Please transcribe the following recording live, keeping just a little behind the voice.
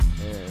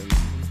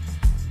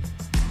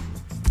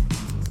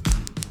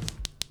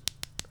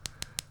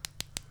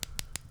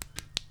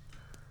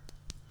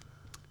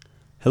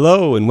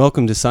Hello and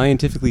welcome to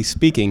Scientifically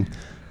Speaking.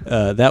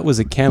 That was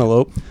a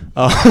cantaloupe.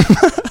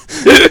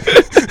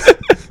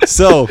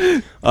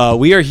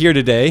 We are here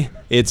today.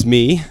 It's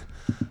me.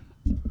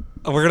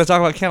 We're going to talk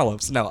about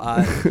cantaloupes.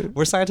 No,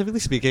 we're Scientifically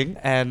Speaking,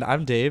 and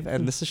I'm Dave,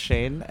 and this is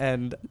Shane,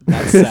 and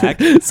that's Zach.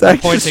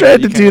 Zach just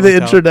tried to do the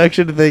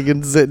introduction thing,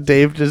 and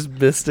Dave just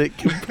missed it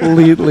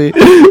completely.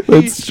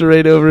 Went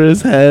straight over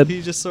his head.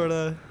 He just sort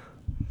of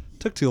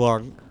took too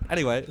long.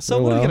 Anyway,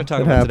 so what are we going to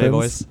talk about today,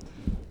 boys?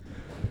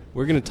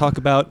 We're going to talk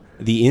about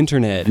the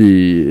internet.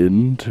 The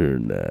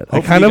internet.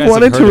 Hopefully I kind you of guys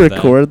wanted have to heard of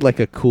record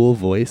like a cool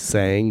voice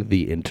saying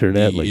the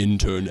internet. The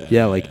internet.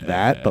 Yeah, like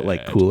that, but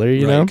like cooler,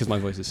 you know? Because my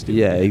voice is stupid.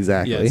 Yeah,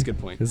 exactly. Yeah, that's a good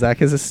point. Zach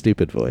has a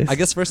stupid voice. I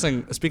guess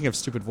speaking of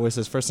stupid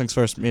voices, first things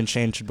first, me and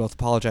Shane should both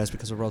apologize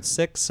because we're both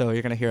sick, so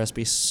you're going to hear us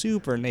be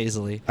super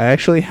nasally. I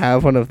actually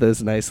have one of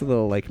those nice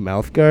little like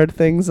mouth guard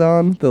things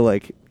on, the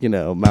like, you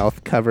know,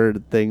 mouth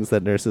covered things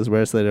that nurses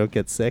wear so they don't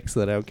get sick, so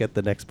that I don't get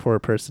the next poor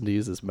person to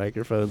use this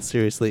microphone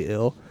seriously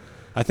ill.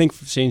 I think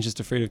Shane's just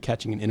afraid of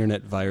catching an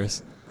internet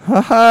virus. Ha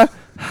ha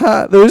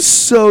ha! That was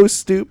so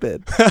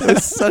stupid. That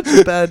was such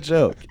a bad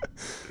joke.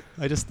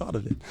 I just thought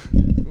of it.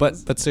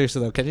 But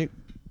seriously though,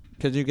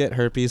 can you get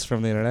herpes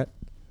from the internet?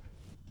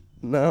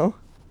 No,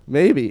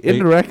 maybe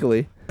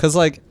indirectly. Because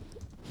like,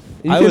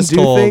 You I can was do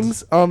told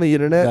things on the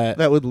internet that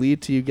that would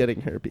lead to you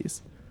getting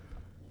herpes.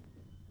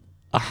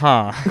 All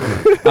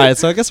right,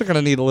 so I guess we're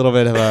gonna need a little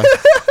bit of a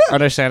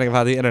understanding of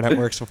how the internet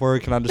works before we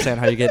can understand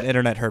how you get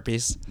internet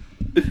herpes.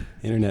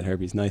 Internet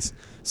herpes, nice.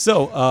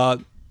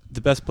 So, the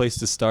best place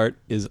to start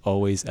is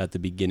always at the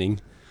beginning.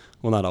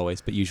 Well, not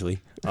always, but usually.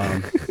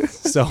 What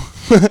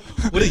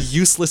a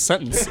useless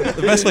sentence.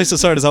 The best place to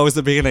start is always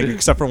the beginning,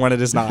 except for when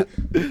it is not.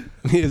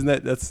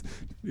 Isn't that's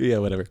yeah,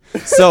 whatever.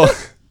 So,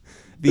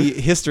 the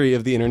history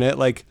of the internet,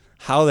 like,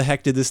 how the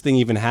heck did this thing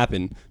even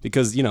happen?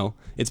 Because, you know,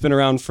 it's been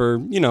around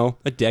for, you know,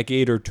 a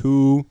decade or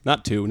two,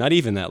 not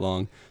even that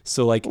long.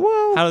 So, like,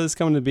 how did this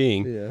come into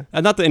being? Yeah.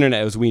 Not the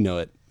internet as we know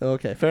it.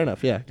 Okay, fair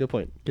enough. Yeah, good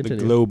point. Continue.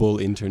 The global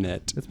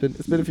internet. It's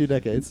been a few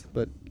decades,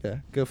 but yeah,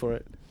 go for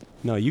it.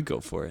 No, you go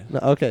for it. No,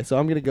 okay, so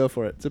I'm gonna go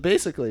for it. So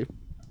basically,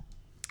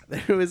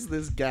 there was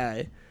this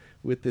guy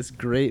with this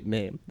great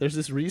name. There's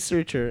this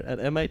researcher at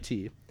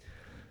MIT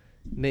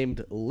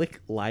named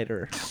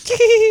Licklider,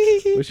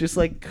 which just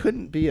like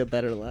couldn't be a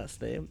better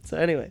last name. So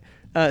anyway,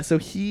 so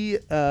he's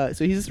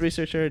this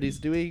researcher and he's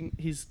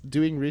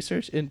doing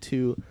research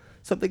into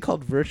something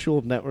called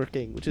virtual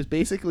networking, which is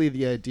basically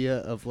the idea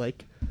of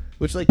like,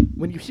 which like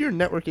when you hear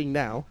networking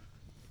now,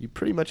 you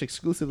pretty much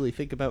exclusively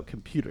think about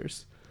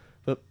computers.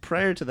 But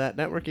prior to that,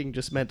 networking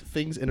just meant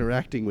things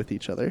interacting with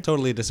each other.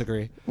 Totally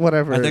disagree.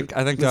 Whatever. I think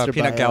Mr.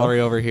 Peanut Bio. Gallery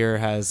over here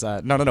has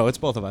no. It's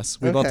both of us.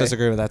 We both Okay.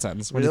 disagree with that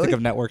sentence. When you Really?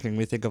 think of networking,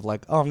 we think of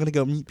like, oh, I'm gonna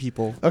go meet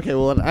people. Okay,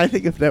 well, when I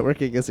think of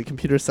networking as a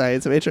computer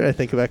science major, I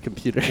think about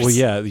computers. Well,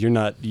 yeah,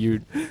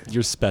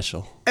 you're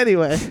special.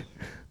 Anyway,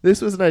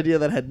 this was an idea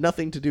that had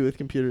nothing to do with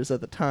computers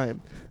at the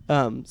time.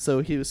 So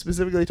he was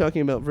specifically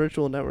talking about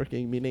virtual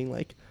networking, meaning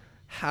like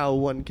how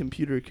one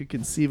computer could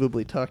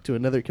conceivably talk to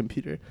another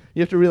computer.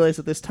 You have to realize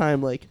at this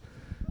time, like,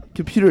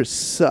 computers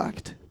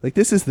sucked. Like,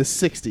 this is the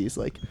 60s.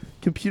 Like,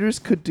 computers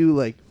could do,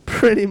 like,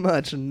 pretty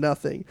much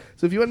nothing.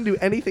 So if you want to do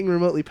anything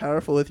remotely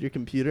powerful with your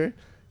computer,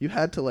 you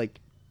had to, like,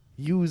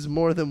 use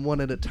more than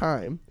one at a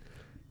time,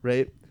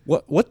 right?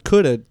 What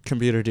could a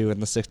computer do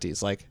in the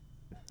 60s? Like,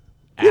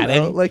 You adding?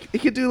 know, like, it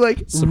could do,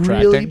 like,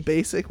 Subtracting? really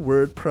basic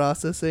word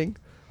processing.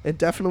 And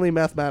definitely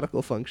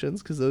mathematical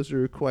functions, because those are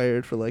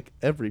required for, like,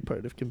 every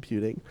part of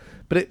computing.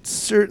 But it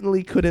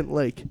certainly couldn't,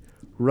 like,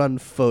 run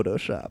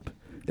Photoshop.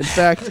 In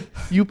fact,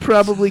 you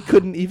probably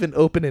couldn't even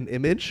open an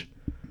image.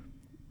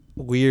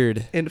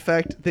 Weird. In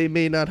fact, they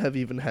may not have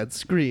even had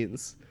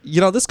screens. You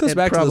know, this goes It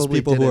back to those probably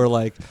people who didn't. are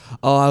like,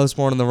 oh, I was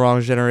born in the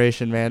wrong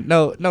generation, man.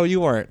 No,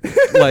 you weren't.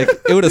 Like,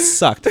 it would have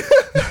sucked.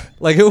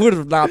 Like, it would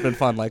have not been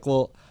fun. Like,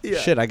 well, Yeah.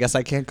 shit, I guess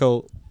I can't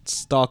go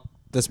stalk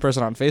this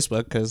person on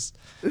Facebook because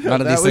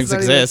none of That these was things not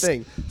even a exist.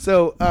 thing.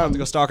 So, I have to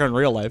go stalk her in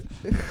real life.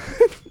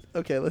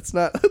 okay, let's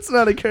not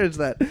encourage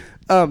that.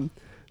 Anyway,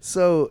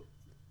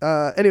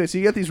 so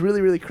you get these really,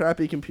 really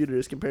crappy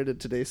computers compared to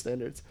today's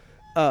standards.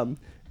 And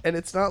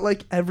it's not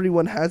like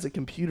everyone has a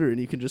computer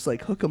and you can just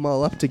like hook them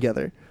all up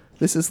together.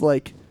 This is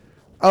like,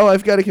 oh,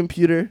 I've got a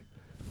computer.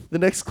 The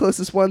next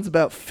closest one's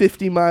about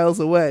 50 miles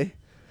away.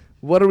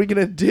 What are we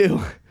going to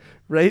do?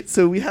 Right?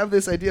 So we have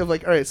this idea of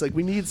like, all right, it's like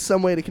we need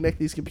some way to connect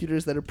these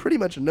computers that are pretty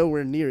much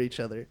nowhere near each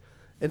other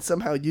and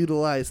somehow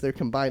utilize their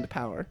combined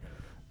power.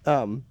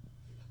 And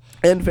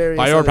various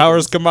By your other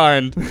powers things.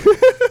 combined.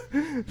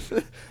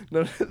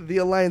 No, the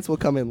alliance will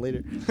come in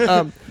later.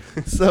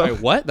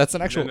 Wait, what? That's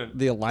an actual... No.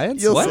 The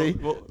Alliance? You'll What? see.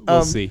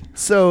 We'll see.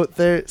 So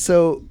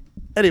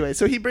anyway,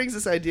 so he brings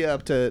this idea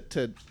up to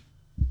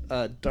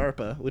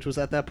DARPA, which was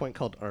at that point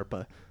called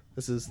ARPA.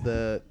 This is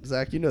the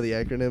Zach. You know the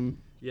acronym.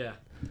 Yeah.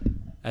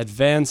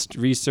 Advanced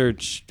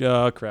research.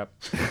 Crap.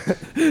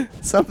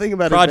 Something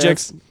about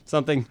Projects. advanced-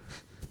 Something.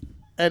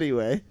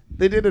 Anyway,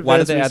 they did advanced Why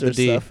did they add the research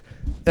D? stuff.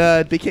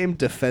 It became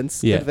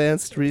Defense Yeah.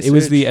 Advanced Research. It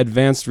was the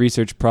Advanced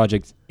Research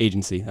Project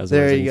Agency. That's what I was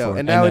There you looking go. for.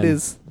 And now it then-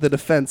 is the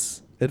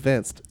Defense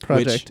Advanced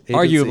Project which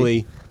Agency.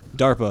 arguably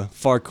DARPA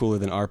far cooler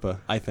than ARPA.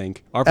 I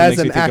think ARPA As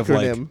makes me an think of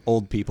like acronym.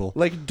 old people.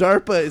 Like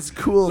DARPA is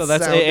cool. So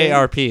that's sounding.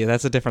 AARP.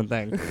 That's a different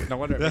thing. No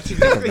wonder. That's it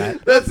makes you think of exactly-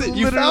 that. That's That's it.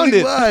 You literally found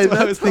it. why. That's what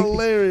I was That's thinking.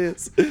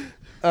 hilarious.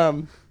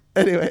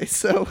 Anyway,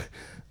 so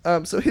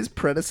his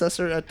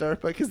predecessor at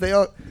DARPA, because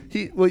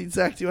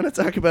Zach, do you want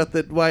to talk about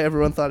why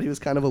everyone thought he was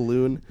kind of a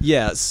loon?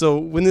 Yeah, so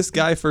when this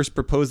guy first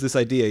proposed this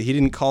idea, he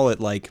didn't call it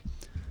like,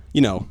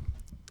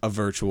 a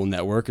virtual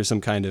network or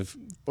some kind of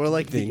Or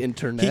like thing. the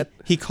internet?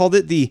 He called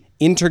it the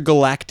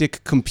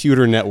Intergalactic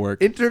Computer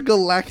Network.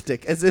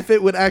 Intergalactic, as if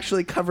it would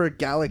actually cover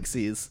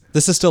galaxies.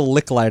 This is still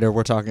Licklider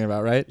we're talking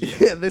about, right?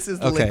 Yeah, this is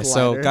the Okay,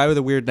 so Licklider. guy with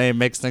a weird name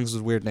makes things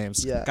with weird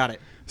names. Yeah. Got it.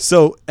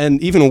 So,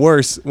 and even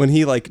worse, when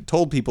he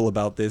told people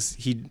about this,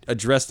 he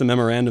addressed a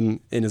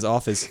memorandum in his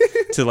office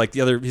to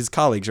his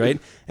colleagues, right?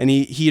 And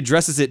he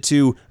addresses it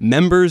to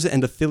members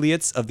and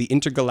affiliates of the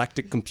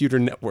Intergalactic Computer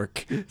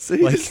Network. So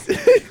he just-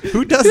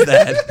 Who does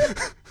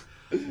that?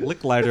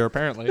 Licklider,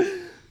 apparently.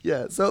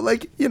 Yeah, so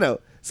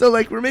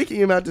we're making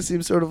him out to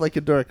seem sort of like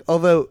a dork.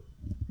 Although,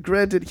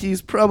 granted,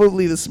 he's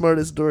probably the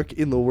smartest dork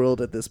in the world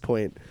at this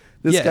point.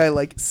 This Yeah.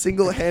 guy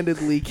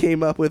single-handedly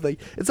came up with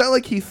it's not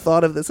like he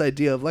thought of this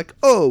idea of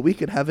oh, we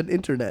could have an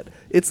internet.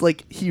 It's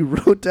like he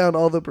wrote down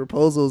all the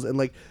proposals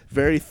and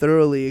very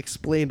thoroughly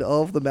explained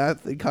all of the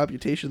math and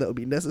computation that would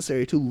be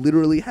necessary to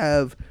literally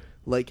have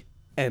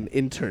an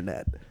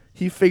internet.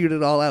 He figured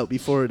it all out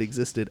before it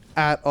existed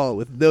at all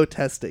with no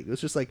testing. It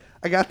was just I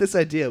got this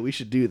idea, we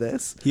should do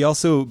this. He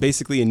also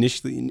basically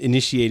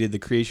initiated the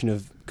creation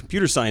of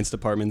computer science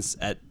departments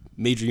at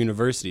major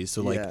universities.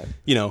 So,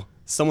 Yeah.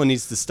 someone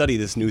needs to study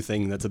this new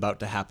thing that's about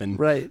to happen.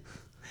 Right.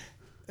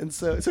 And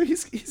so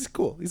he's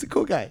cool. He's a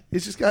cool guy.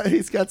 He's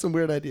got some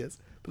weird ideas,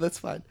 but that's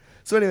fine.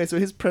 So anyway,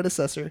 his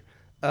predecessor,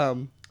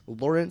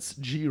 Lawrence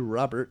G.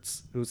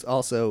 Roberts, who's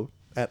also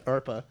at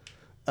ARPA,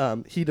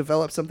 he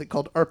developed something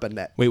called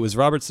ARPANET. Wait, was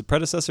Roberts the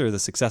predecessor or the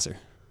successor?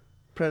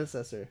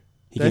 Predecessor.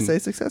 He Did I came- say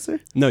successor?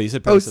 No, you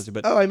said predecessor,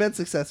 but I meant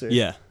successor.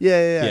 Yeah.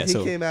 Yeah. Yeah, He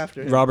so came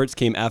after him. Roberts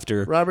came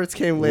after. Roberts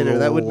came later.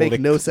 That would make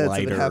no sense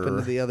if it Licklider. happened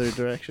in the other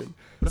direction.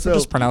 What if we're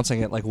just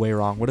pronouncing it way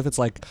wrong? What if it's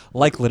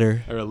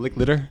litter? Or a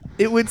licklitter.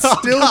 It would Oh,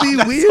 still God, be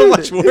that's weird. so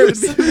much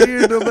worse. It would be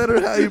weird no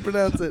matter how you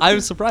pronounce it. I'm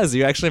surprised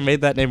you actually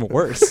made that name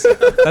worse.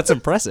 That's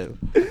impressive.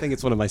 I think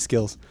it's one of my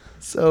skills.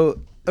 So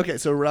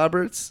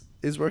Roberts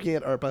is working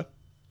at ARPA,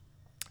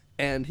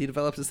 and he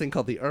develops this thing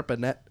called the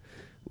ARPANET,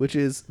 which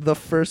is the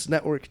first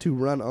network to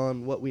run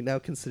on what we now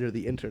consider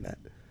the internet.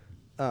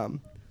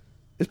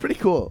 It's pretty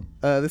cool.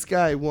 This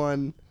guy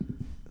won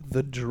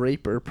the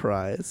Draper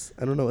Prize.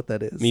 I don't know what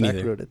that is. Me Zach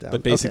neither. wrote it down.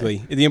 But basically,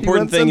 Okay. the He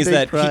important won thing some is big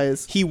that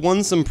prize. he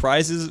won some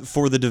prizes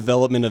for the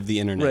development of the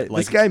internet. Right.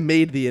 This guy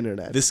made the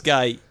internet. This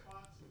guy.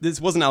 This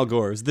wasn't Al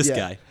Gore. It was this Yeah.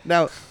 guy.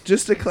 Now,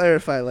 just to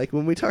clarify,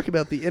 when we talk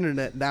about the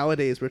internet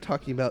nowadays, we're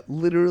talking about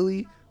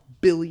literally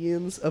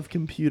billions of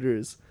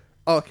computers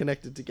all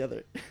connected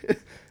together.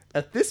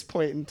 At this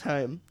point in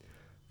time,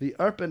 the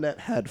ARPANET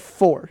had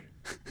 4.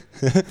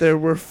 There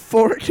were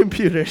 4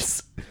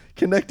 computers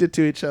connected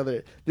to each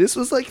other. This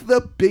was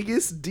the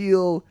biggest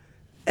deal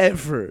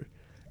ever.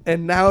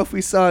 And now if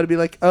we saw it, it'd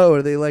be oh,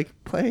 are they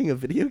playing a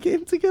video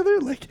game together?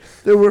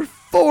 There were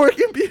 4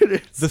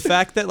 computers. The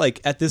fact that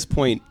at this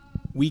point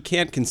we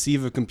can't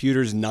conceive of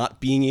computers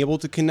not being able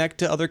to connect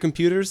to other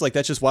computers,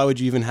 that's just why would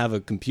you even have a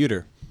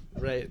computer?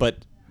 Right. But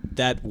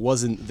that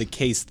wasn't the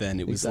case then.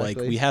 It was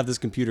Exactly. we have this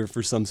computer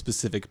for some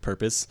specific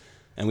purpose,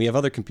 and we have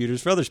other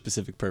computers for other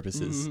specific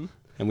purposes. Mm-hmm.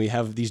 And we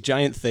have these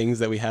giant things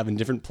that we have in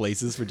different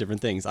places for different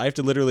things. I have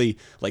to literally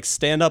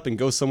stand up and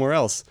go somewhere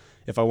else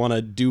if I want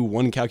to do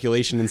one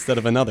calculation instead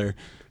of another.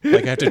 I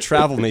have to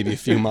travel maybe a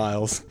few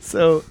miles.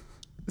 So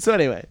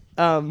anyway,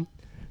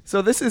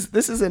 so this is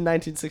in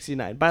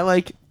 1969.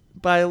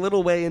 By a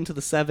little way into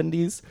the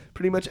 70s,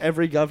 pretty much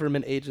every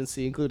government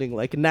agency, including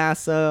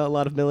NASA, a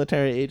lot of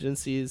military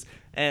agencies,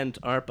 and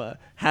ARPA,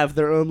 have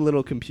their own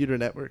little computer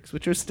networks,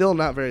 which are still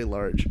not very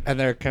large. And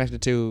they're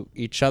connected to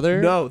each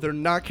other? No, they're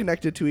not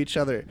connected to each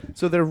other.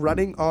 So they're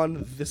running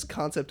on this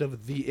concept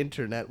of the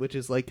internet, which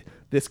is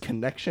this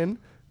connection,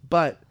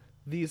 but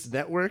these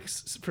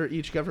networks for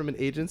each government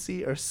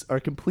agency are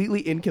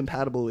completely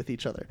incompatible with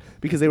each other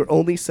because they were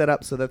only set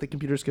up so that the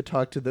computers could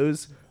talk to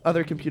those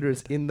other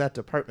computers in that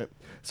department.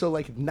 So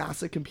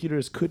NASA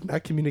computers could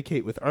not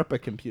communicate with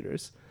ARPA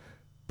computers.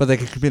 But they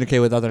can communicate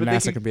with other But NASA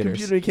they could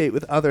computers. communicate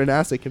with other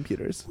NASA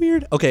computers.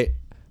 Weird. Okay,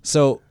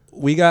 so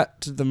we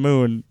got to the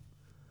moon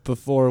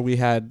before we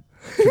had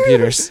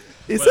computers.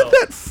 Isn't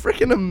that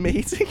freaking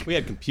amazing? We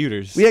had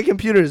computers. We had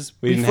computers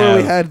We didn't before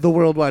we have- had the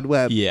World Wide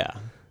Web. Yeah.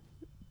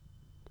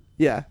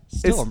 Yeah.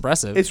 Still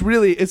impressive. It's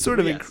sort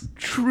of Yes.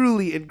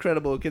 truly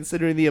incredible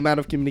considering the amount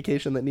of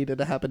communication that needed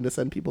to happen to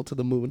send people to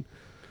the moon.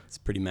 It's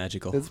pretty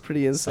magical. It's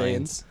pretty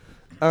insane.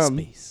 Science.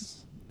 Space.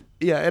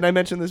 Yeah, and I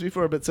mentioned this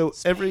before, but so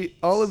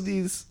all of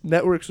these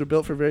networks were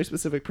built for very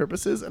specific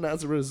purposes, and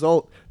as a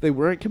result, they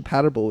weren't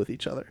compatible with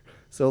each other.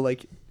 So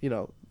like, you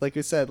know, like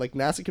I said, like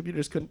NASA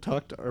computers couldn't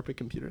talk to ARPA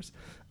computers.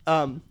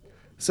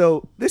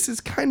 So this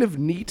is kind of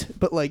neat,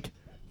 but like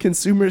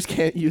consumers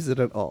can't use it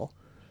at all.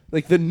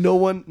 Like there's no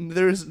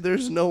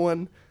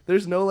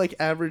like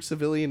average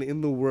civilian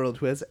in the world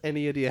who has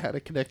any idea how to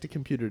connect a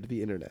computer to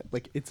the internet.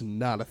 Like it's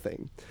not a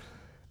thing.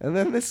 And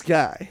then this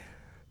guy,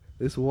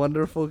 this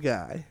wonderful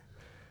guy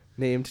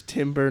named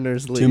Tim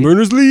Berners-Lee. Tim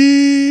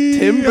Berners-Lee.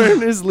 Tim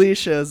Berners-Lee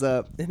shows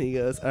up and he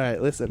goes, "All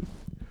right, listen.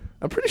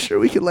 I'm pretty sure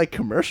we could like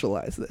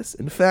commercialize this.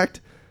 In fact,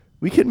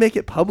 we could make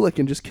it public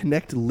and just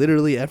connect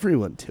literally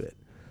everyone to it."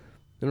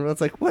 And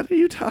everyone's like, "What are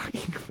you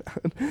talking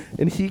about?"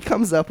 And he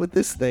comes up with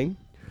this thing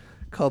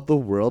called the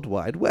World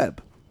Wide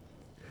Web,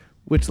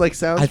 which like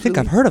sounds. I think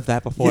really, I've heard of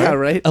that before. Yeah,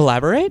 right.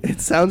 Elaborate. It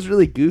sounds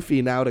really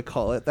goofy now to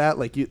call it that.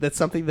 Like that's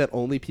something that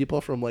only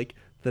people from like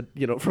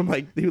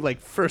who like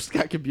first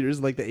got computers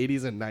in like the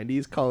 80s and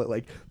 90s call it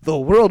like the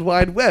World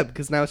Wide Web,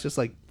 because now it's just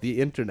like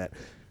the internet.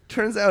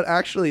 Turns out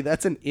actually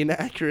that's an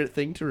inaccurate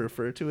thing to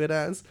refer to it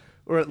as,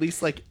 or at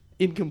least like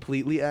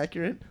incompletely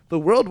accurate. The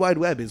World Wide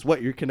Web is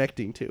what you're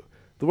connecting to.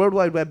 The World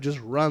Wide Web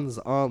just runs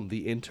on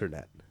the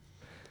internet.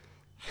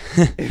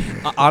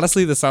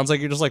 Honestly, this sounds like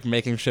you're just like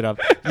making shit up.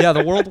 Yeah,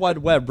 the World Wide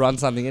Web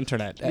runs on the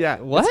internet. Yeah,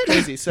 What? It's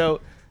crazy. So,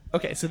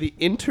 okay, so the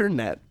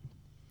internet,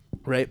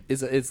 right,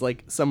 is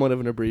like somewhat of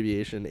an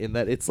abbreviation in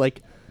that it's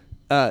like,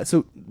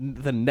 so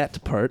the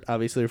net part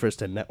obviously refers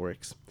to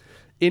networks.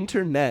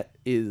 Internet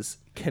is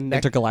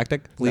connect.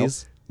 Intergalactic,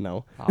 please.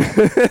 No. Oh.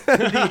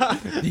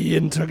 The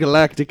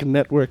intergalactic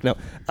network. No.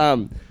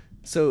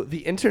 So the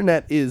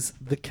internet is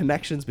the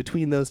connections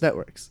between those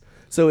networks.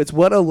 So it's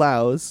what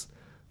allows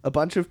a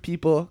bunch of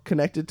people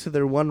connected to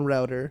their one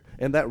router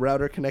and that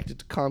router connected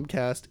to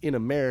Comcast in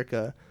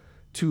America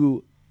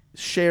to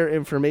share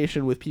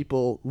information with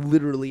people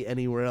literally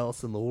anywhere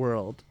else in the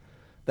world.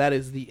 That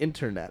is the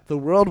internet. The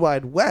World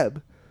Wide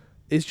Web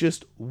is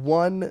just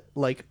one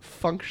like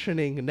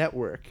functioning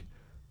network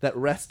that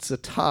rests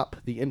atop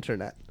the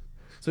internet.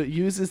 So it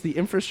uses the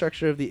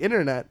infrastructure of the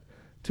internet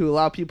to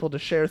allow people to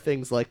share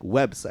things like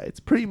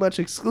websites, pretty much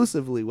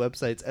exclusively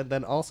websites, and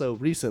then also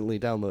recently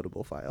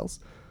downloadable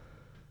files.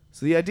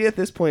 So the idea at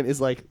this point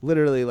is like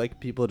literally like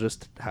people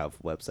just have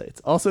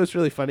websites. Also, it's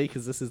really funny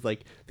because this is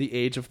like the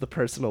age of the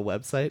personal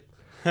website.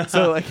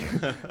 So like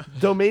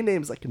domain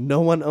names, like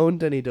no one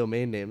owned any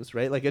domain names,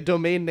 right? Like a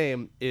domain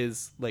name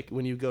is like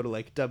when you go to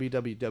like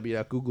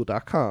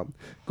www.google.com.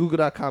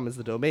 Google.com is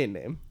the domain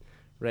name,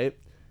 right?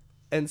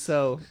 And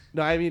so,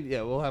 no, I mean,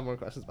 yeah, we'll have more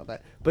questions about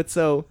that. But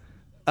so,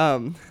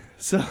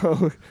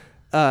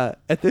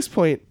 at this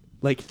point,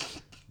 like,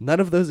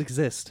 none of those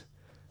exist.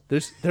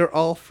 They're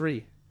all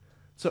free.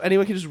 So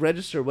anyone can just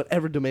register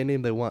whatever domain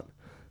name they want.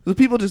 So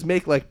people just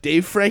make, like,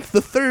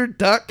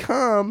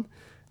 DaveFrankTheThird.com,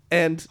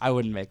 and... I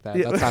wouldn't make that.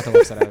 Yeah. That's not the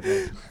website I would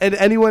make. And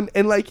anyone,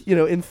 and, like, you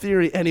know, in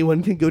theory,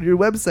 anyone can go to your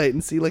website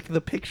and see, like, the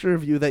picture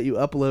of you that you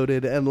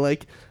uploaded, and,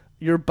 like,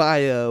 your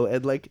bio,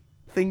 and, like,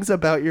 things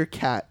about your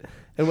cat.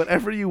 And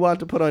whatever you want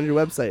to put on your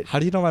website. How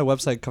do you know my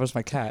website covers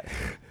my cat?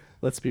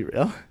 Let's be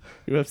real.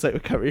 Your website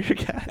would cover your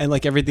cat. And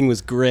like everything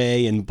was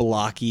gray and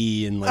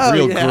blocky and like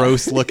real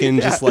gross looking,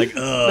 Yeah. just like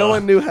ugh. No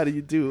one knew how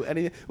to do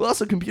anything. Well,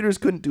 also computers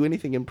couldn't do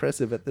anything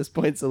impressive at this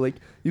point, so like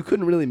you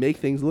couldn't really make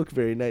things look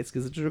very nice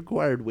because it just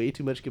required way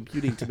too much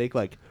computing to make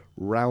like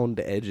round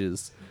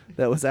edges.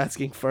 That was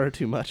asking far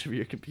too much of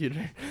your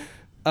computer.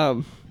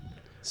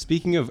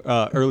 Speaking of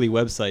early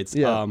websites,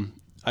 Yeah.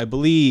 I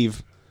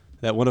believe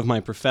that one of my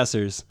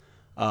professors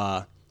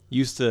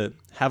used to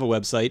have a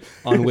website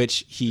on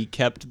which he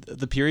kept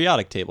the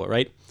periodic table,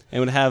 right? And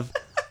would have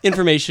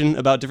information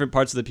about different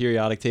parts of the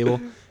periodic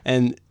table.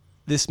 And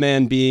this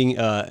man being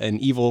an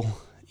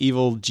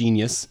evil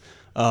genius,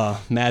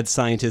 mad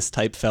scientist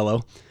type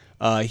fellow,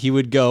 he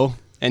would go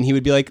and he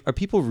would be like, are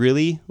people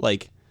really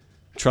like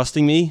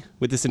trusting me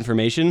with this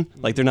information?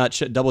 Like they're not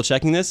double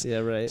checking this? Yeah,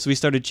 right. So he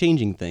started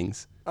changing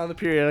things. On the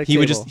periodic He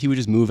table. would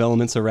just move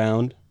elements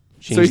around.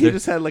 So he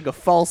just had like a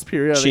false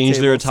periodic change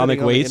table their sitting atomic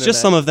on the weights, just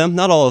internet. some of them,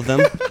 not all of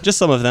them, just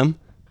some of them.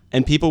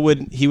 And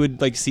he would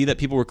like see that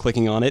people were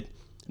clicking on it.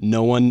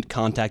 No one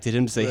contacted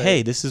him to say, Right.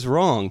 "Hey, this is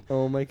wrong."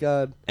 Oh my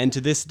god. And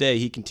to this day,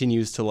 he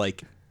continues to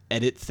like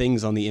edit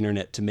things on the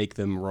internet to make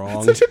them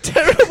wrong, Such a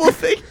terrible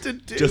thing to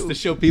do. just to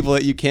show people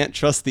that you can't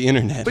trust the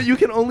internet. But you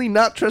can only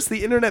not trust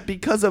the internet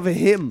because of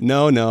him.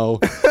 No,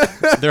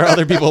 there are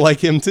other people like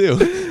him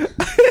too.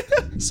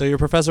 So your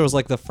professor was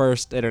like the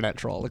first internet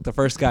troll, like the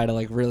first guy to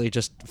like really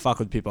just fuck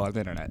with people on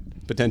the internet.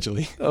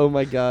 Potentially. Oh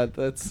my god,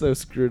 that's so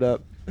screwed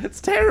up. That's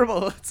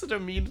terrible. That's such a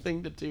mean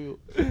thing to do.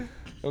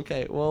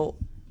 Okay, well,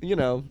 you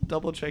know,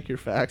 double check your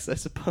facts, I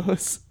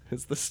suppose,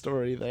 is the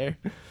story there.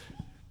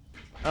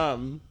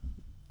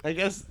 I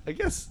guess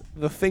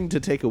the thing to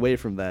take away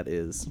from that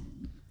is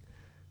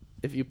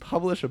if you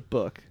publish a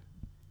book,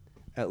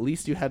 at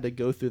least you had to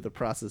go through the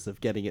process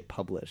of getting it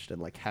published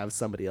and like have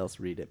somebody else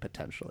read it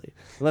potentially,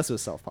 unless it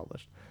was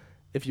self-published.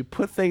 If you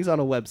put things on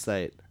a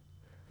website,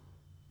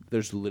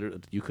 there's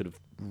literally you can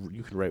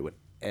write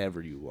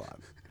whatever you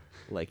want.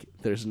 Like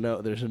there's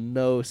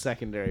no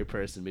secondary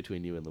person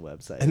between you and the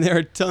website. And there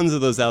are tons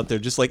of those out there,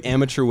 just like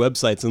amateur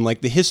websites and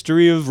like the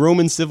history of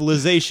Roman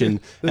civilization.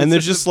 And they're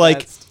just just the like,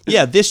 best.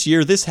 yeah, this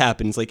year this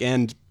happens. Like,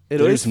 and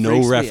there's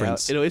no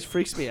reference. It always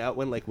freaks me out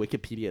when like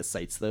Wikipedia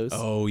cites those.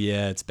 Oh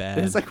yeah, it's bad.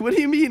 It's like, what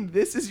do you mean?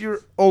 This is your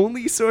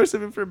only source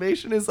of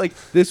information? Is like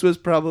this was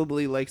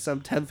probably like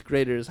some 10th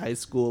grader's high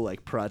school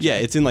like project. Yeah,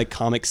 it's in like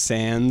Comic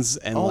Sans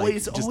and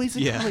always like, just, always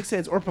in Comic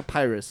Sans or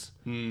Papyrus.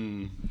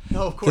 No,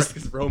 of course,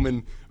 because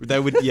Roman.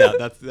 That would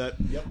that's that.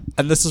 Yep.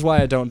 And this is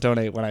why I don't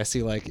donate when I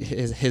see like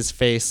his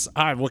face.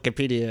 I'm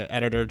Wikipedia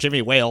editor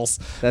Jimmy Wales.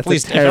 That's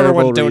Please, a if terrible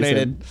everyone reason.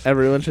 donated.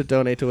 Everyone should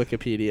donate to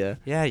Wikipedia.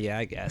 Yeah,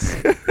 I guess.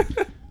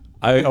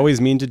 I always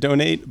mean to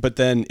donate, but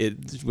then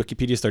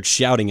Wikipedia starts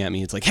shouting at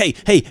me. It's like, hey,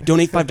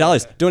 donate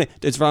 $5. Donate.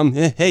 It's from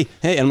hey.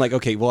 And I'm like,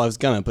 okay, well, I was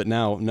gonna, but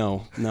now,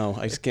 no,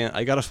 I just can't.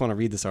 I just want to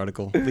read this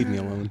article. Leave me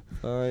alone.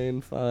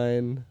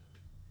 Fine,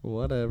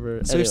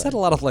 whatever. So you said a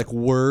lot of like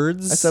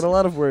words. I said a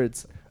lot of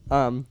words.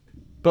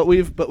 But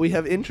we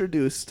have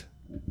introduced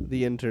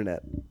the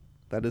internet.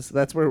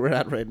 That's where we're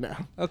at right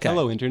now. Okay.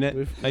 Hello, internet.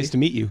 Nice to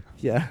meet you.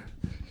 Yeah.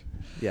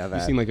 Yeah, You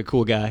that. seem like a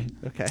cool guy.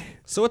 Okay.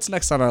 So what's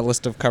next on our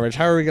list of coverage?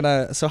 How are we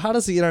gonna? So how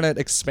does the internet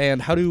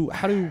expand? How do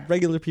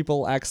regular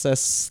people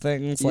access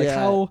things? Like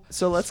how?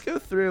 So let's go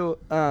through.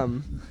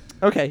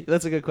 Okay,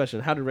 that's a good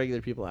question. How do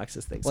regular people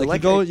access things?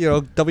 Like, so you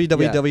go,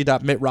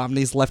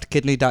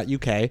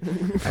 www.mittromneysleftKidney.uk,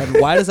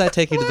 and why does that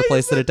take you to the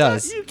place that it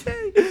does? UK.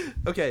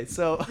 Okay,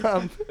 so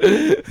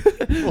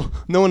Well,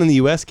 no one in the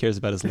U.S. cares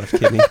about his left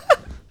kidney.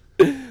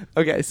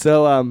 okay,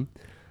 so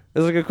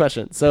this is a good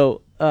question.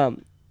 So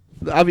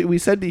we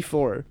said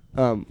before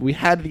we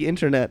had the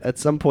internet at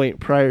some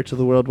point prior to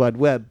the World Wide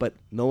Web, but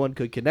no one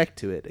could connect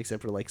to it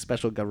except for like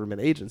special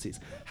government agencies.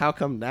 How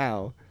come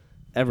now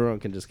everyone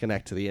can just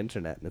connect to the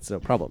internet and it's no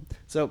problem?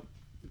 So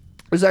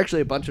there's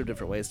actually a bunch of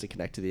different ways to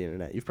connect to the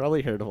internet. You've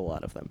probably heard of a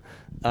lot of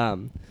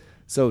them.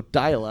 So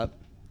dial-up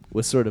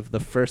was sort of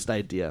the first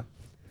idea.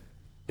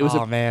 It was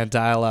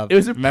dial-up. It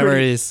was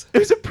memories. It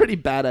was a pretty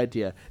bad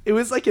idea. It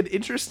was like an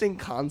interesting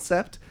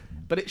concept,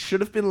 but it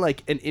should have been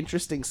like an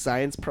interesting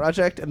science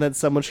project, and then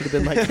someone should have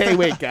been like, hey,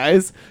 wait,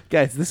 guys,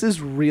 this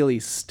is really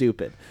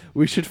stupid.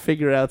 We should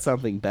figure out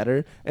something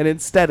better. And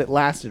instead, it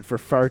lasted for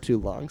far too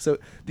long. So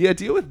the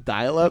idea with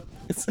dial-up,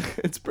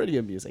 it's pretty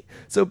amusing.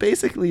 So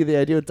basically, the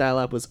idea with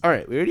dial-up was, all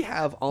right, we already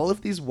have all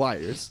of these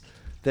wires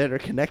that are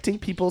connecting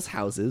people's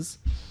houses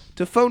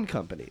to phone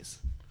companies.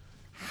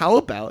 How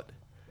about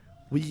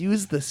we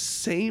use the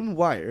same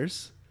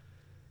wires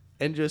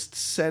and just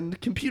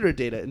send computer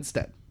data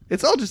instead?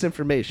 It's all just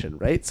information,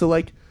 right? So,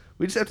 like,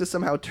 we just have to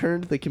somehow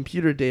turn the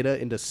computer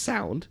data into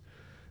sound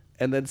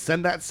and then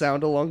send that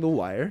sound along the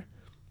wire,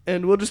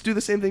 and we'll just do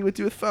the same thing we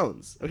do with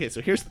phones. Okay, so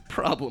here's the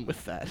problem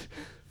with that.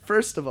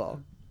 First of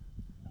all,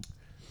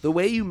 the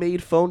way you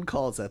made phone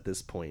calls at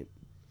this point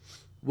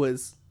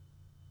was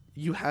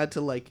you had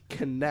to, like,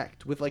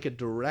 connect with, like, a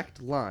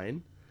direct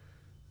line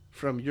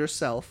from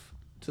yourself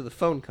to the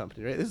phone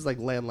company, right? This is, like,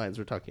 landlines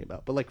we're talking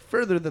about. But, like,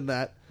 further than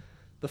that,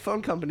 the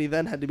phone company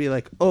then had to be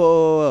like,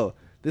 oh,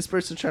 this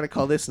person's trying to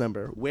call this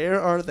number. Where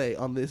are they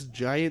on this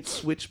giant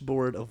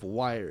switchboard of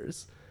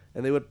wires?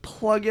 And they would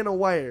plug in a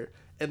wire,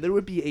 and there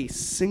would be a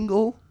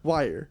single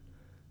wire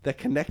that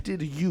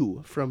connected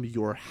you from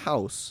your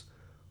house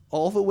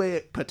all the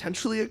way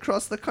potentially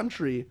across the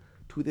country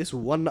to this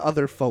one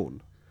other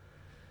phone.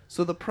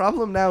 So the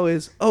problem now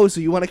is, so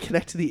you want to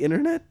connect to the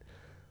internet?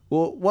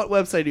 Well, what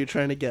website are you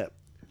trying to get?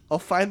 I'll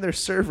find their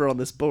server on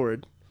this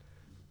board,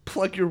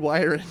 plug your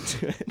wire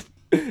into it,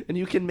 and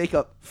you can make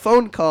a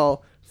phone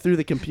call through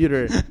the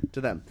computer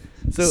to them.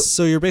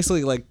 So you're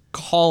basically like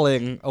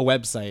calling a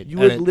website. You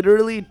would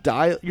literally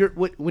dial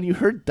when you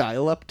heard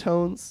dial-up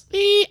tones.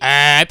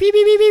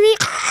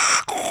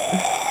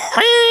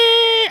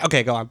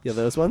 Okay, go on. Yeah,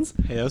 those ones.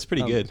 Hey, that was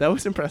pretty good. That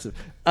was impressive.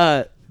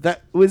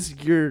 That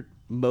was your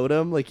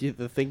modem, like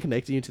the thing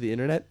connecting you to the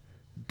internet,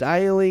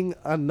 dialing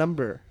a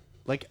number.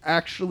 Like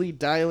actually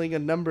dialing a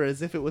number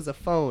as if it was a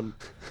phone,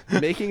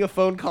 making a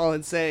phone call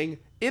and saying,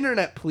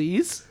 "Internet,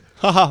 please."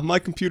 Haha, my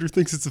computer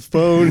thinks it's a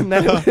phone. And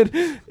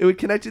then it would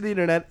connect to the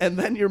internet, and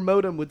then your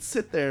modem would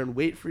sit there and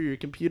wait for your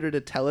computer to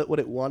tell it what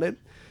it wanted.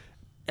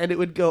 And it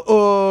would go,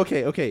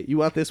 okay, you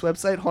want this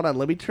website? Hold on,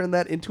 let me turn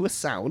that into a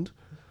sound.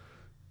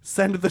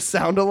 Send the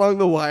sound along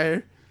the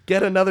wire,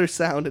 get another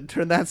sound, and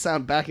turn that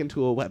sound back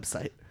into a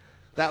website.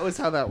 That was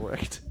how that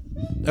worked.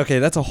 Okay,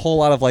 that's a whole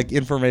lot of like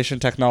information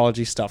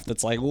technology stuff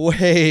that's like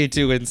way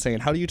too insane.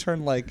 How do you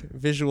turn like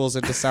visuals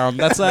into sound?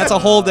 That's a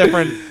whole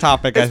different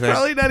topic, I It's think.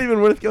 probably not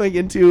even worth going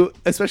into,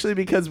 especially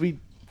because we,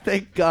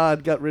 thank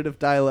God, got rid of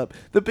dial-up.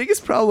 The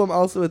biggest problem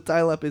also with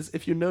dial-up is,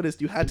 if you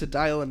noticed, you had to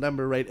dial a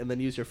number, right, and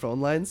then use your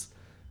phone lines.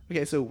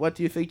 Okay, so what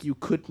do you think you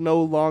could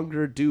no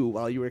longer do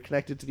while you were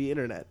connected to the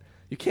internet?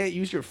 You can't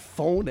use your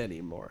phone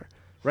anymore,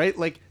 right?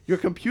 Like, your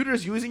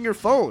computer's using your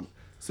phone.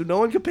 So no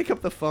one could pick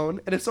up the phone,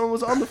 and if someone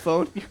was on the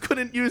phone, you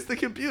couldn't use the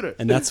computer.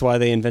 And that's why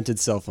they invented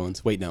cell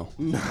phones. Wait, no.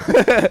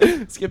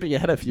 Skipping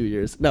ahead a few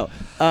years. No.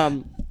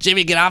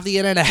 Jimmy, get off the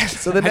internet.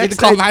 So the I need next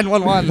to call idea-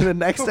 911. The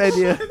next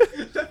idea.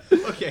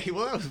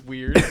 well, that was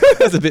weird.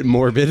 That's a bit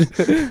morbid.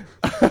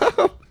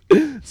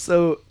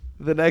 So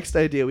the next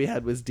idea we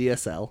had was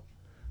DSL,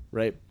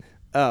 right?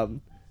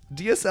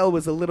 DSL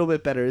was a little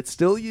bit better. It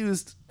still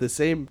used the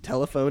same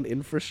telephone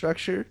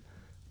infrastructure,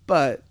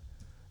 but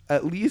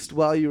at least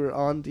while you were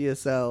on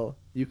DSL,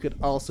 you could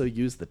also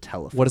use the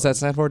telephone. What does that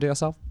stand for,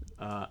 DSL?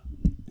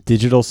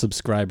 Digital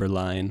subscriber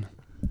line.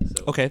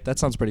 Okay, that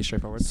sounds pretty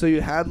straightforward. So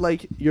you had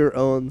like your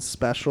own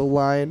special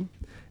line.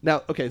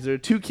 Now, okay, so there are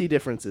two key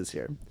differences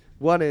here.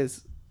 One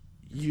is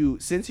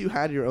since you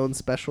had your own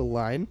special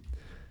line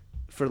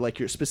for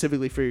like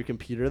specifically for your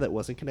computer that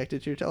wasn't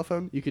connected to your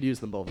telephone, you could use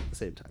them both at the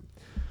same time.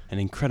 An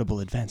incredible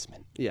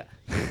advancement. Yeah.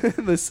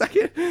 The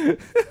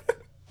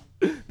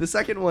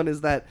second one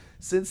is that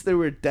since there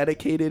were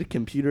dedicated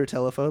computer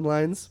telephone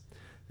lines,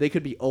 they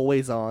could be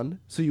always on,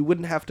 so you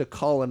wouldn't have to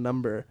call a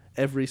number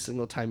every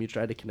single time you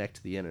tried to connect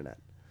to the internet,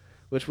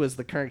 which was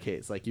the current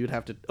case. Like, you'd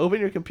have to open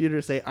your computer,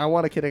 say, I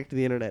want to connect to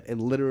the internet,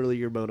 and literally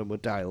your modem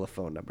would dial a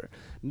phone number.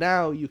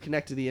 Now you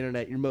connect to the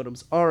internet, your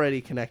modem's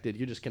already connected,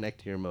 you just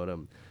connect to your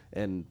modem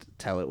and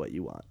tell it what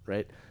you want,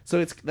 right?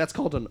 So that's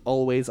called an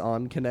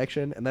always-on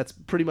connection, and that's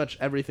pretty much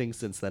everything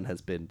since then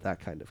has been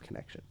that kind of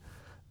connection.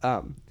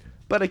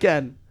 But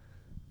again,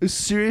 it's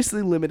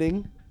seriously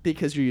limiting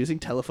because you're using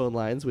telephone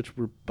lines, which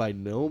were by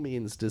no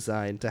means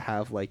designed to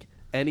have like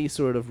any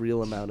sort of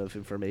real amount of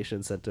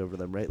information sent over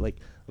them, right? Like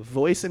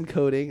voice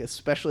encoding,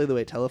 especially the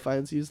way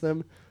telephones use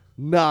them,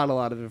 not a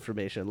lot of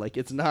information. Like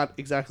it's not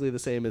exactly the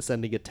same as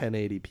sending a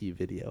 1080p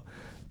video.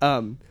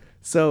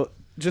 So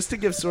just to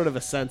give sort of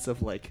a sense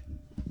of like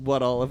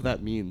what all of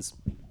that means,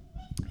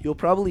 you'll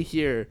probably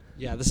hear.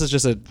 Yeah, this is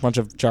just a bunch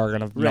of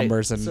jargon of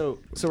numbers and so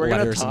we're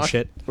gonna letters talk, and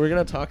shit. We're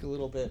gonna talk a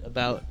little bit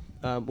about.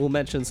 We'll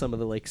mention some of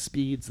the like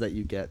speeds that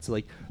you get. So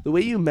like the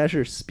way you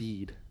measure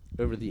speed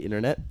over the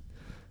internet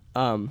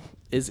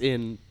is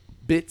in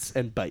bits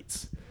and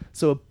bytes.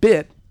 So a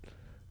bit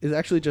is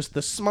actually just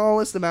the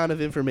smallest amount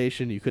of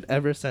information you could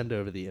ever send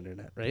over the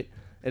internet, right?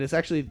 And it's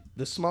actually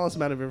the smallest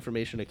amount of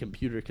information a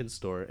computer can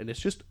store, and it's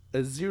just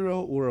a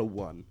 0 or a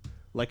 1,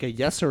 like a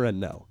yes or a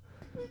no.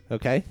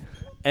 Okay?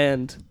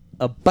 And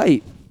a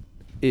byte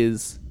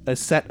is a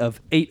set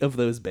of 8 of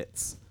those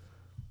bits.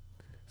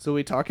 So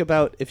we talk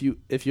about if you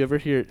ever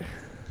hear,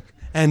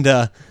 And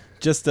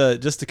just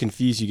to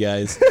confuse you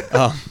guys,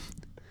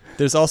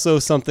 there's also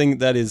something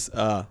that is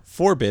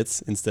 4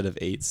 bits instead of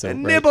 8. So a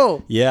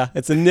nibble. Yeah,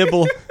 it's a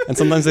nibble, and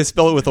sometimes they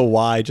spell it with a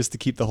Y just to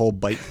keep the whole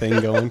byte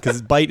thing going,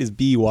 because byte is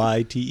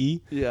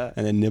BYTE. Yeah.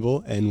 And then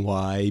nibble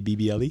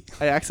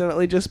NYBBLE. I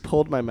accidentally just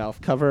pulled my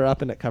mouth cover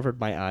up and it covered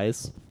my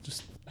eyes.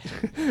 Just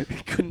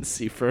couldn't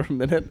see for a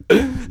minute.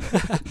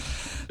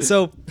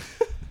 So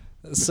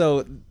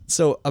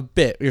a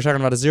bit, you're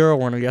talking about a 0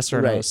 or a yes or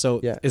a no. Right, So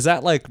yeah. is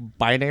that like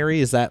binary?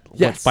 Is that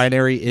Yes. what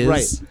binary is?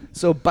 Right.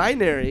 So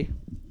binary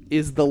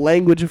is the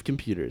language of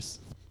computers.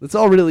 That's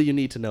all really you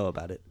need to know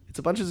about it. It's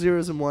a bunch of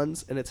zeros and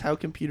ones, and it's how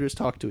computers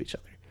talk to each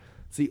other.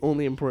 It's the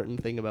only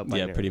important thing about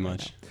binary. Yeah, pretty right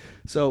much. now.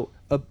 So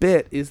a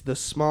bit is the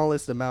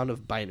smallest amount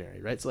of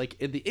binary, right? So like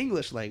in the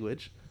English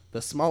language,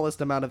 the smallest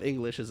amount of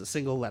English is a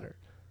single letter.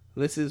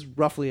 This is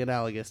roughly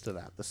analogous to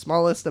that. The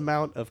smallest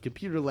amount of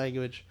computer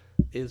language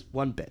is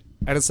 1 bit.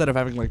 And instead of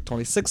having like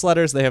 26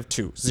 letters, they have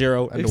 2,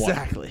 0 and 1.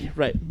 Exactly.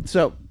 Right.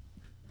 So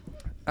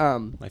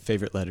My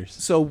favorite letters.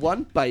 So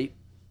 1 byte,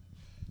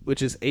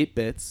 which is 8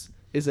 bits,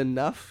 is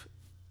enough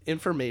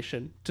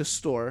information to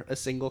store a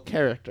single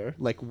character,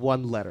 like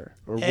 1 letter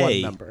or 1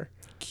 A. number,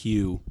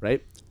 Q.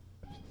 right?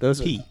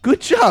 Those are P.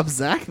 good job,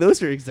 Zach.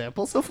 Those are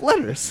examples of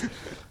letters.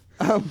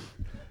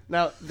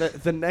 Now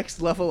the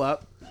next level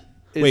up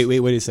is,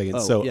 Wait a second. Oh,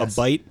 So yes.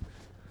 a byte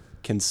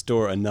can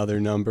store another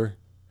number.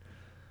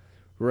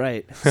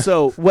 Right.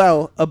 So,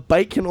 well, a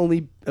bit can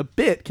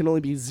only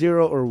be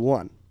 0 or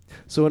 1.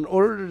 So in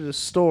order to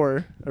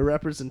store a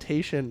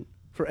representation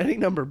for any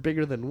number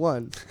bigger than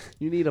 1,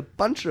 you need a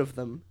bunch of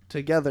them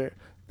together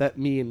that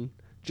mean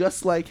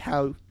just like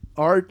how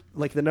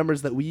like the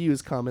numbers that we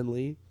use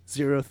commonly,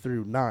 0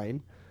 through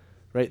 9,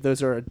 right?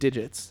 Those are our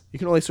digits. You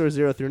can only store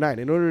 0 through 9.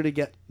 In order to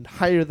get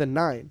higher than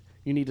 9,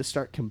 you need to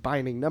start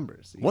combining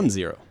numbers. 1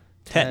 0.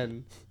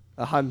 10,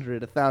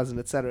 100, 1,000,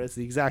 etc. It's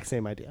the exact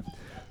same idea.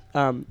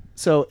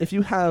 So if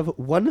you have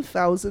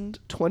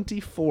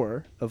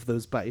 1,024 of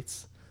those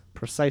bytes,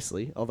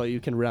 precisely, although you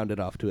can round it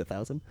off to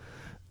 1,000,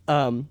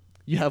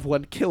 you have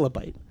 1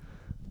 kilobyte.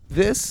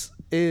 This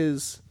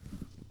is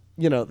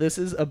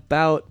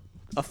about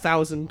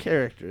 1,000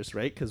 characters,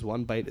 right? Because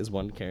 1 byte is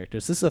 1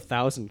 character. So this is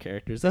 1,000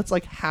 characters. That's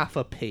like half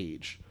a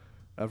page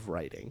of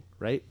writing,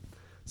 right?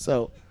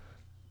 So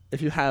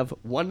if you have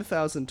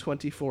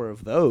 1,024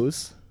 of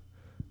those,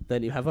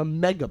 then you have a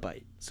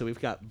megabyte. So we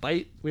have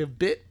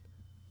bit,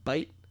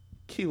 byte,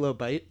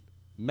 kilobyte,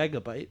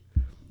 megabyte.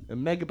 A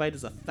megabyte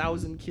is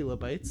 1,000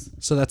 kilobytes.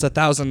 So that's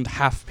 1,000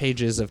 half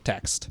pages of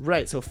text.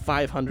 Right, so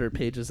 500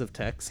 pages of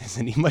text. There's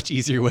a much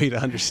easier way to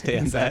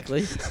understand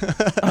Exactly.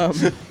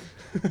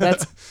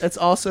 That's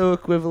also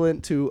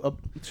equivalent to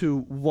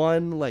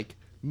one like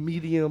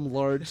medium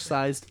large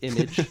sized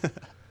image,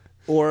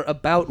 or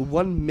about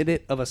 1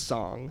 minute of a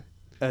song.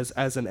 as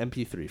an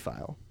MP3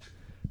 file,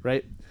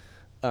 right?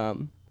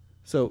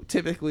 So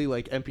typically,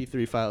 like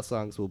MP3 file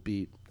songs will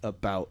be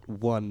about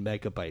 1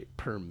 megabyte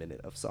per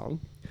minute of song.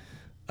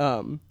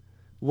 1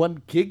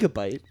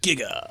 gigabyte.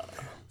 Giga.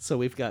 So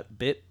we've got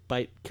bit,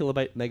 byte,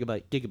 kilobyte,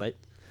 megabyte, gigabyte.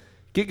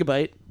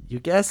 Gigabyte, you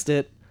guessed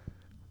it,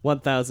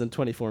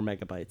 1,024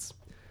 megabytes.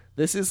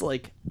 This is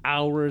like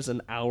hours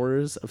and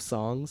hours of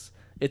songs.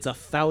 It's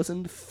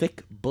 1,000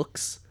 thick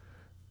books,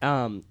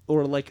 or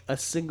like a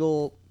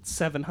single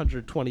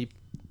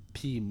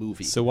 720p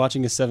movie. So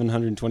watching a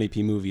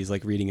 720p movie is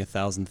like reading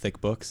 1,000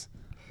 thick books.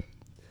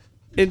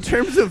 In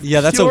terms of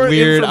Yeah, that's a pure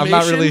weird. I'm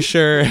not really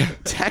information, sure.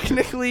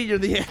 Technically,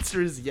 the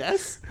answer is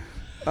yes.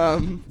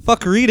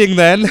 Fuck reading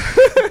then.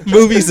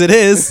 Movies it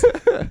is.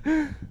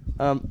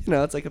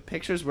 It's like a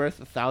picture's worth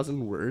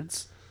 1,000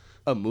 words.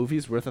 A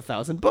movie's worth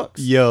 1,000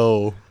 books.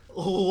 Yo. We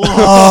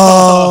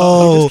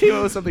Oh. just came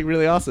up with something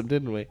really awesome,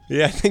 didn't we?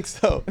 Yeah, I think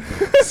so.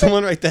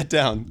 Someone write that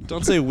down.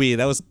 Don't say we.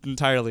 That was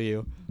entirely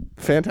you.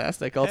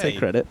 Fantastic. I'll take Hey.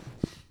 credit.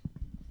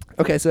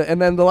 Okay, so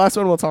and then the last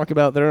one we'll talk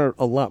about. There are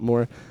a lot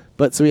more,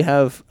 but so we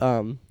have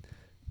 1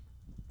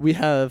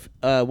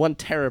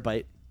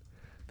 terabyte.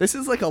 This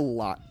is like a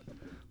lot.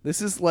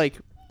 This is like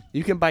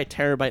you can buy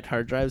terabyte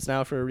hard drives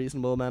now for a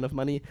reasonable amount of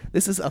money.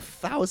 This is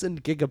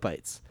 1,000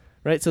 gigabytes,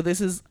 right? So this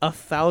is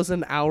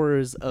 1,000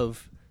 hours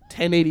of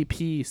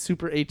 1080p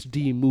Super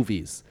HD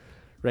movies,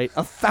 right?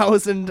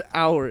 1,000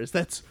 hours.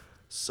 That's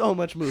so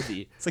much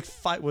movie. It's like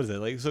five. What is it?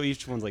 Like so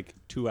each one's like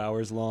 2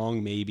 hours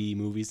long, maybe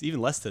movies, even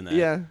less than that.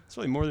 Yeah. It's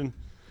really more than.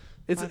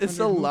 It's 500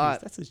 a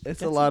lot. movies. It's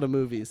That's a lot of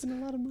movies. That's a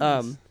lot of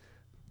movies.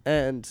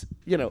 And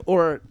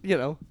or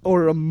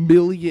a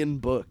million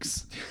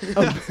books,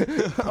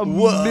 a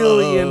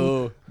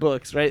million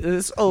books, right?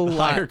 There's a The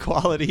lot. higher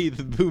quality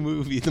the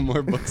movie, the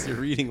more books you're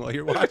reading while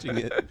you're watching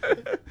it.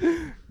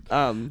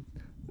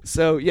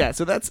 So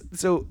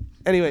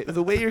anyway,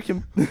 the way you're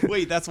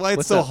Wait, that's why it's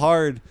What's so up?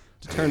 hard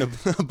to turn a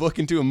book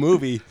into a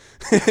movie.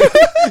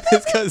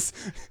 It's because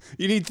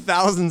you need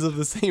thousands of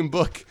the same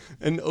book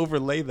and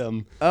overlay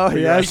them. oh for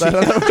your yeah, is that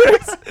idea. how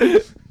that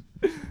works?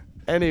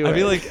 Anyway, I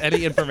feel like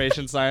any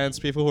information science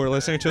people who are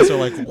listening to us are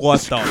like,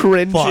 what the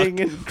cringing fuck?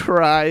 and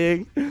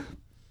crying.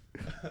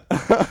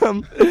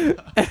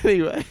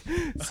 Anyway,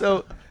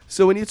 so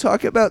when you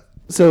talk about,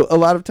 so a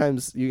lot of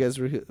times you guys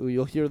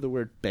you'll hear the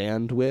word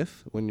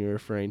bandwidth when you're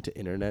referring to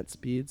internet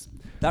speeds.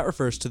 That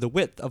refers to the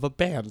width of a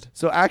band.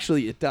 So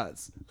actually, it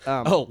does.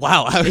 Oh,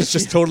 wow. I was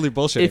just totally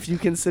bullshitting. If you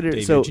consider,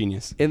 Dave, so you're a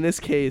genius. in this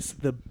case,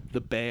 the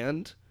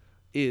band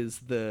is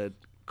the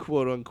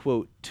quote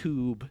unquote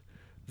tube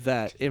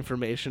that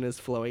information is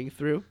flowing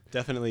through.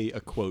 Definitely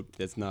a quote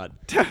that's not.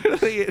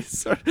 Definitely, it's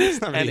sort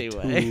of, not really a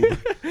anyway.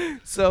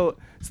 so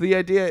the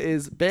idea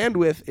is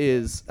bandwidth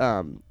is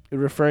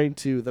referring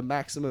to the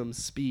maximum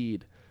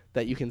speed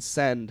that you can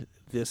send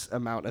this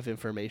amount of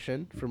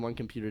information from one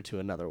computer to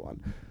another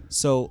one.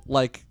 So,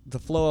 like the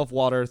flow of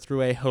water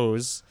through a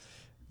hose,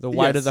 the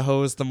wider Yes. the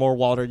hose, the more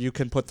water you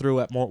can put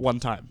through at one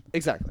time.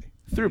 Exactly.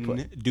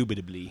 Throughput.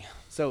 Indubitably.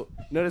 So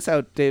notice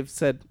how Dave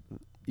said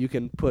you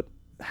can put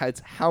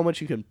how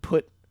much you can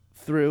put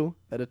through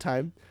at a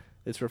time.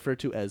 It's referred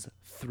to as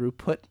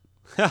throughput.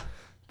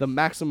 The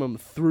maximum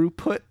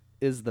throughput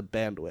is the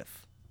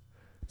bandwidth.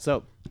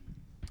 So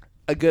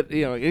a good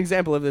an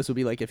example of this would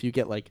be like if you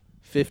get like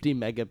 50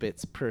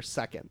 megabits per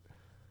second.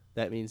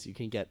 That means you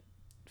can get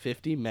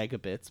 50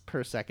 megabits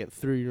per second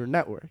through your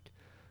network.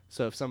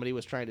 So if somebody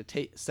was trying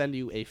to send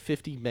you a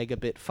 50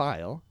 megabit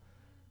file,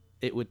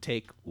 it would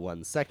take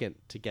 1 second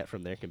to get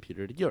from their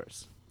computer to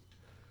yours.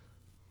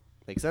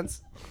 Make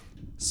sense?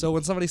 So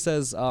when somebody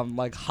says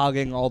like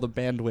hogging all the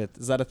bandwidth,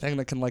 is that a thing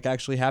that can like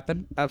actually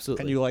happen?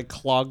 Absolutely. Can you like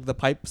clog the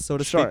pipe, so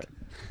to Sure. speak?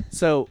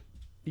 So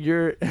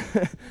your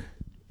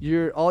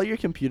all your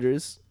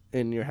computers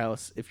in your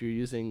house, if you're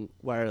using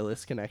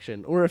wireless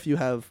connection, or if you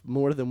have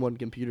more than one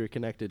computer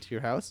connected to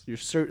your house, you're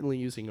certainly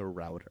using a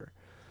router.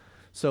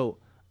 So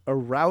a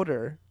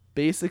router,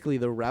 basically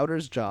the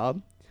router's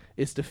job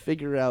is to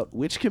figure out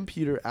which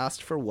computer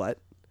asked for what,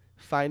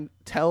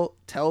 tell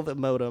the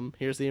modem,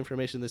 here's the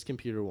information this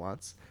computer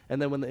wants, and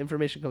then when the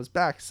information comes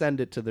back, send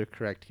it to the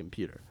correct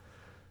computer.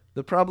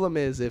 The problem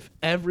is if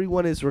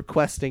everyone is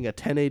requesting a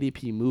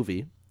 1080p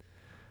movie,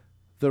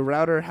 the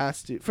router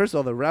has to, first of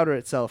all, the router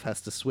itself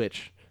has to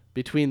switch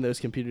between those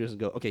computers and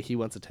go, okay, he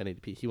wants a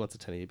 1080p, he wants a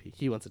 1080p,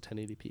 he wants a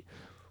 1080p,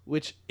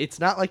 which it's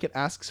not like it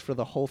asks for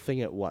the whole thing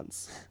at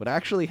once. What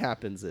actually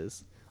happens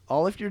is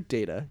all of your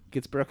data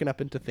gets broken up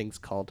into things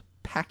called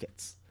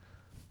packets,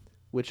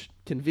 which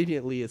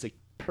conveniently is a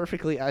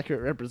perfectly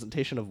accurate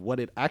representation of what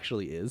it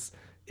actually is,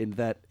 in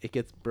that it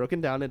gets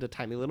broken down into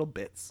tiny little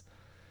bits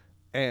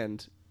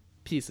and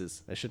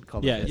pieces. I shouldn't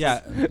call them bits.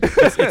 Yeah.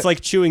 It's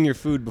like chewing your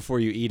food before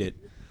you eat it.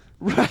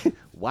 Right.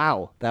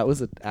 Wow. That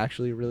was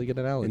actually a really good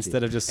analogy.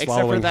 Instead of just Except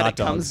for swallowing that hot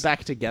it comes dogs.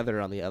 back together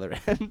on the other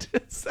end.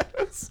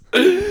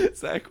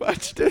 Zach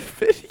watched a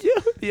video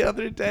the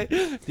other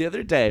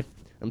day.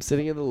 I'm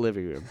sitting in the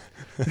living room.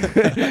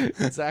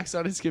 Zach's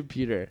on his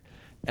computer,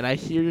 and I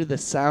hear the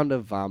sound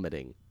of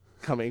vomiting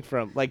coming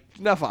from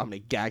not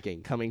vomiting,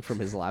 gagging coming from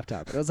his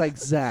laptop. And I was like,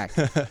 Zach,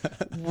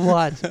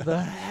 what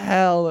the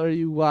hell are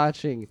you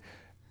watching?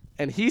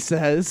 And he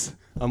says,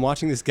 I'm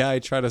watching this guy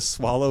try to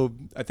swallow,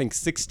 I think,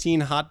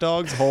 16 hot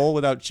dogs whole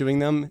without chewing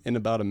them in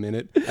about a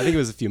minute. I think it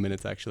was a few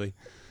minutes, actually.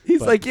 he's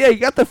But- like, yeah, you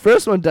got the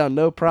first one down,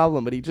 no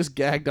problem. But he just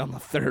gagged on the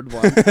third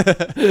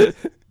one.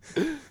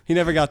 He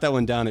never got that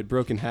one down. It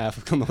broke in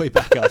half on the way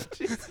back up.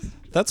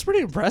 That's pretty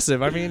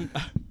impressive. I mean,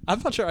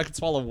 I'm not sure I could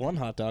swallow one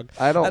hot dog.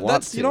 I don't And want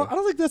that's, to. You know, I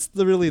don't think that's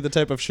really the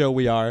type of show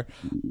we are.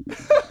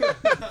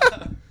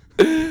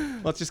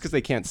 Well, it's just because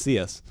they can't see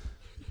us.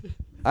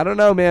 I don't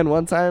know, man.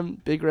 One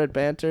time, Big Red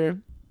Banter.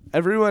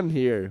 Everyone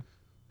here,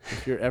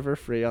 if you're ever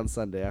free on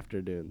Sunday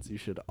afternoons, you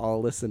should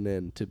all listen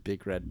in to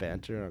Big Red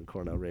Banter on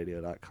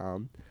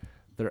CornellRadio.com.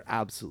 They're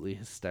absolutely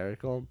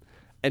hysterical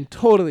and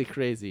totally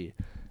crazy.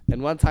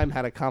 And one time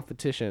had a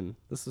competition.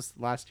 This was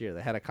last year.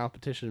 They had a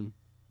competition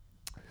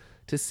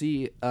to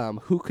see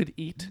who could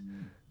eat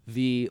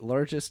the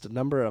largest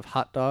number of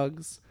hot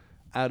dogs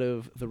out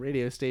of the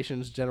radio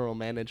station's general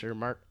manager,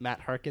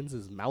 Matt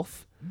Harkins'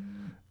 mouth.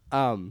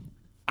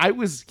 I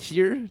was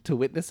here to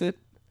witness it.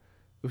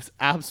 It was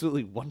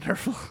absolutely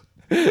wonderful.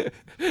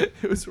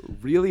 It was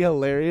really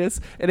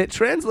hilarious, and it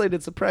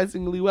translated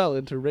surprisingly well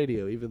into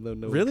radio, even though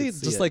no one Really? could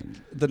see Just it. like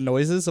the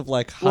noises of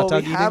like hot Well,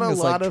 dog we eating had a is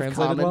lot like of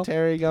translated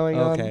commentary going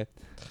well? on. Okay.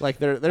 Like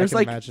there's can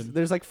like imagine.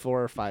 there's like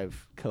 4 or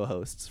 5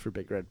 co-hosts for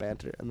Big Red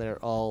Banter, and they're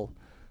all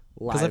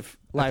 'Cause I live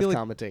feel like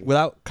commenting.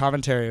 without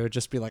commentary, it would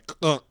just be like.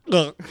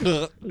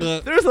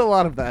 There's a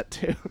lot of that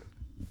too.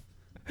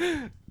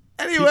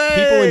 Anyway,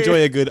 People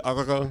enjoy a good.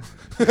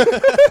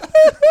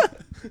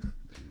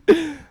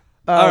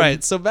 All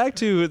right, so back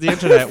to the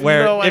internet,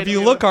 where no if you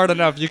idea. look hard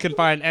enough, you can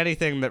find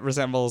anything that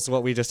resembles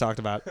what we just talked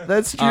about.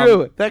 That's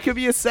true. That could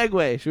be a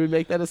segue. Should we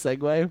make that a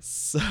segue?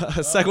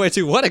 Segue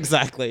to what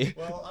exactly?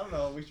 Well, I don't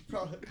know.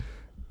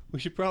 We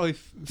should probably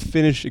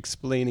finish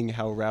explaining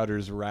how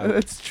routers route.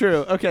 That's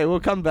true. Okay, we'll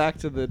come back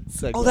to the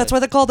segue. Oh, that's why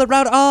they called it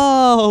route.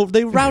 Oh,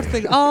 they route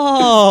thing.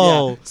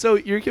 Oh, Yeah. So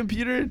your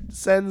computer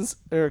sends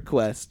a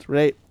request,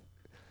 right,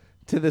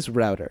 to this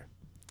router.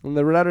 And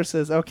the router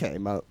says, "Okay,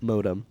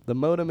 modem. The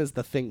modem is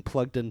the thing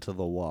plugged into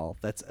the wall.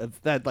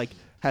 That like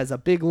has a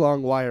big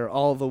long wire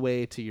all the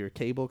way to your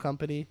cable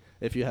company.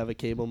 If you have a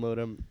cable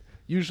modem,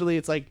 usually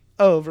it's like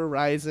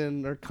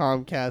Verizon or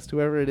Comcast,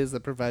 whoever it is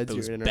that provides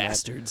Those your internet.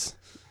 bastards.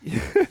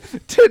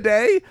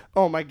 Today,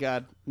 oh my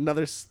god,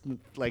 another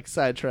like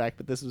sidetrack,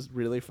 but this was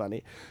really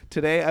funny.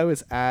 Today I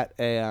was at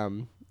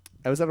a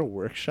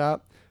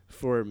workshop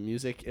for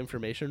music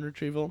information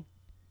retrieval,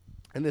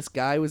 and this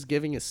guy was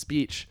giving a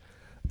speech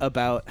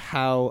about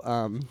how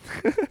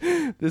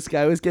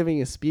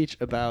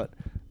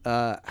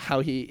how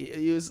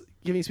he was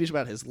giving a speech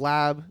about his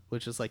lab,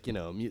 which is like,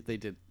 they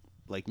did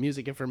like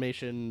music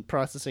information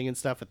processing and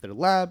stuff at their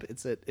lab.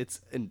 It's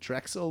in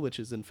Drexel, which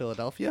is in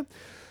Philadelphia.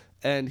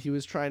 And he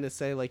was trying to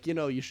say, like,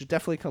 you should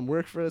definitely come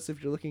work for us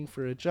if you're looking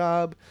for a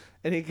job.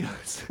 And he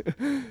goes,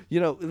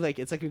 like,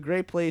 it's like a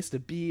great place to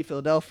be,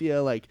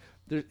 Philadelphia. Like,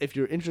 if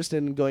you're interested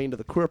in going into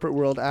the corporate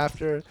world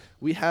after,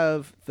 we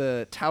have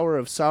the Tower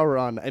of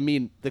Sauron. I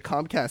mean, the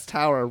Comcast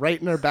Tower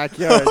right in our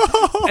backyard.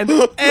 And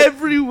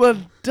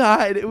everyone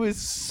died. It was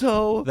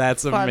so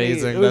That's funny.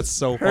 amazing. It was That's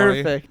so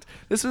funny. perfect.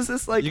 This was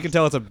this, like... you can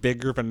tell it's a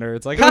big group of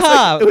nerds. Like, It was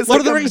haha, like- it was Lord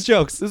like of the a- Rings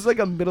jokes. This was like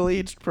a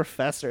middle-aged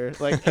professor.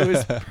 Like, it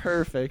was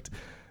perfect.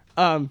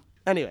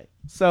 Anyway,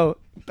 so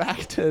back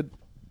to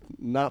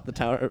not the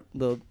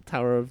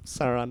Tower of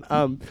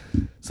Sauron.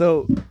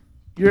 So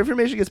your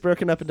information gets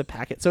broken up into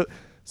packets. So,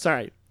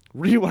 sorry,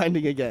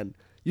 rewinding again.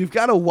 You've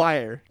got a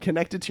wire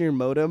connected to your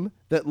modem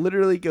that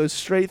literally goes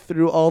straight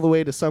through all the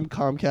way to some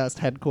Comcast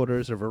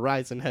headquarters or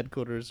Verizon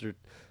headquarters or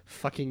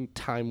fucking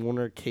Time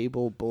Warner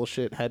cable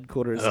bullshit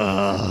headquarters.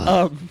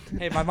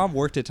 Hey, my mom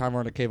worked at Time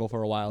Warner Cable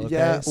for a while. Okay,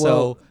 Yeah, so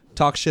well-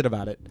 talk shit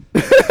about it.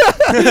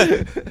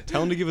 Tell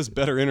them to give us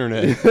better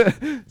internet.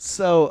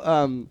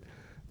 So,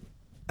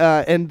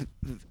 and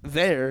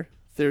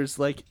there's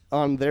like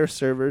on their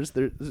servers,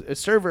 there's a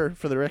server,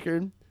 for the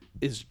record,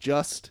 is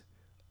just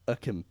a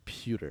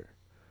computer.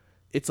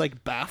 It's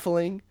like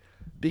baffling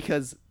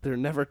because they're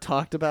never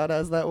talked about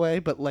as that way.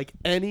 But like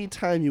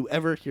anytime you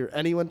ever hear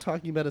anyone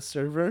talking about a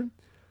server,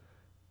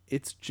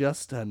 it's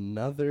just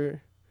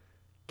another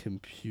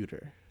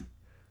computer.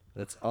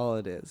 That's all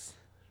it is,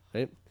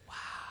 right?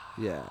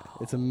 Yeah,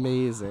 it's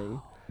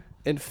amazing.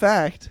 In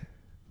fact,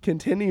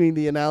 continuing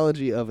the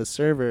analogy of a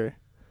server,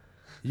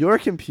 your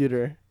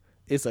computer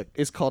is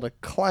called a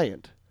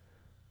client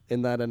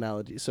in that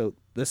analogy. So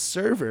the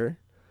server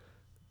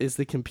is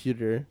the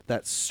computer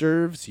that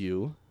serves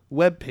you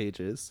web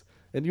pages,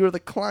 and you're the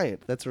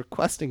client that's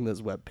requesting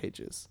those web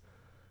pages.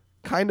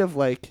 Kind of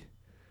like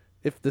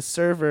if the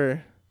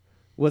server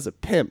was a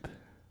pimp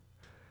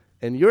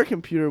and your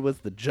computer was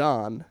the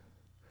John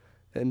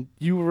and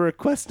you were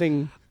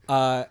requesting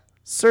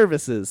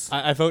services.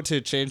 I vote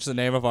to change the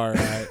name of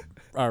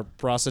our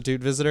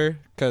prostitute visitor,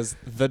 because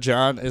the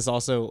John is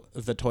also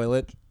the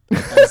toilet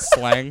as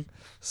slang.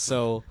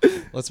 So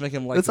let's make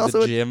him like That's the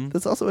also Jim.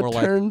 that's also a or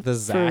turn like the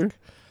Zach.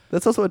 for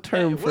That's also a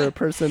term for a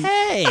person.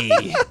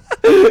 Hey,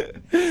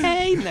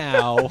 hey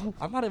now.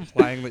 I'm not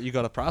implying that you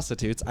go to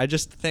prostitutes. I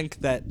just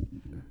think that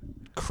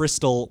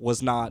Crystal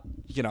was not,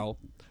 a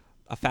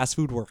fast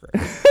food worker.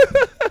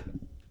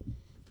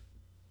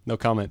 No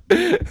comment.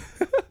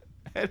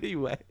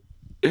 Anyway,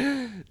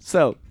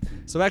 so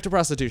So back to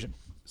prostitution.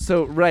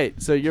 right.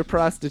 So your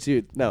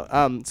prostitute.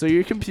 No. So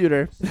your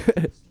computer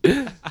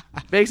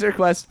makes a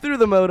request through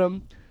the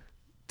modem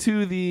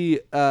to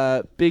the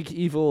big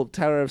evil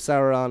Tower of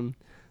Sauron,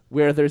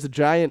 where there's a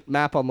giant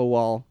map on the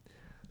wall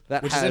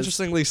that Which has. is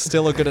interestingly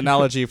still a good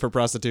analogy for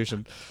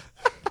prostitution.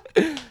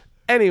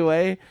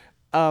 Anyway,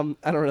 I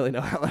don't really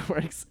know how that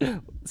works.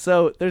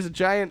 So there's a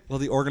giant. Well,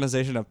 the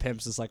organization of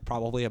pimps is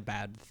probably a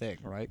bad thing,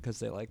 right? Because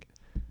they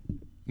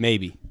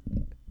Maybe.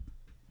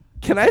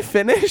 Can I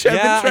finish? I've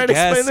Yeah, been trying to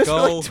I explain guess. this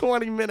for Go. like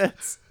 20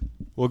 minutes.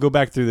 We'll go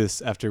back through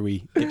this after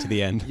we get to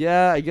the end.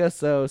 Yeah, I guess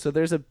so. So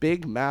there's a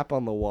big map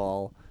on the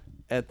wall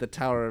at the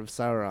Tower of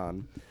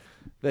Sauron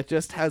that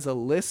just has a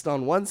list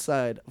on one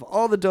side of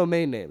all the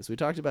domain names. We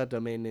talked about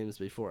domain names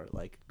before,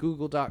 like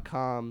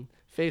google.com,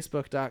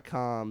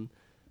 facebook.com,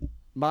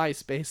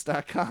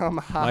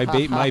 myspace.com.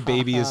 My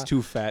baby is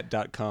too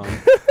fat.com.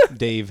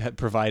 Dave had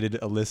provided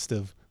a list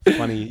of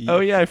funny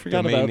Oh, yeah, I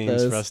forgot domain about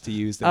names those. for us to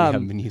use that we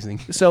haven't been using.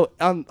 So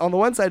on the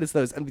one side it's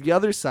those, and the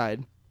other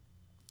side,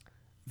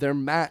 they're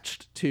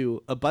matched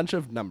to a bunch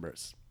of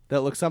numbers that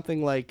look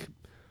something like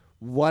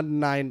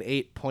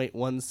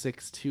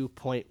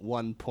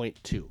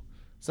 198.162.1.2,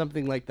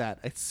 something like that.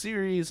 A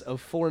series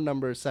of 4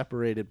 numbers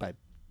separated by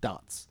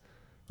dots,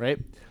 right?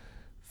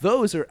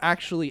 Those are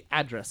actually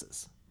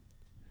addresses.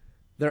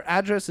 They're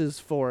addresses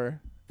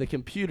for the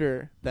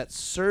computer that's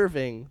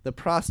serving the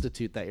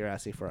prostitute that you're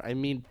asking for. I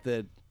mean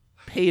the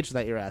page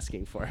that you're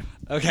asking for.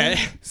 Okay.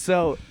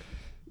 So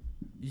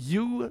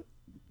you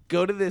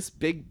go to this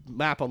big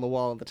map on the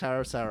wall in the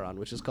Tower of Sauron,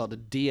 which is called a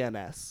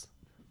DNS.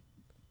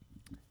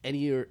 And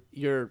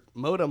your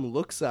modem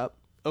looks up,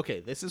 okay,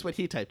 this is what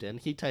he typed in.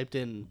 He typed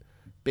in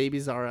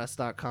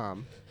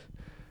babiesrs.com.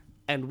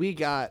 And we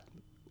got,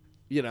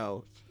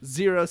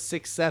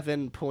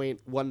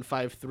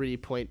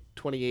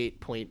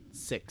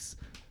 067.153.28.6,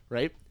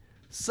 right?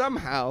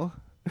 Somehow,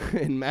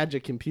 in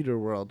Magic Computer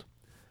World,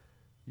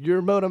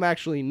 your modem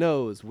actually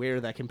knows where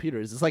that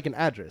computer is. It's like an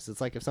address.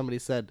 It's like if somebody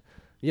said,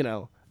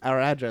 our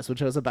address,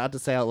 which I was about to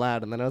say out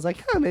loud, and then I was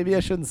like, maybe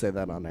I shouldn't say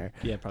that on there.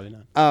 Yeah, probably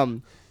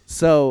not.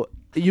 So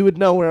you would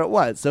know where it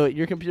was. So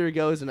your computer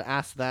goes and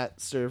asks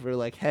that server,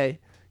 like, hey,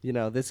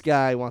 this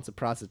guy wants a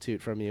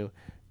prostitute from you,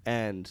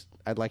 and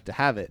I'd like to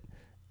have it.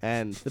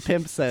 And the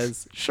pimp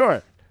says,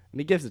 sure. And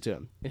he gives it to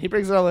him. And he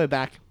brings it all the way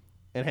back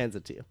and hands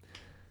it to you.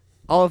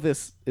 All of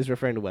this is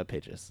referring to web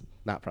pages,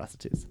 not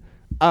prostitutes.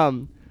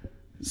 So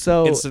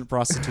Instant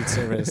prostitute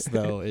service,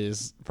 though,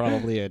 is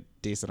probably a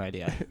decent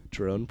idea.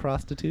 drone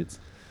prostitutes?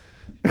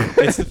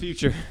 It's the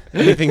future.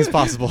 Anything's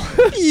possible.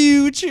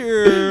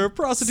 Future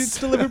prostitutes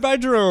delivered by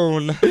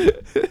drone.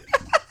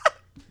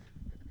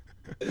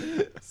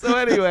 So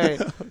anyway,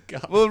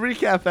 God. we'll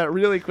recap that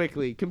really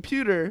quickly.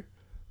 Computer,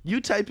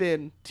 you type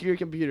in to your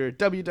computer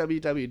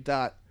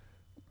www.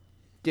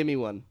 Give me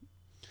one.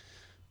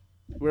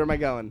 Where am I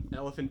going?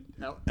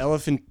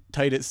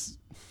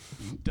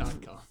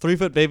 Elephantitis.com.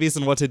 3footbabies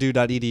and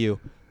whattodo.edu.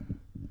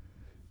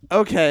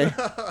 Okay.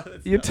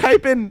 You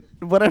type in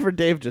whatever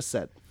Dave just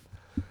said.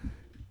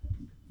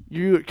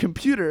 Your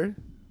computer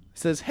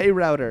says, hey,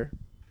 router,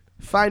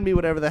 find me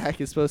whatever the heck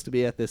is supposed to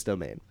be at this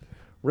domain.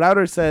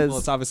 Router says... Well,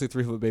 it's obviously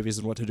 3footbabies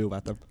and what to do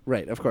about them.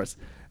 Right, of course.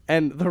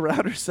 And the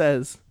router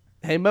says,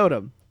 hey,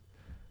 modem,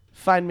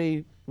 find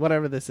me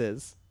whatever this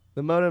is.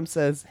 The modem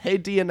says, hey,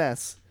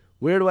 DNS,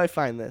 where do I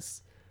find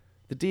this?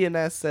 The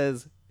DNS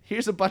says,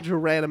 here's a bunch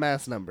of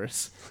random-ass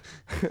numbers.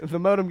 The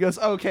modem goes,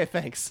 oh, okay,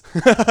 thanks.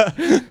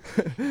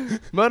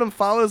 Modem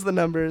follows the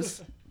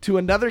numbers to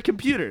another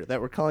computer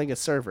that we're calling a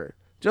server.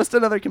 Just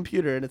another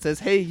computer, and it says,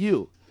 hey,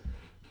 you,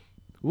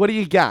 what do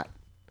you got?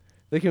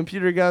 The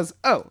computer goes,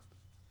 oh,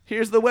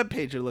 here's the web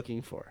page you're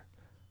looking for.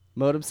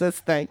 Modem says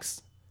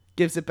thanks,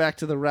 gives it back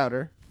to the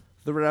router.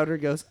 The router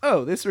goes,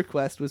 oh, this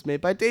request was made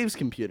by Dave's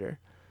computer.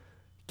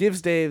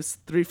 Gives Dave's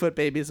 3-foot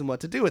babies and what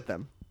to do with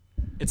them.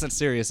 It's a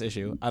serious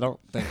issue. I don't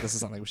think this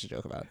is something we should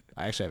joke about.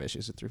 I actually have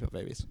issues with 3-foot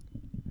babies.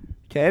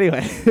 Okay,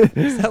 anyway.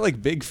 Is that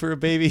like big for a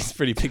baby? It's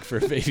pretty big for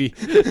a baby.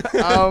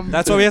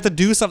 That's why we have to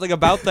do something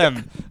about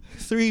them.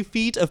 3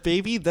 feet of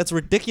baby? That's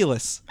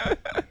ridiculous.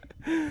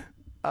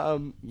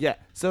 Yeah,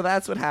 so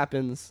that's what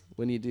happens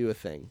when you do a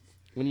thing.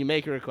 When you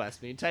make a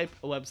request, when you type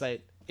a website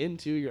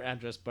into your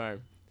address bar,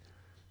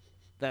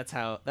 that's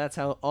how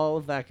all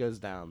of that goes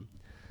down.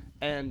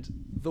 And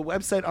the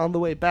website on the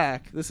way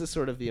back, this is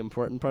sort of the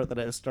important part that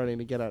I was starting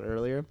to get at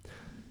earlier.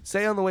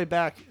 Say on the way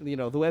back, the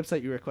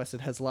website you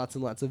requested has lots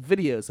and lots of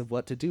videos of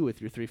what to do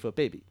with your 3-foot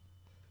baby.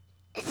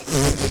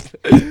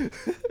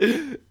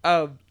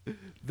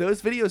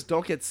 Those videos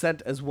don't get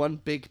sent as one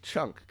big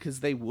chunk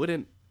because they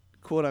wouldn't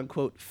quote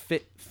unquote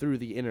fit through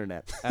the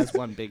internet as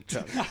one big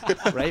chunk,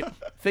 right?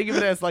 Think of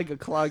it as like a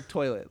clogged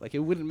toilet. Like it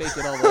wouldn't make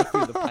it all the way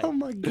through the pipe. Oh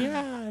my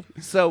god.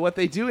 So what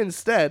they do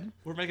instead,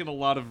 We're making a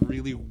lot of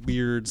really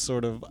weird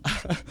sort of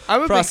I'm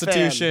a big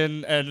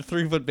prostitution and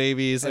 3-foot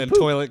babies and poop.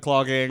 toilet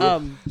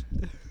clogging.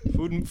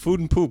 Food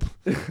and poop.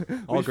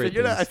 All great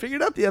I things.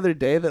 figured out the other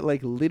day that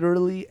like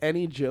literally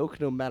any joke,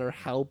 no matter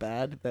how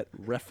bad, that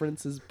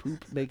references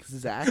poop makes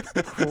Zach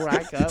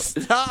crack up.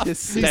 Stop.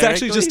 He's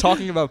actually just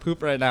talking about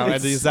poop right now,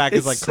 and Zach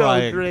is like so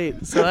crying.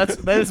 Great. So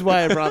that is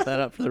why I brought that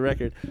up for the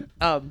record.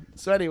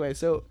 So anyway,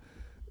 so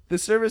the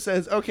server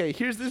says, okay,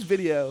 here's this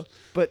video,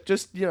 but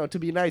just to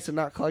be nice and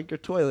not clog your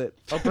toilet,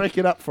 I'll break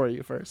it up for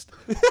you first.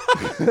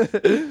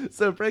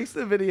 So it breaks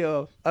the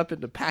video up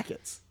into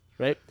packets,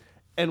 right?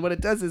 And what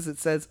it does is it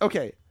says,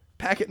 okay,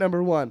 packet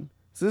number 1.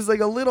 So this is like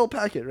a little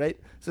packet, right?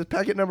 It says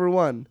packet number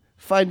 1,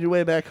 find your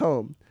way back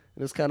home.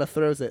 And just kind of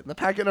throws it. And the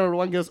packet number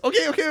 1 goes,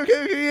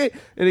 okay.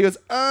 And he goes,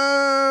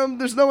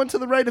 there's no one to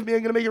the right of me, I'm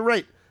going to make it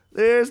right.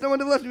 There's no one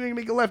to the left of me, I'm going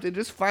to make it left. It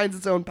just finds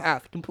its own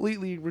path,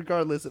 completely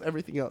regardless of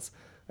everything else.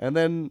 And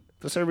then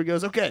the server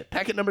goes, okay,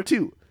 packet number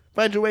 2,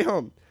 find your way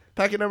home.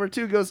 Packet number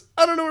 2 goes,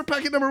 I don't know where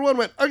packet number 1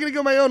 went, I'm going to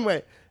go my own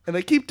way. And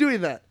they keep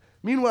doing that.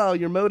 Meanwhile,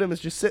 your modem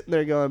is just sitting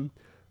there going,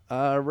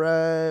 all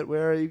right,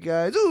 where are you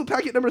guys? Ooh,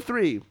 packet number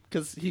 3,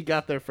 because he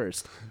got there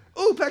first.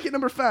 Ooh, packet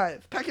number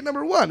 5, packet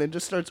number 1, and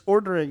just starts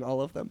ordering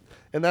all of them.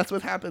 And that's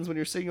what happens when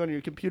you're sitting on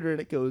your computer and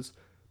it goes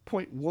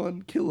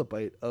 0.1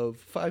 kilobyte of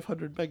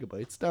 500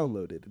 megabytes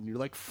downloaded. And you're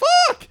like,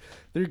 fuck!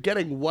 They're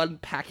getting one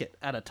packet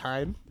at a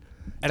time.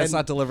 And it's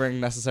not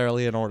delivering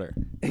necessarily in order.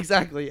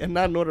 Exactly, and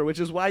not in order, which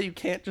is why you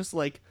can't just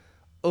like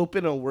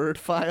open a Word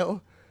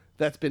file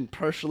that's been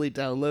partially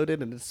downloaded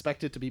and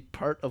expect it to be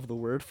part of the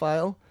Word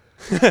file.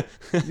 You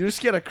just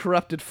get a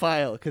corrupted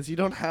file because you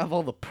don't have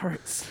all the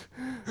parts.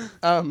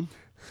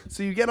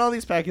 So you get all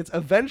these packets.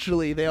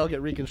 Eventually, they all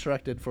get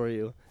reconstructed for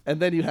you, and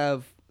then you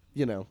have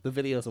the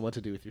videos on what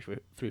to do with your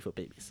 3-foot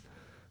babies.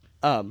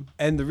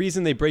 And the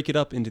reason they break it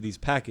up into these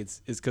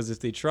packets is because if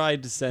they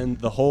tried to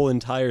send the whole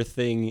entire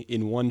thing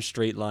in one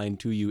straight line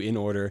to you in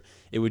order,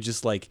 it would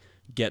just like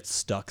get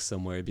stuck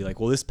somewhere. It'd be like,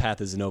 well, this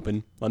path isn't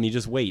open. Let me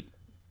just wait.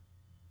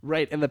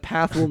 Right, and the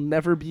path will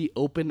never be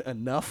open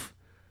enough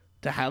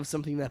to have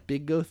something that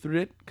big go through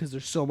it because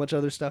there's so much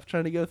other stuff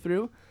trying to go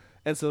through,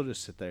 and so it'll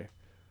just sit there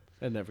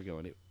and never go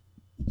anywhere.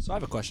 So I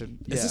have a question.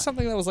 Yeah. Is this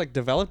something that was like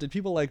developed? Did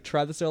people like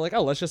try this? They're like,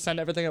 oh, let's just send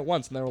everything at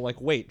once. And they were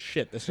like, wait,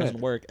 shit, this doesn't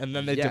work. And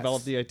then they Yes.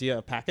 developed the idea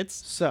of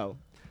packets. So,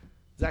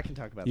 Zach can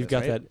talk about You've this,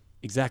 got right? that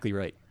exactly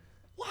right.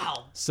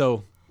 Wow.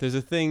 So there's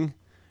a thing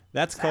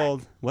that's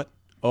called what?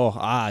 Oh,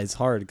 it's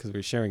hard because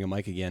we're sharing a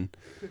mic again.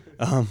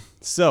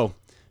 So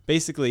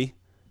basically,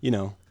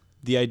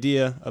 the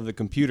idea of the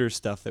computer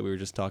stuff that we were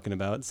just talking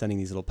about, sending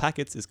these little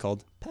packets, is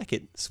called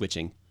packet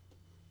switching.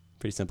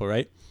 Pretty simple,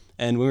 right?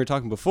 And when we were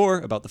talking before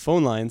about the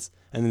phone lines,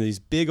 and then these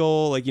big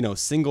old,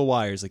 single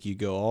wires, like you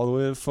go all the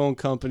way to the phone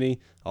company,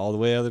 all the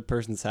way to the other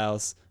person's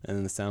house, and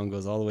then the sound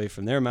goes all the way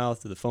from their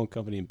mouth to the phone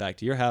company and back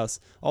to your house,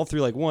 all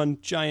through like one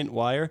giant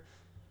wire.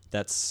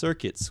 That's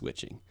circuit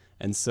switching.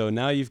 And so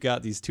now you've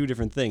got these two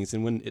different things.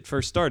 And when it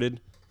first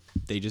started,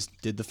 they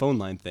just did the phone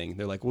line thing.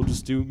 They're like, we'll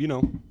just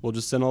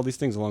send all these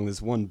things along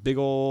this one big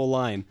old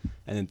line.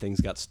 And then things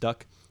got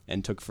stuck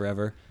and took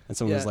forever. And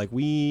someone was Yeah. like,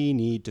 we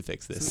need to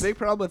fix So this. the big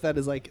problem with that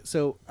is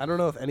so I don't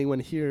know if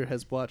anyone here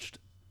has watched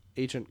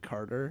Agent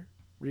Carter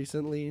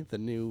recently, the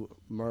new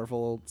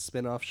Marvel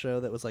spin-off show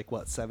that was 7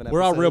 episodes?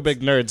 We're all real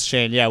big nerds,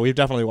 Shane. Yeah, we've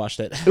definitely watched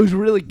it. It was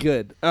really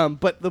good.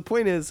 But the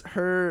point is,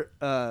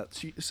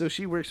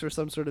 she works for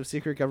some sort of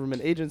secret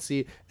government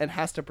agency and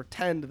has to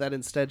pretend that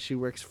instead she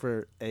works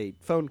for a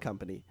phone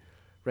company,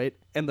 right?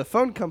 And the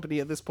phone company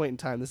at this point in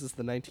time, this is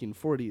the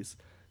 1940s,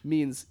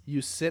 means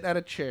you sit at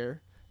a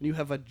chair and you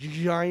have a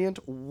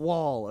giant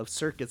wall of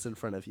circuits in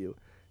front of you,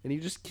 and you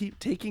just keep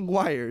taking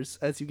wires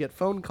as you get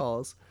phone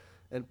calls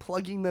and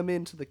plugging them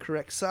into the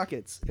correct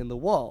sockets in the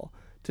wall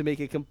to make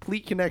a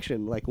complete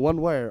connection, like one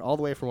wire all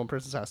the way from one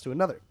person's house to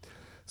another.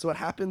 So what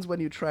happens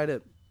when you try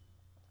to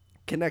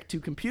connect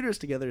two computers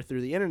together through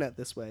the internet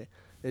this way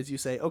is you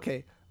say,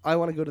 okay, I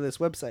want to go to this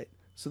website.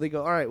 So they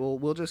go, all right, well,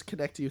 we'll just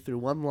connect you through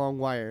one long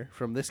wire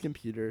from this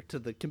computer to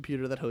the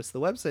computer that hosts the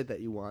website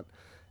that you want.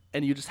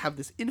 And you just have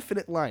this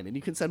infinite line, and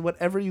you can send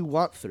whatever you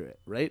want through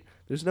it, right?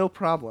 There's no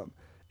problem.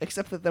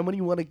 Except that then when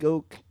you want to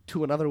go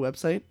to another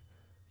website,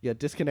 you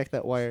disconnect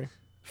that wire,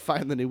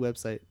 find the new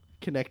website,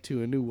 connect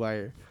to a new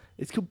wire.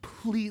 It's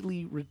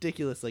completely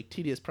ridiculous,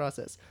 tedious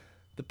process.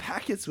 The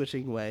packet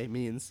switching way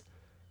means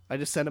I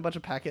just send a bunch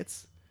of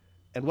packets,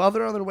 and while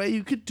they're on their way,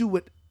 you could do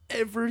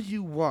whatever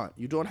you want.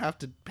 You don't have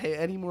to pay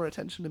any more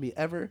attention to me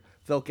ever.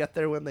 They'll get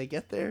there when they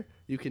get there.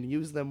 You can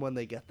use them when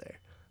they get there.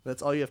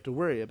 That's all you have to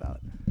worry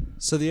about.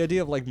 So the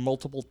idea of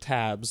multiple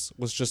tabs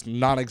was just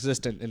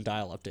non-existent in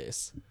dial-up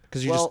days.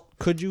 Because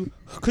could you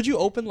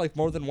open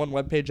more than one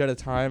web page at a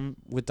time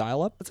with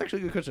dial-up? That's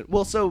actually a good question.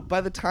 Well, so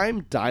by the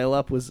time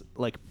dial-up was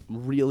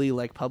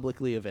really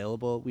publicly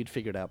available, we'd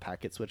figured out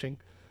packet switching.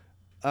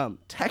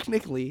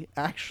 Technically,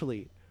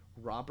 actually,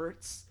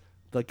 Roberts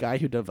the guy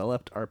who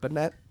developed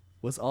ARPANET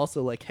was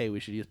also like, hey, we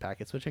should use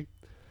packet switching.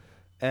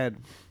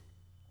 And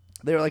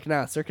they were like,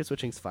 nah, circuit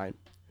switching's fine.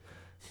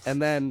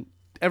 And then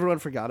everyone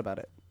forgot about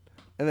it.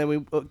 And then we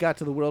got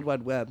to the World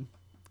Wide Web,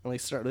 and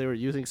they were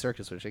using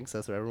circuit switching, so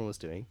that's what everyone was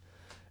doing.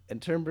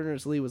 And Tim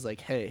Berners-Lee was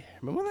like, hey,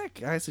 remember when that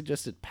guy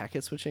suggested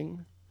packet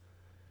switching?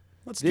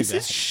 This This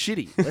is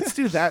shitty. Let's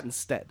do that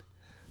instead.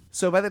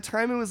 So by the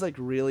time it was like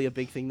really a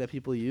big thing that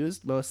people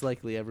used, most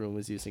likely everyone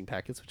was using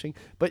packet switching.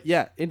 But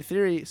yeah, in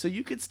theory, so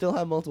you could still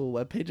have multiple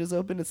web pages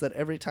open. It's that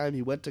every time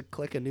you went to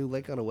click a new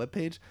link on a web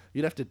page,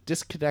 you'd have to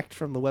disconnect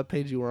from the web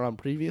page you were on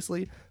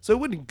previously. So it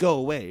wouldn't go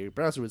away. Your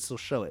browser would still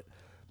show it.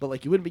 But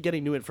like you wouldn't be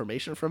getting new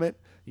information from it.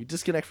 You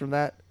disconnect from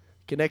that,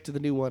 connect to the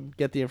new one,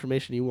 get the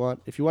information you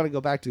want. If you want to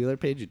go back to the other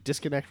page, you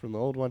disconnect from the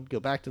old one, go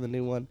back to the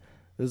new one.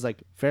 It was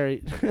like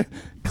very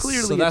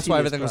clearly. So that's why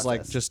everything process. was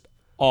like just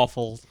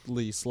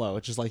awfully slow.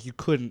 It's just like you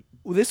couldn't.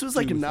 Well, this was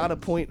like not a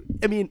point.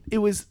 I mean, it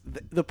was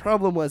the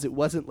problem was it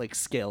wasn't like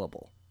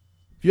scalable.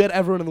 If you had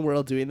everyone in the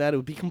world doing that, it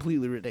would be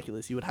completely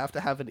ridiculous. You would have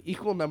to have an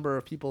equal number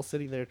of people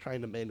sitting there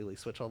trying to manually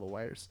switch all the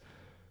wires,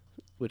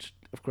 which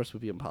of course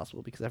would be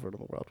impossible because everyone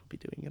in the world would be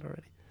doing it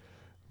already.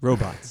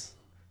 Robots.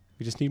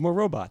 We just need more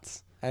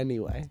robots.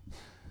 Anyway,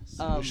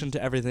 Solution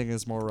to everything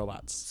is more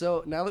robots.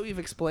 so now that we've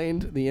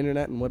explained the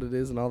internet and what it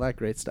is and all that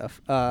great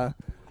stuff, I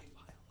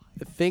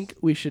think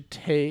we should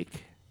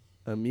take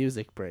a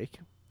music break.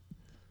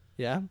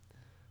 Yeah?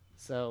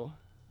 So,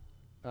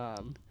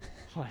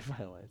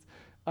 Wi-Fi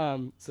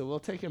lines. So we'll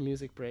take a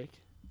music break.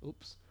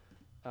 Oops.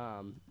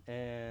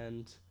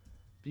 And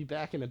be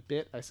back in a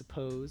bit, I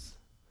suppose.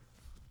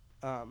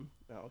 Oh,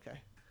 okay.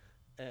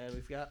 And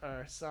we've got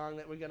our song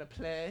that we're going to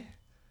play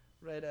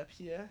right up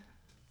here.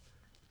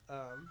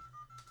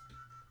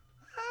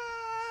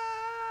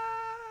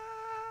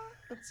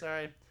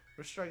 Sorry,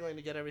 we're struggling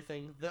to get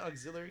everything. The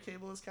auxiliary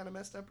cable is kind of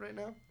messed up right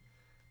now,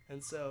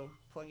 and so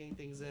plugging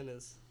things in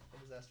is a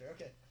disaster.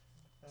 Okay,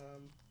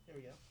 here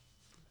we go.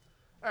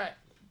 All right,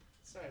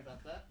 sorry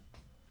about that.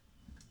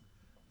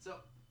 So,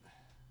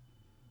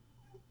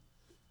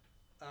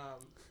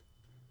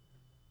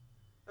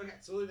 okay,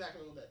 so we'll be back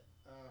in a little bit.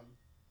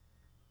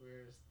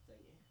 Where's the thingy?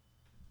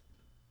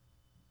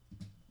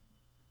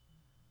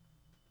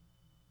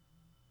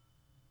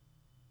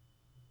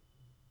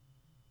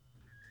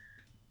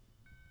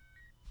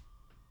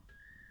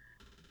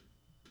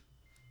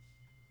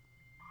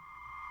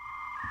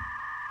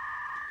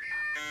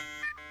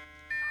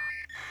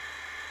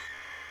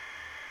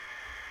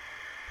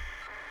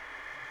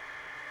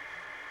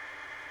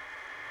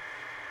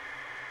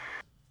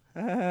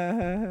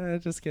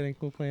 Just kidding.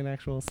 We'll play an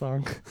actual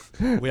song.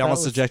 We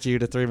almost subjected you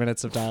to 3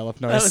 minutes of dial-up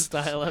That was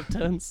noise. dial-up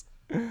tones.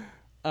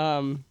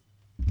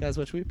 Guys,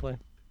 what should we play?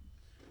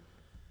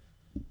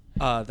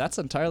 That's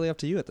entirely up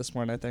to you at this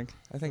point. I think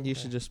you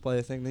should just play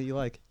a thing that you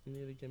like. You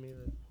need to give me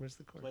the. Where's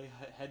the chord? Play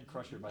Head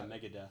Crusher by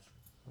Megadeth.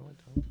 Oh, I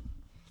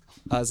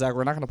don't. Zach,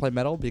 we're not gonna play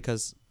metal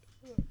because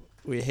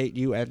we hate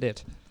you and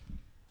it.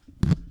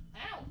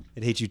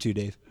 It hates you too,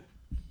 Dave.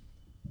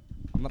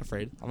 I'm not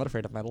afraid. I'm not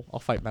afraid of metal.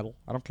 I'll fight metal.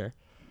 I don't care.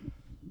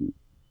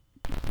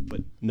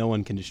 But no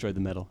one can destroy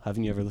the metal.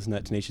 Haven't you ever listened to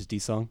that Tenacious D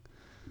song?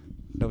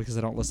 No, because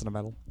I don't listen to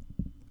metal.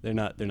 They're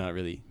not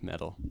really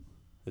metal.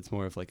 It's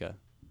more of like a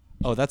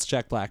Oh, that's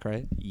Jack Black,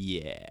 right?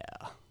 yeah.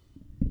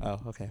 Oh,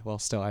 okay. Well,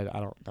 still, I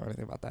don't know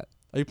anything about that.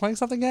 Are you playing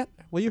something yet?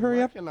 Will you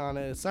hurry up? Working on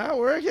it. It's not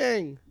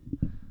working.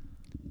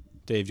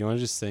 Dave, do you want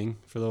to just sing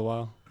for a little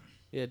while?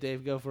 Yeah,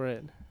 Dave, go for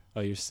it.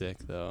 Oh, you're sick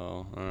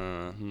though.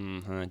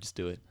 Just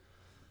do it.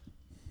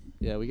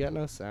 Yeah, we got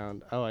no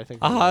sound. Oh, I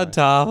think. On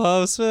top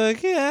of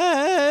spaghetti.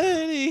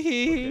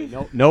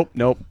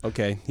 Nope.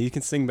 Okay, he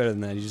can sing better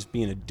than that. He's just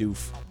being a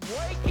doof.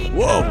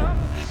 Whoa!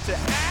 To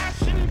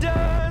ash and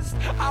dust,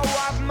 I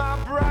wipe my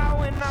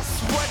brow and I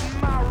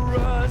sweat my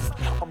rust.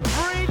 I'm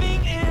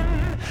breathing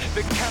in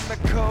the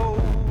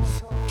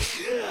chemicals.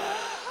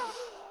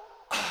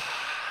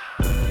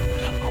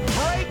 I'm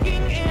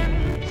breaking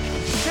in,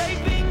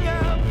 shaping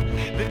up,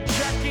 then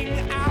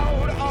checking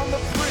out on the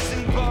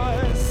prison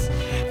bus.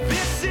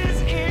 This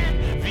is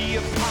it, the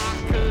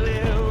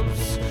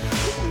apocalypse.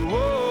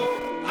 Whoa,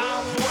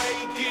 I'm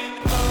waking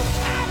up.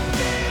 I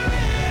feel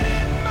it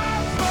in my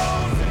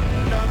bones.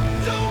 Enough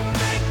to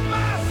make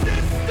my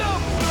system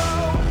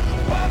blow.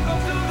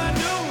 Welcome to the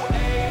new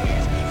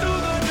age, to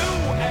the new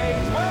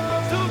age.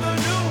 Welcome to the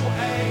new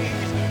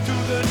age, to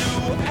the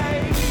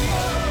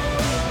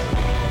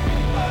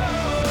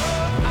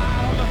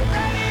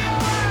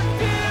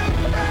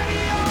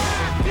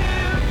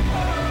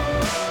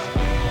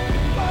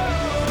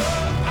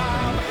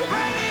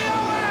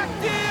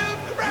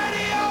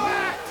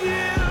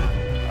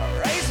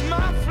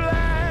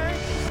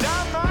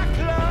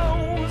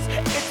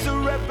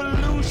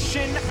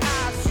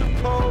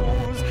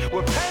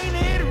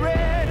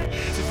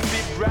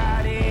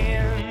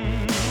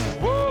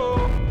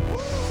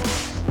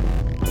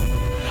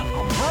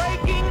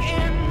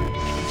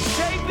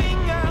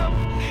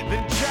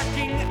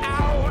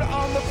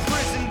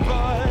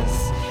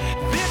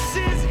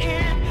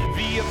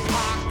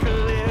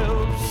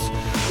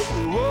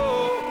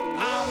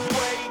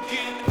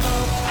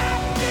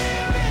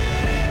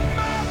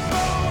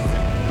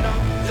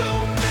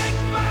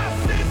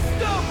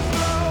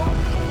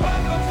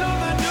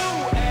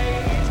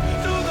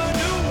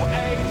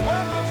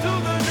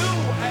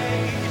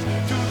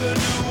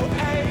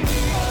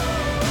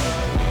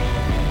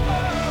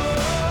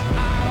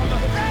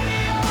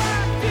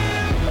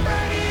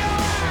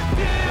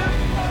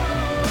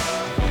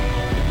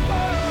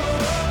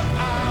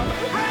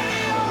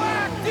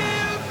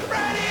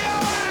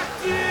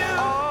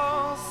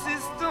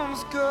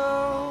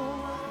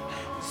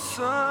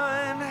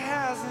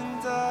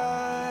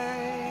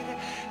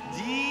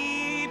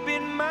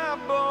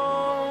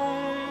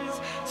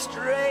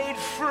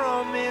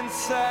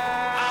inside.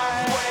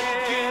 I'm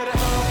waking up. I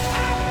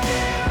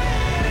feel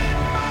it in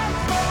my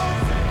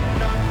bones.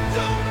 Enough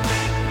to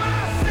make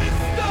my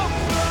system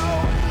blow.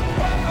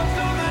 Welcome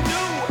to the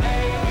new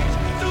age.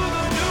 To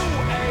the new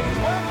age.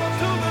 Welcome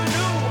to the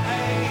new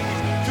age.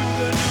 To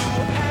the new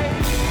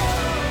age.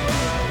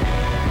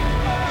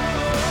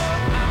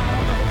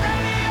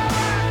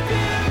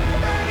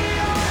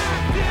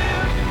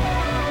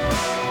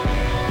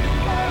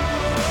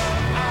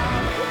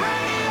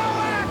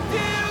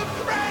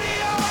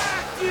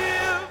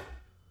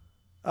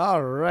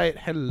 All right,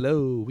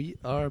 hello, we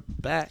are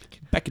back.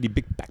 Backity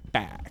big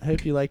back. I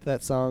hope you like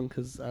that song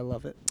because I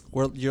love it.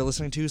 You're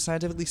listening to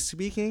Scientifically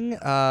Speaking,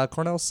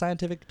 Cornell's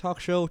scientific talk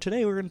show.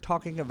 Today we're going to be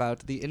talking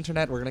about the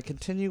internet. We're going to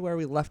continue where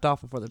we left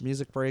off before the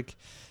music break.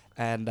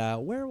 And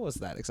where was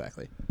that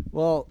exactly?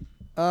 Well,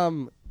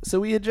 so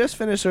we had just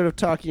finished sort of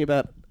talking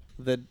about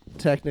the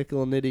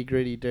technical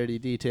nitty-gritty dirty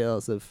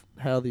details of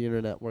how the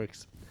internet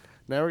works.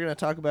 Now we're going to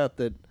talk about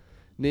the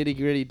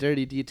nitty-gritty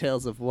dirty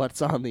details of what's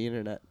on the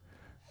internet.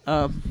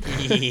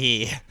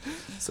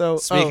 So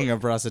Speaking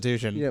of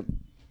prostitution. Yep.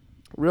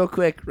 Real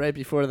quick, right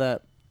before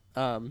that,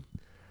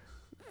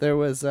 there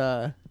was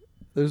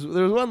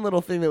one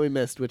little thing that we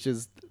missed, which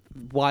is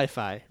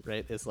Wi-Fi.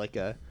 Right, is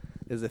a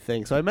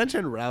thing. So I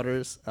mentioned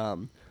routers,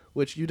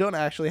 which you don't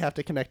actually have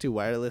to connect to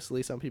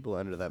wirelessly. Some people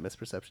are under that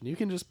misperception. You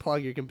can just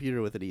plug your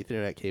computer with an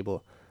Ethernet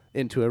cable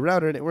into a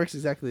router, and it works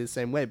exactly the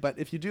same way. But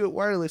if you do it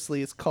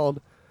wirelessly, it's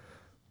called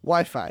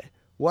Wi-Fi.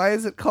 Why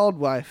is it called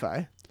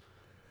Wi-Fi?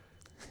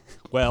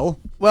 Well,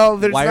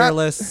 there's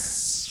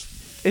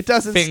wireless. It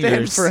doesn't stand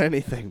fingers. for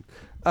anything.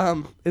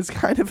 It's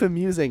kind of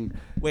amusing.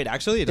 Wait,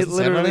 actually, it It doesn't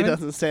stand for literally anything?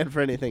 doesn't stand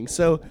for anything.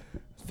 So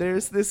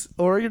there's this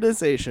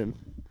organization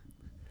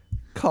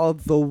called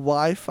the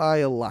Wi-Fi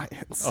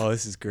Alliance. oh,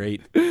 this is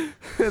great. And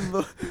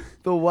the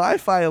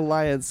Wi-Fi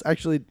Alliance,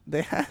 actually,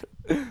 they had...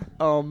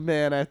 Oh,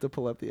 man, I have to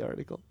pull up the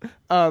article.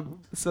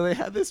 So they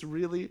had this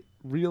really,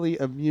 really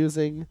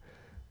amusing...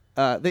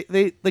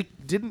 They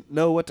like didn't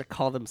know what to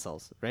call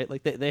themselves, right?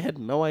 Like they had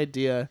no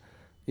idea,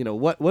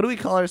 what do we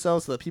call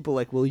ourselves so that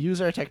people will use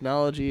our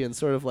technology and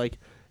sort of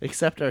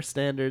accept our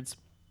standards.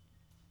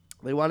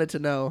 They wanted to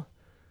know,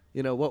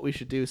 what we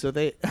should do. So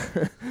they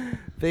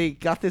they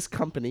got this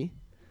company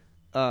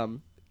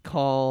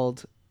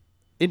called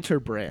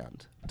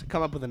Interbrand to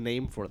come up with a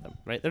name for them,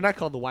 right? They're not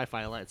called the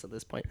Wi-Fi Alliance at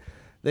this point.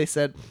 They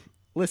said,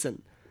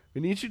 listen,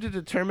 we need you to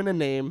determine a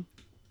name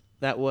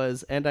that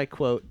was, and I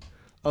quote,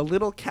 a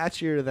little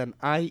catchier than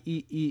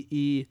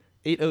IEEE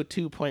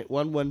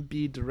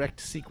 802.11b direct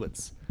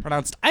sequence.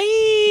 Pronounced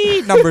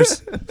I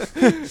numbers.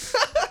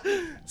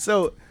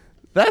 So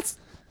that's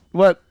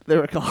what they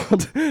were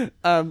called.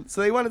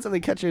 So they wanted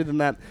something catchier than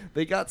that.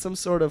 They got some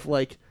sort of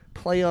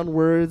play on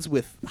words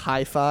with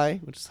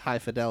hi-fi, which is high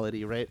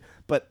fidelity, right?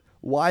 But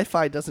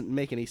Wi-Fi doesn't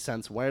make any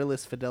sense.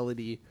 Wireless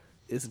fidelity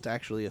isn't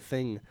actually a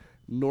thing,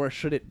 nor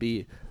should it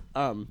be.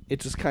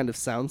 It just kind of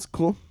sounds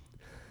cool.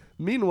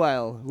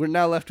 Meanwhile, we're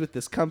now left with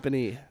this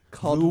company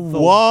called The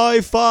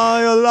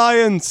Wi-Fi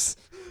Alliance.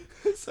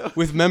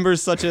 With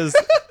members such as,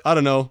 I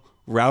don't know,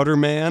 Router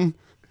Man.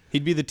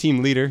 He'd be the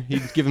team leader.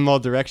 He'd give them all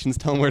directions,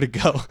 tell them where to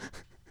go.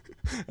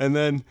 And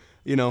then,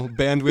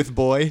 Bandwidth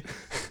Boy.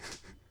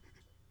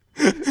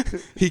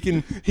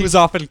 He was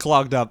often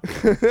clogged up.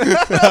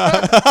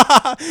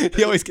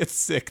 He always gets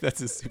sick. That's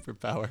his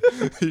superpower.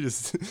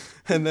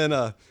 And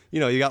then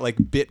you got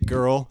Bit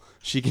Girl.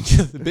 She can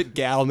just Bit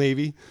Gal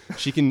maybe.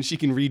 She can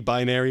read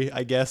binary,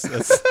 I guess.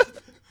 That's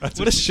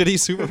what a shitty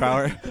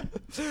superpower.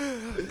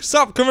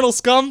 Stop, criminal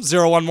scum.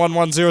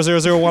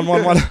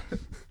 01110001111.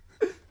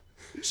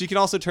 She can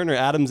also turn her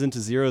atoms into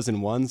zeros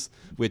and ones,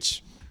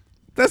 which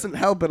doesn't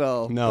help at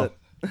all. No.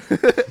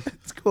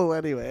 It's cool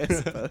anyway, I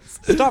suppose.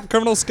 Stop,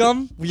 criminal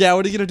scum. Yeah,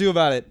 what are you gonna do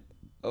about it?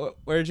 Oh,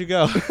 where'd you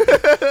go?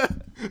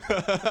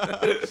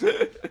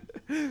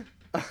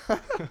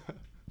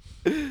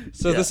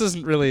 So this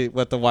isn't really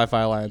what the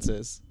Wi-Fi Alliance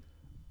is.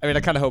 I mean,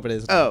 I kind of hope it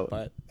is. Oh,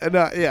 but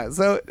yeah.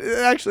 So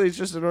actually, it's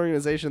just an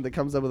organization that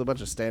comes up with a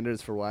bunch of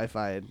standards for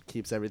Wi-Fi and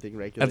keeps everything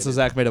regulated. and so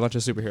Zach made a bunch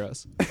of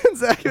superheroes.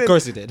 Exactly. Of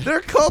course he did.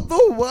 They're called the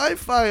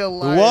Wi-Fi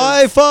Alliance.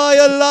 Wi-Fi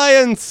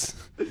Alliance.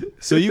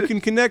 So you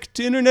can connect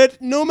to internet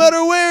no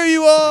matter where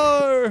you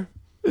are.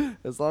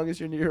 As long as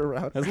you're near a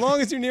router. As long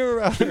as you're near a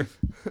router.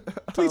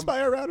 Please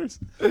buy our routers.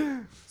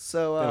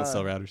 So They don't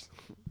sell routers.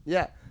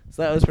 yeah.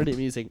 So that was pretty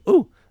amusing.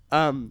 Ooh.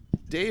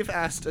 Dave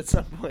asked at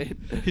some point.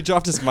 He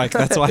dropped his mic.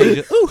 That's why he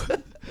just, ooh.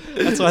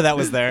 That's why that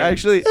was there.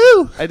 Actually,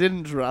 I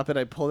didn't drop it.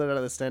 I pulled it out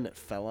of the stand. It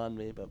fell on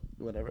me, but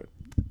whatever.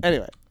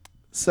 Anyway,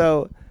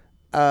 so,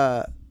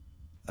 Dave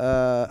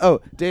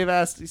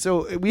asked.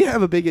 So we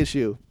have a big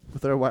issue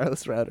with our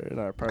wireless router in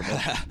our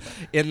apartment.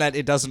 In that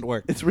it doesn't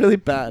work. It's really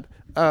bad.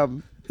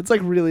 It's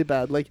really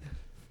bad.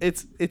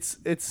 It's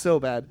so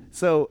bad.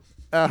 So,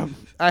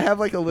 I have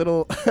a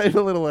little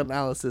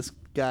analysis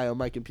guy on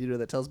my computer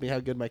that tells me how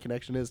good my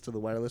connection is to the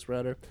wireless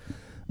router.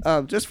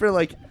 Just for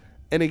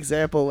an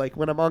example,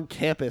 when I'm on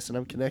campus and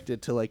I'm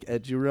connected to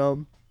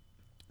EduRoam,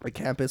 the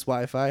campus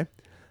Wi-Fi,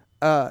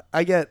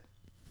 I get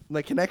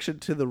my connection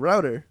to the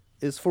router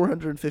is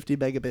 450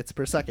 megabits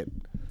per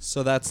second.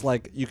 So that's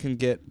like you can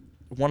get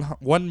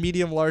one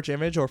medium large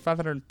image or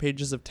 500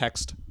 pages of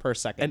text per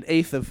second. An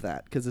eighth of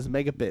that, because it's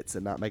megabits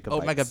and not megabytes.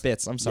 Oh,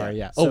 megabits. I'm sorry.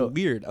 Yeah. So- oh,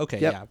 weird. Okay.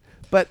 Yep. Yeah.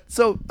 But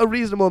so a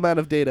reasonable amount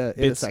of data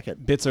in a Bits,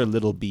 second. bits are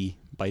little b,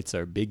 bytes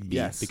are big B,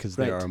 Yes, because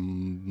right. there are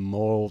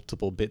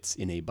multiple bits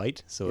in a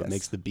byte, so Yes. it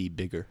makes the B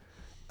bigger.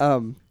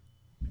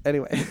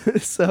 Anyway,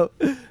 so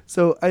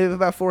I have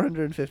about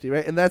 450,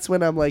 right? And that's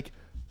when I'm like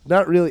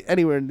not really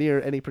anywhere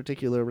near any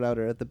particular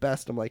router. At the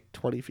best, I'm like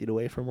 20 feet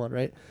away from one,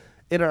 right?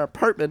 In our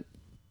apartment,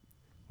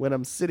 when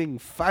I'm sitting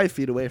 5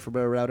 feet away from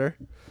a router,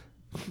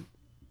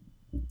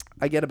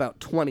 I get about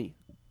 20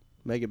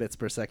 megabits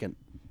per second.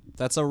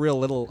 That's a real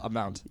little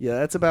amount. Yeah,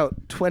 that's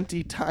about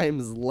 20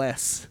 times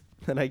less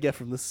than I get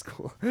from the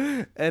school.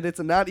 And it's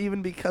not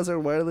even because our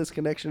wireless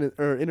connection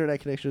or internet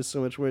connection is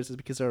so much worse. It's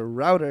because our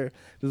router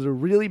does a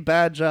really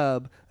bad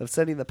job of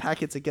sending the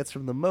packets it gets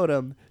from the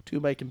modem to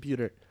my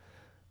computer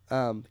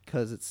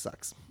because it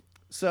sucks.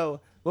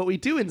 So what we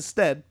do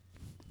instead,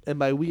 and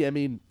by we I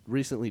mean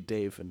recently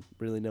Dave and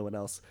really no one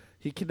else,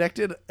 he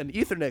connected an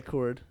Ethernet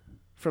cord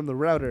from the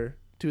router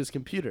to his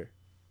computer.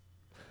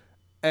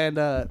 And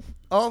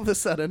all of a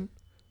sudden,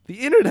 the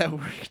internet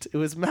worked. It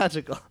was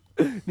magical.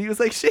 And he was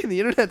like, Shane, the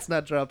internet's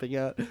not dropping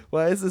out.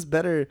 Why is this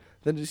better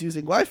than just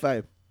using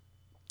Wi-Fi?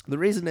 The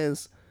reason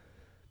is,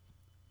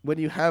 when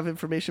you have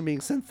information being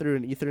sent through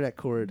an Ethernet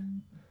cord,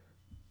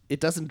 it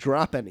doesn't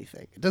drop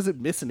anything. It doesn't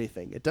miss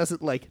anything. It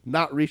doesn't, like,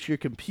 not reach your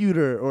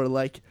computer or,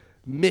 like,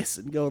 miss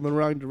and go in the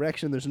wrong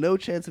direction. There's no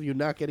chance of you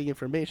not getting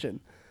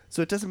information.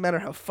 So it doesn't matter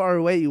how far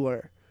away you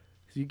are.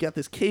 You got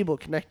this cable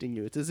connecting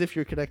you. It's as if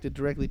you're connected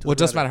directly to Well, it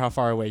the doesn't router. matter how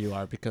far away you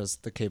are because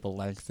the cable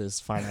length is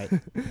finite.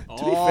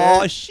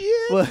 fair-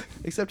 shit! Well,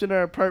 except in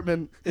our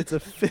apartment, it's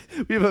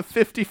we have a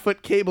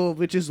 50-foot cable,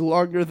 which is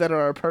longer than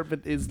our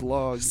apartment is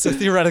long. So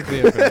theoretically,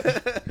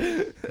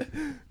 infinite.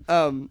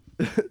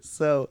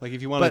 So Like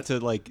if you wanted but- to,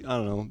 like, I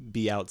don't know,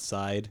 be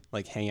outside,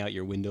 like hang out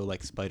your window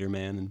like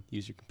Spider-Man and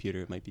use your computer,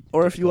 it might be.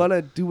 or if you difficult.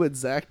 want to do what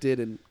Zach did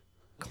and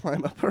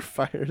climb up our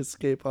fire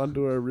escape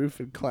onto our roof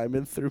and climb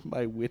in through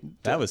my window.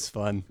 That was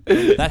fun.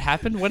 That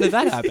happened? When did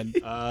that happen?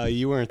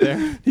 You weren't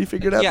there. He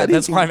figured out Yeah, that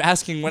that's he why I'm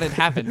asking when it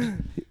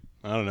happened.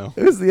 I don't know.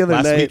 It was the other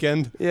Last night.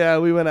 weekend. Yeah,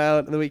 we went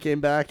out and then we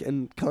came back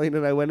and Colleen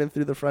and I went in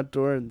through the front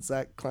door and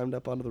Zach climbed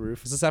up onto the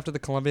roof. Is this after the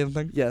Colombian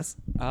thing? Yes.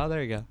 Oh,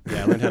 there you go.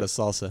 Yeah, I learned how to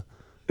salsa.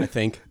 I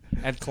think.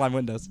 And climb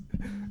windows.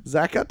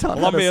 Zach got taught how to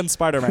Colombian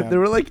Spider-Man. There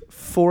were like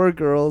 4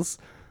 girls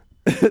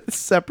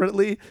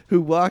separately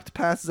who walked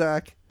past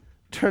Zach,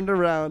 turned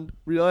around,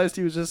 realized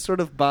he was just sort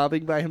of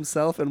bobbing by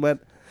himself, and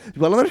went,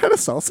 "You want to learn how to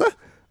salsa?"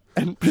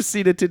 And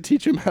proceeded to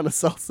teach him how to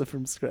salsa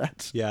from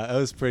scratch. Yeah, it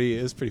was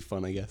pretty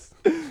fun, I guess.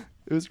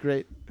 It was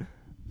great.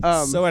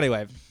 So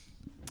anyway,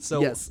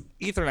 yes.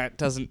 Ethernet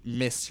doesn't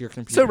miss your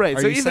computer. So, right,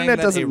 Are so you saying Ethernet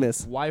that doesn't a miss.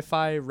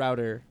 Wi-Fi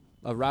router,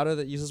 a router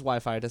that uses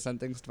Wi-Fi to send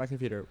things to my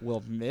computer,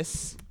 will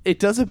miss? It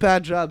does a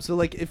bad job. So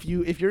like if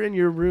you're in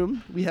your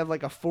room, we have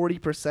like a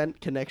 40%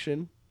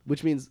 connection,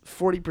 which means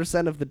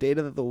 40% of the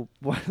data that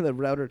the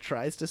router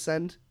tries to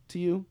send to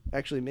you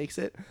actually makes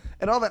it.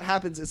 And all that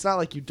happens, it's not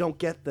like you don't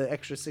get the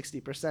extra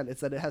 60%, it's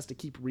that it has to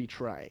keep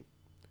retrying.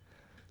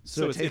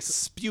 So it it's takes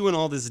spewing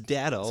all this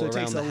data all so it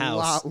around takes the a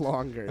house. lot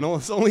longer. And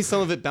only some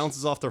of it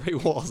bounces off the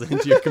right walls and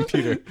into your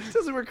computer. It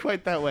doesn't work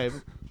quite that way,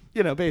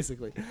 but,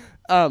 basically.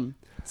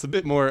 It's a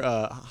bit more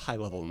high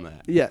level than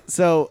that. Yeah.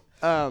 So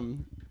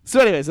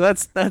anyway, so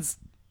that's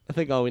I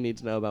think all we need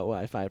to know about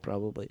Wi-Fi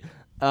probably.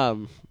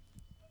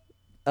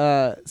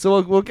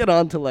 So we'll get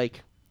on to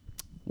like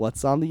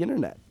what's on the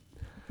internet.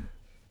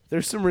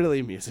 There's some really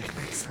amusing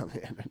things on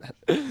the internet.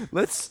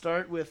 Let's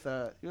start with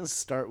the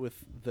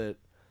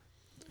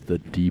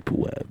deep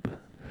web.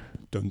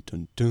 Dun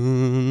dun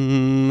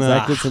dun.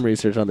 Zach did some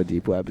research on the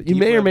deep web. You Deep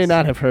may or may web's-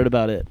 not have heard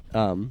about it.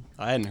 I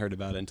hadn't heard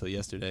about it until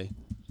yesterday.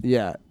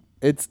 Yeah,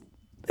 it's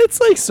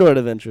like sort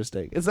of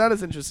interesting. It's not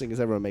as interesting as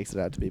everyone makes it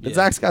out to be, but Yeah.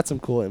 Zach's got some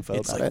cool info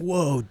It's about like, it.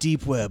 whoa,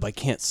 deep web. I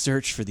can't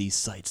search for these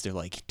sites. They're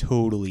like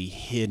totally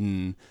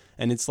hidden.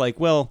 And it's like,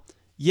 well,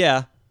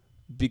 yeah,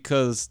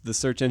 because the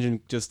search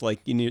engine just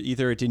like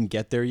either it didn't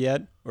get there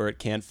yet or it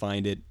can't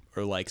find it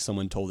or like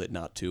someone told it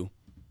not to.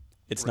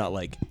 It's not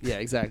like Yeah,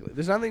 exactly.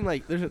 There's nothing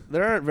like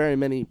there aren't very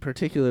many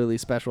particularly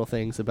special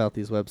things about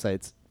these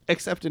websites,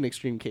 except in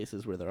extreme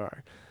cases where there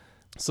are.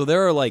 so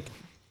there are like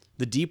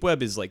the deep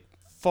web is like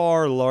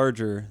far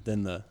larger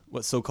than the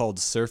what's so-called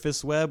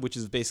surface web, which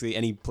is basically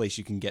any place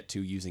you can get to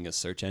using a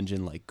search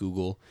engine like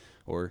Google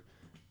or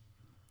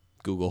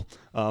Google.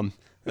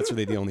 That's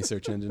really the only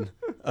search engine.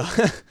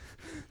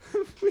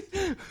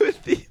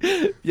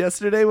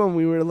 Yesterday when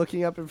we were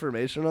looking up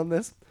information on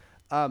this,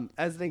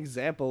 as an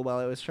example, while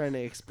I was trying to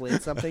explain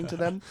something to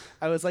them,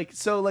 I was like,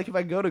 so like if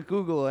I go to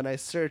Google and I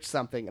search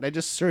something and I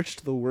just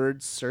searched the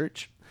word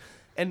search,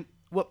 and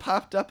what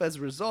popped up as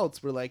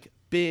results were like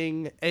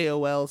Bing,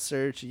 AOL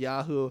search,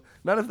 Yahoo,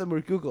 none of them were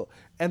Google.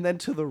 And then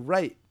to the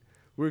right,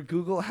 where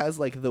Google has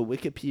like the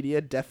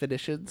Wikipedia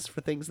definitions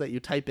for things that you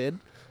type in,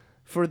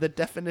 for the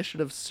definition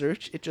of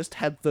search, it just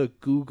had the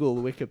Google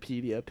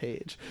Wikipedia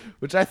page,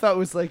 which I thought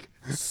was like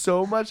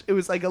so much. It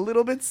was like a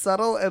little bit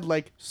subtle and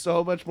like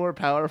so much more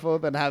powerful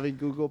than having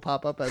Google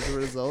pop up as a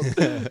result.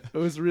 It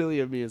was really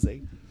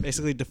amusing.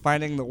 Basically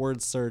defining the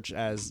word search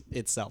as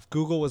itself.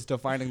 Google was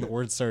defining the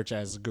word search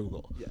as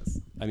Google. Yes.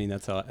 I mean,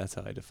 that's how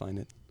I define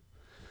it.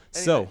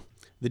 Anyway. So,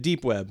 the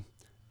deep web,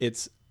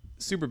 it's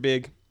super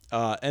big,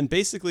 and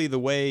basically the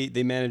way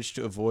they managed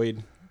to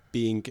avoid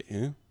being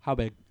How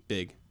big?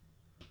 big,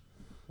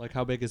 Like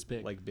how big is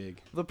big? like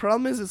big. The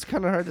problem is it's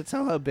kind of hard to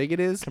tell how big it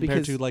is compared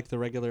because to like the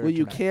regular well,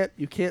 you internet.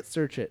 can't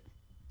search it.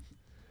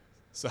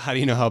 So how do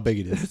you know how big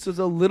it is? So it's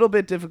a little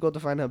bit difficult to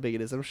find how big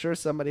it is. I'm sure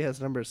somebody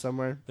has numbers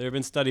somewhere. There have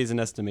been studies and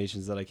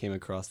estimations that I came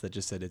across that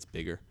just said it's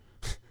bigger,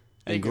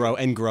 and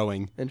Bigger.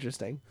 growing.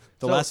 Interesting.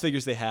 The So- last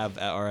figures they have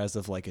are as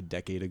of like a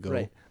decade ago.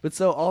 Right. But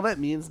so all that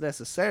means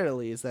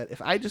necessarily is that if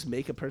I just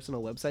make a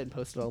personal website and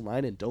post it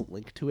online and don't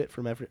link to it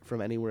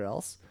from anywhere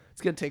else,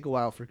 it's going to take a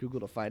while for Google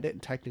to find it,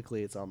 and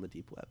technically it's on the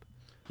deep web.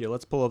 Here,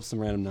 let's pull up some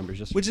random numbers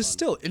just. Which for is fun.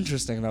 still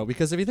interesting though,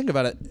 because if you think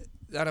about it,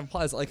 that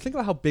implies like think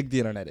about how big the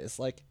internet is.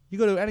 Like you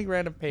go to any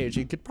random page,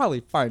 you could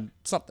probably find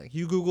something.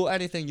 You Google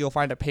anything, you'll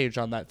find a page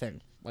on that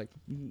thing. Like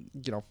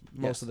most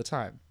Yes. of the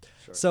time.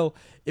 Sure. So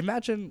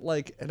imagine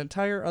like an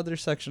entire other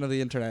section of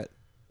the internet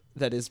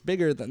that is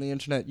bigger than the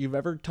internet you've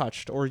ever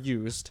touched or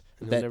used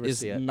And you'll that never is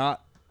see it.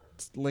 not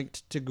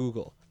linked to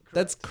Google.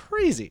 That's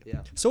crazy.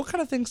 Yeah. So what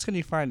kind of things can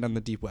you find on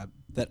the deep web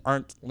that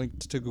aren't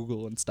linked to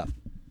Google and stuff?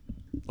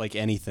 like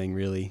anything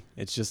really.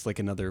 It's just like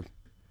another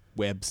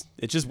webs.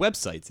 It's just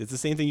websites. It's the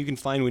same thing you can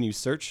find when you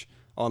search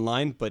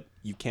online, but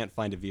you can't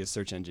find it via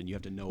search engine. You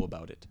have to know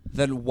about it.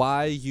 Then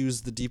why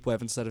use the deep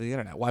web instead of the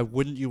internet? Why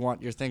wouldn't you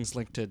want your things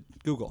linked to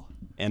Google?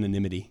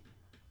 Anonymity.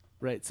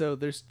 Right. So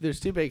there's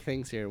two big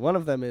things here. One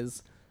of them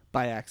is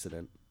by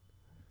accident,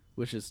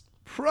 which is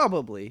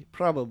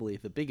probably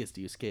the biggest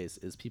use case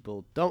is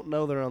people don't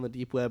know they're on the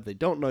deep web. They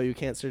don't know you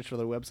can't search for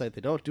their website.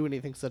 They don't do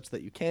anything such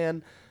that you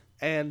can.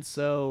 And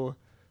so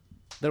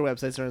their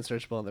websites are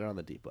unsearchable and they're on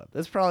the deep web.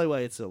 That's probably why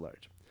it's so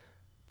large.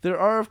 There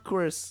are, of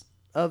course,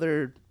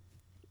 other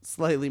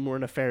slightly more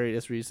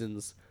nefarious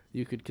reasons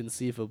you could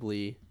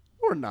conceivably,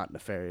 or not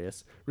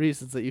nefarious,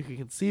 reasons that you could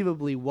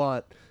conceivably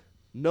want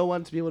no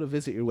one to be able to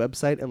visit your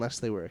website unless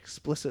they were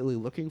explicitly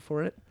looking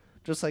for it.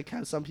 Just like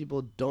how some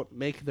people don't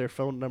make their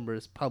phone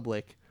numbers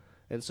public,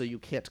 and so you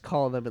can't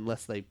call them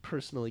unless they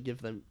personally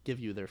give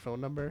you their phone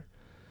number.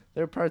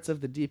 There are parts of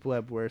the deep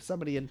web where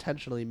somebody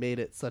intentionally made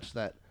it such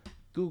that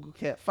Google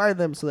can't find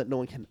them, so that no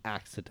one can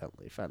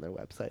accidentally find their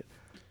website.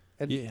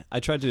 And Yeah, I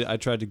tried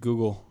to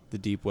Google the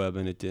deep web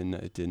and it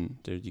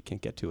didn't. You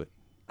can't get to it.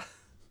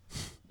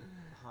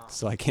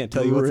 So I can't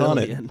tell you what's on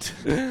it.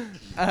 Brilliant.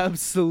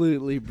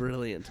 Absolutely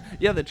brilliant.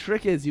 Yeah, the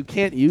trick is you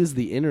can't use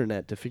the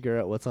internet to figure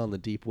out what's on the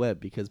deep web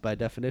because by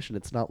definition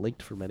it's not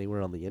linked from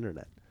anywhere on the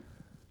internet.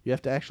 You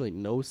have to actually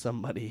know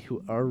somebody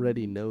who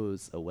already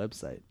knows a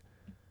website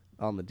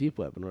on the deep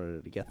web in order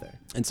to get there.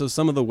 And so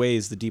some of the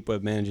ways the deep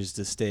web manages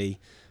to stay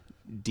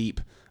deep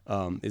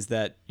is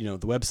that the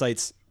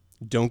websites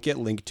don't get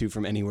linked to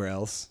from anywhere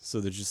else.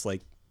 So they're just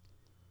like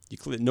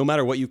no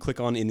matter what you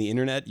click on in the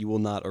internet, you will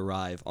not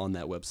arrive on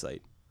that website.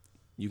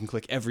 You can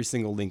click every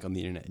single link on the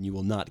internet and you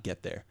will not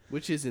get there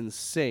Which is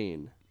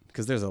insane.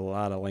 because there's a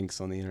lot of links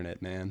on the internet,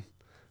 man.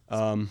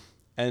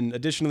 And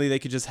additionally, they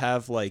could just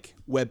have like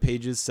web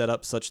pages set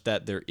up such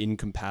that they're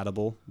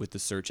incompatible with the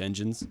search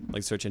engines.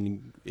 Like search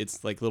engine,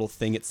 it's like little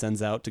thing it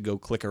sends out to go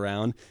click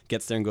around,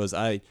 gets there and goes,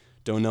 I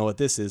don't know what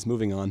this is,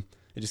 moving on.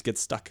 It just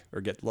gets stuck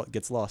or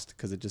gets lost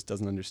because it just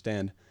doesn't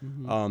understand.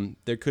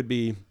 There could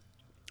be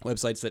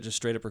websites that just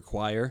straight up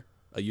require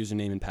a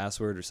username and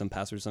password or some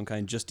password of some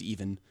kind just to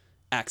even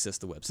access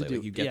the website. do-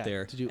 Like you get yeah,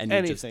 there to do and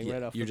anything you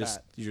right off you the just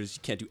bat. you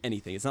can't do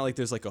anything. It's not like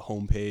there's like a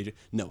home page.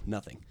 No,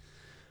 nothing.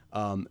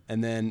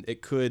 And then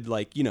it could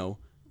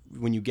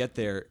when you get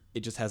there, it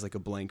just has like a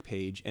blank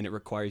page and it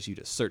requires you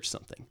to search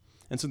something.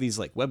 And so these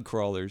like web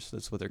crawlers,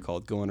 that's what they're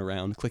called, going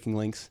around clicking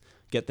links,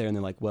 get there and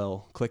they're like,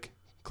 well, click,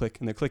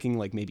 and they're clicking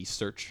like maybe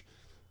search,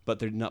 but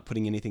they're not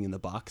putting anything in the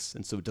box,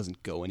 and so it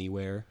doesn't go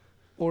anywhere.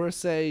 Or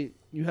say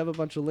you have a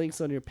bunch of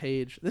links on your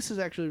page. This is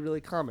actually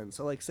really common.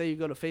 So like say you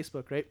go to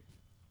Facebook, right?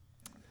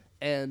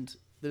 And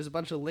there's a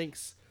bunch of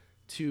links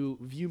to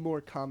view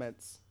more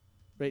comments,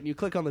 right? And you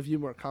click on the view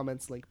more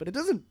comments link, but it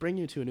doesn't bring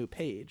you to a new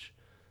page.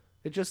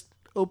 It just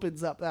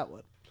opens up that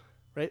one,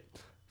 right?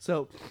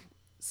 So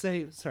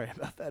sorry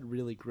about that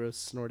really gross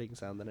snorting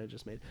sound that I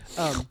just made.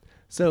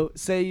 So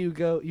say you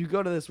go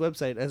to this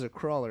website as a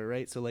crawler,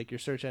 right? So like your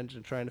search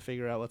engine trying to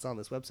figure out what's on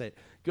this website.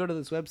 Go to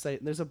this website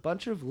and there's a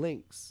bunch of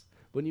links.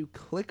 When you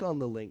click on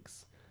the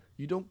links,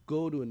 you don't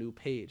go to a new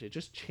page. It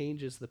just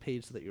changes the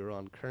page that you're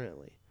on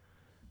currently.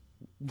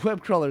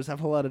 Web crawlers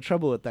have a lot of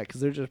trouble with that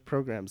because they're just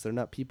programs. They're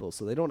not people.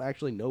 So they don't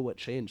actually know what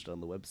changed on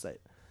the website.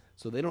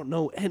 So they don't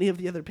know any of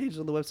the other pages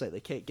on the website. They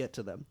can't get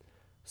to them.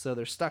 So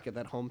they're stuck at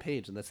that home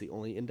page, and that's the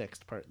only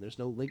indexed part. And there's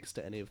no links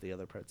to any of the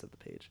other parts of the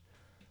page.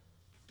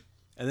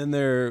 And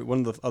then one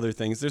of the other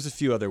things, there's a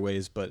few other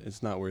ways, but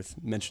it's not worth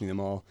mentioning them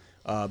all.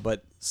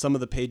 But some of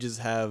the pages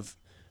have,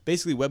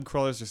 basically web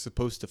crawlers are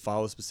supposed to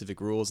follow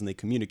specific rules, and they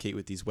communicate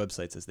with these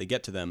websites as they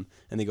get to them.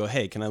 And they go,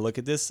 hey, can I look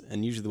at this?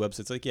 And usually the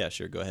website's like, yeah,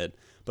 sure, go ahead.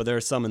 But there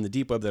are some in the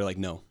deep web that are like,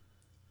 no.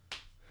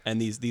 And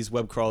these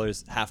web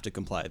crawlers have to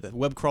comply. The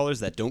web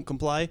crawlers that don't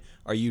comply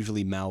are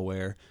usually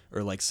malware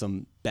or like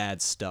some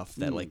bad stuff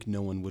that like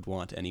no one would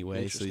want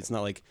anyway. So it's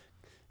not like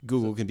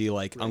Google can be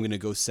like, I'm going to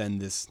go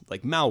send this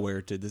like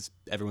malware to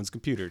everyone's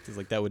computer, because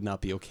like that would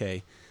not be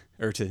okay,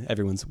 or to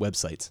everyone's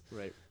websites,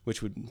 Right.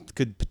 which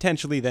could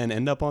potentially then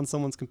end up on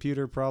someone's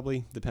computer,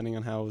 probably depending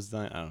on how it was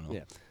done. I don't know.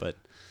 Yeah. But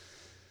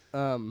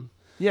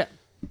Yeah.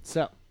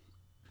 So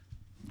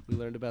we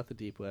learned about the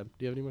deep web.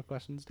 Do you have any more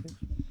questions, Dave?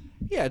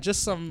 Yeah,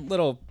 just some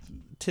little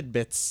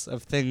tidbits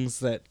of things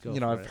that Go I've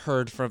for it.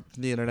 heard from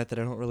the internet that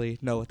I don't really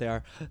know what they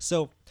are.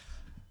 So,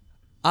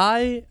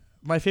 my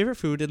favorite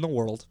food in the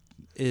world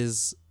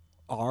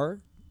are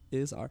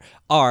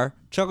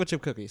chocolate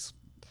chip cookies.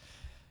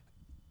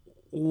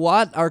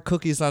 What are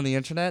cookies on the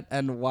internet,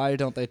 and why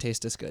don't they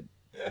taste as good?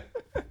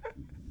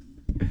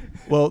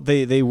 well,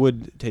 they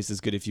would taste as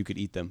good if you could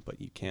eat them, but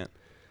you can't.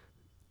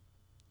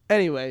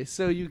 Anyway,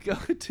 so you go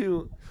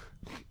to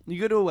a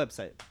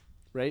website,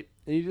 right?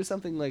 And you do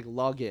something like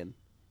log in.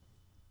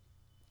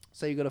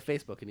 So you go to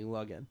Facebook and you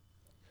log in.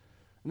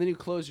 And then you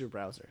close your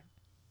browser.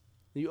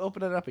 And you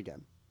open it up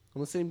again on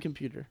the same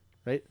computer,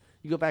 right?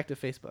 You go back to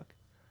Facebook.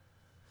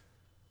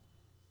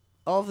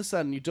 All of a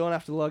sudden, you don't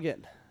have to log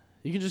in.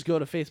 You can just go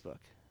to Facebook,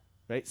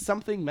 right?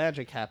 Something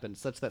magic happens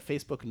such that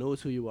Facebook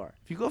knows who you are.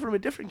 If you go from a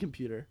different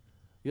computer,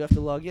 you have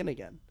to log in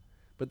again.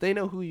 But they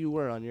know who you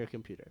were on your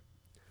computer.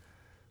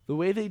 The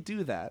way they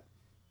do that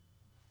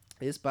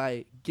is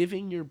by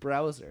giving your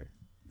browser,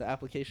 the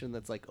application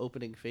that's like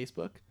opening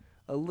Facebook,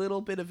 a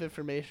little bit of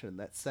information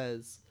that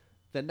says,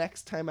 the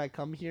next time I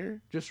come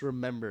here, just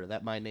remember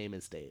that my name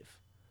is Dave.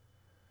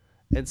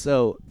 And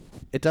so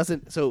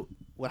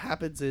what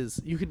happens is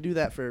you can do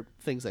that for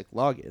things like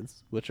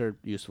logins, which are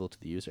useful to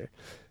the user.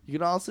 You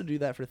can also do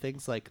that for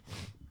things like,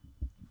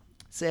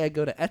 say I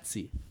go to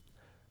Etsy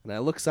and I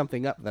look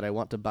something up that I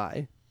want to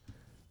buy,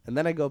 and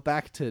then I go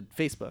back to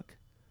Facebook.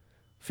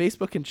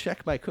 Facebook can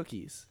check my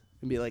cookies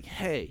and be like,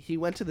 hey, he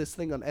went to this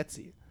thing on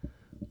Etsy.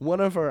 One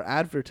of our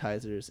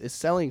advertisers is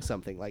selling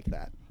something like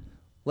that.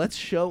 Let's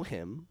show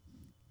him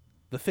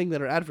the thing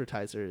that our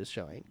advertiser is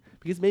showing,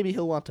 because maybe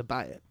he'll want to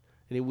buy it.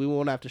 And we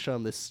won't have to show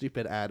him this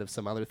stupid ad of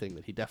some other thing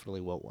that he definitely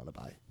won't want to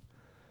buy.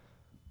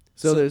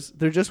 So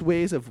they're just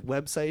ways of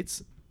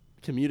websites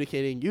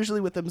communicating,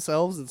 usually with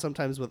themselves and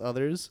sometimes with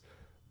others,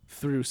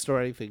 through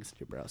storing things in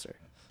your browser.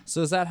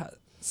 So is that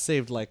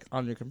saved like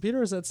on your computer,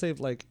 or is that saved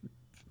like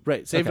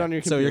Right, saved okay, on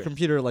your computer. So your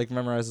computer like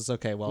memorizes,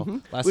 okay,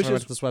 well, last Which time I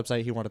went is- to this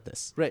website, he wanted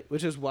this. Right,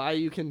 which is why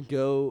you can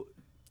go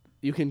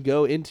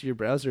into your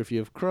browser if you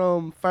have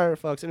Chrome,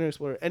 Firefox, Internet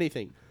Explorer,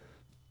 anything.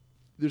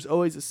 There's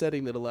always a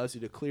setting that allows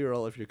you to clear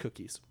all of your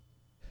cookies.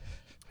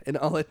 And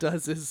all it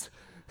does is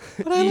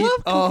I eat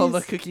love all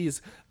the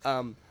cookies.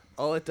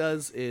 All it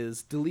does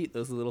is delete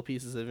those little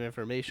pieces of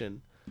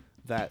information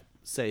that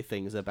say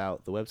things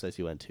about the websites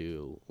you went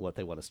to, what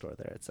they want to store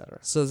there, etc.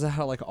 So is that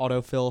how like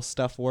autofill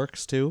stuff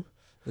works too?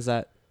 Is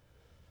that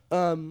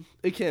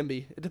It can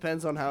be. It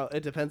depends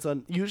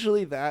on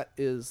usually that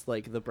is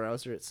like the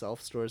browser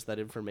itself stores that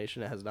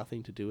information. It has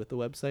nothing to do with the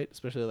website,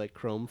 especially like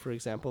Chrome, for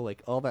example.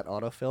 Like all that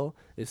autofill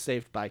is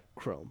saved by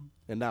Chrome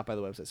and not by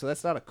the website. So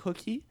that's not a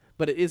cookie,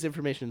 but it is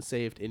information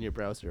saved in your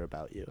browser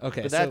about you.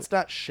 Okay, But so- that's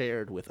not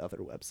shared with other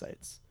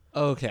websites,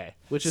 okay?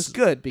 which is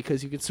good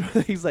because you can store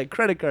things like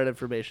credit card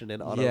information in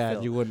autofill. Yeah,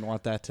 you wouldn't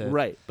want that to.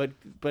 Right, but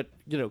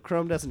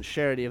Chrome doesn't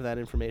share any of that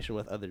information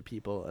with other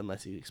people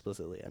unless you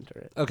explicitly enter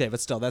it. Okay, but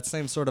still, that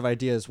same sort of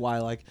idea is why,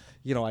 like,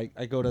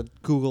 I go to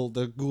Google,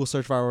 the Google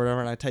search bar or whatever,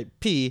 and I type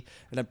P,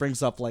 and it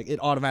brings up, like, it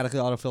automatically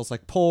autofills,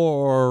 like,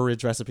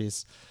 porridge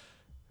recipes.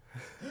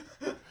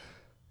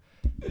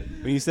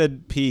 When you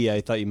said pee, I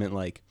thought you meant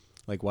like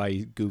why are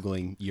you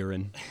Googling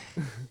urine?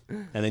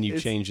 And then you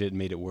changed it and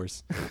made it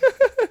worse.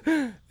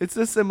 It's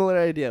a similar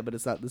idea, but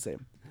it's not the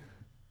same.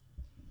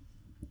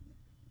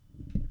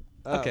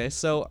 Okay,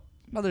 so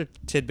another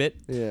tidbit.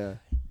 Yeah.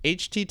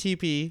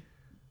 HTTP :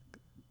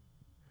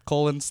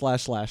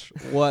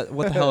 What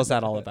the hell is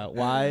that all about?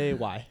 Why?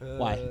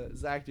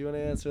 Zach, do you want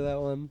to answer that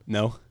one?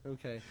 No?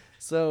 Okay.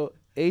 So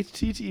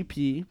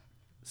HTTP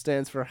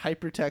stands for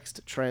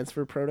Hypertext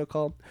Transfer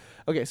Protocol.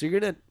 Okay, so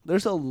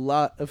there's a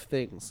lot of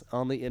things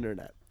on the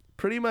internet.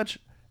 Pretty much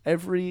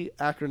every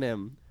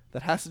acronym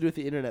that has to do with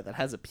the internet that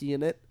has a P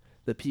in it,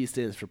 the P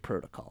stands for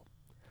protocol.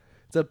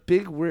 It's a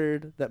big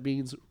word that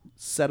means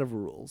set of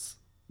rules.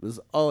 This is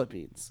all it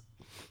means.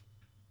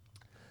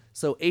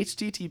 So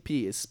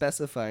HTTP is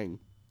specifying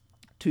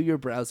to your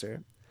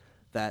browser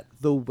that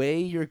the way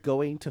you're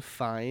going to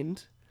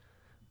find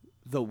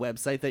the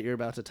website that you're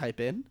about to type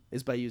in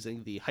is by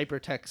using the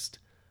hypertext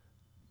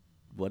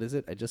what is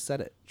it? I just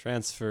said it.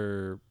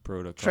 Transfer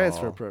protocol.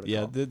 Transfer protocol.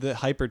 Yeah, the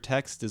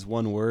hypertext is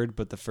one word,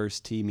 but the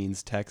first T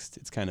means text.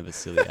 It's kind of a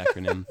silly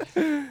acronym.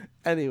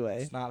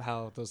 Anyway, It's not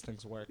how those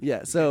things work. Yeah, You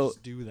can't so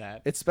just do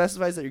that. it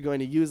specifies that you're going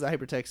to use the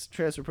hypertext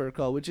transfer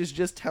protocol, which is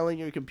just telling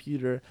your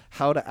computer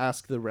how to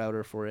ask the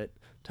router for it,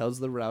 tells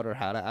the router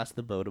how to ask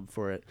the modem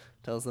for it,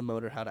 tells the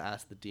modem how to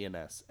ask the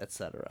DNS,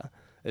 etc.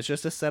 It's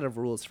just a set of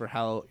rules for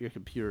how your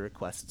computer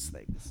requests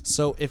things.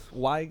 So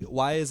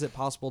why is it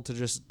possible to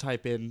just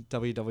type in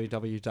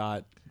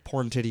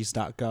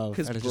www.porntitties.gov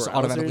 'Cause and it just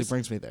automatically browsers-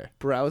 brings me there?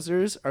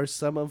 Browsers are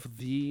some of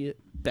the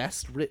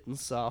best written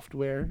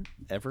software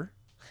ever,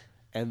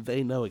 and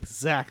they know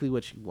exactly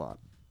what you want.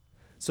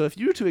 So if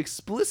you were to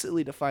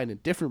explicitly define a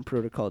different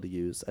protocol to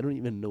use, I don't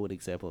even know an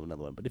example of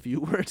another one, but if you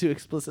were to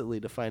explicitly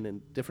define a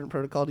different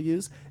protocol to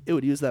use, it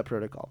would use that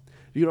protocol.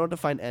 If you don't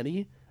define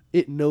any,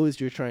 it knows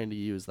you're trying to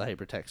use the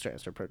hypertext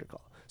transfer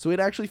protocol. So it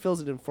actually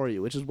fills it in for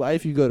you, which is why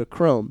if you go to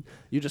Chrome,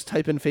 you just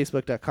type in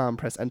facebook.com,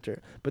 press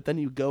enter, but then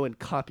you go and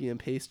copy and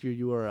paste your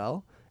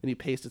URL and you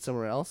paste it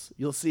somewhere else,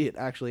 you'll see it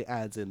actually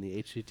adds in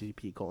the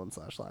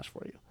http://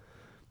 for you.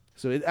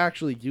 So it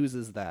actually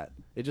uses that.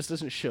 It just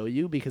doesn't show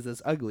you because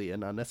it's ugly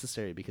and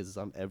unnecessary because it's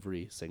on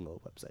every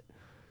single website.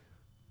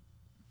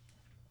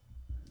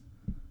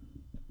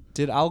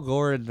 Did Al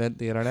Gore invent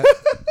the internet?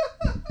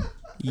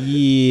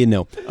 Yeah,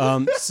 no.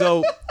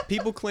 So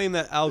people claim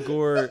that Al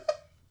Gore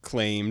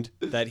claimed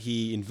that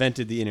he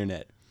invented the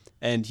internet,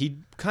 and he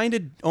kind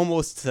of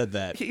almost said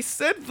that. He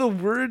said the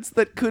words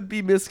that could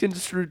be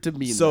misconstrued to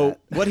mean So that.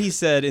 what he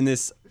said in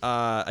this,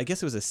 I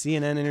guess it was a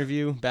CNN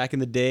interview back in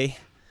the day,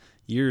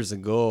 years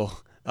ago.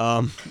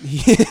 That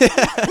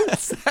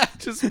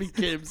just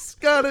became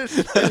Scottish.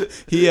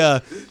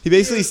 He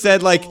basically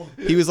said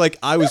he was like,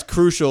 I was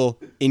crucial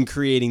in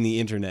creating the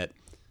internet,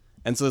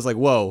 and so it's like,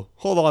 whoa,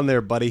 hold on there,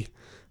 buddy.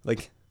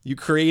 Like, you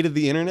created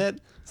the internet?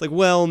 It's like,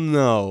 well,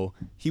 no.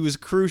 He was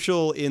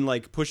crucial in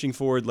like pushing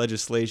forward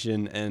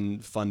legislation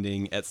and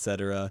funding,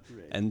 etc.,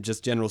 and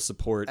just general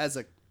support As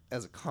a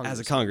congressman. as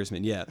a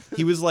congressman. Yeah,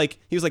 he was like,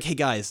 hey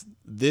guys,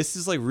 this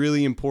is like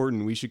really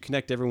important. We should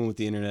connect everyone with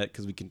the internet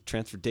because we can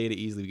transfer data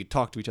easily. We can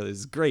talk to each other. This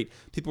is great.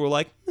 People were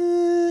like,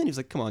 and he was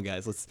like, come on,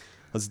 guys,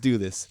 let's do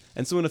this.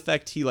 And so in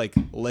effect, he like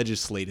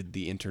legislated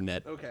the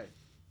internet. Okay.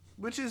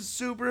 Which is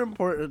super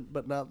important,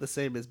 but not the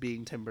same as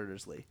being Tim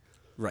Berners-Lee.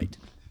 Right.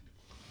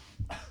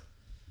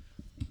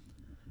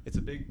 It's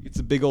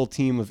a big old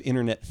team of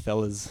internet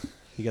fellas.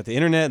 You got the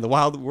internet and the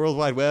World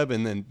Wide Web,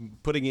 and then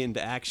putting it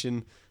into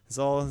action. It's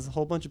a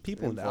whole bunch of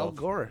people And Al involved.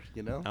 Gore,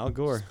 you know? Al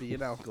Gore. Just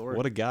being Al Gore.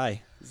 What a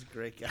guy. He's a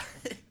great guy.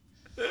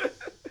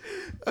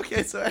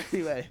 Okay, so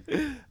anyway.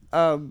 Do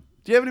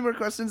you have any more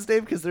questions,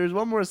 Dave? Because there's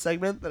one more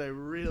segment that I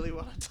really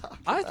want to talk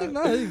about. I think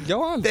no.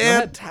 Go on. Go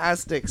ahead.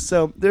 Fantastic.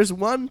 So there's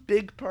one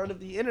big part of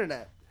the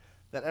internet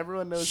that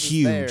everyone knows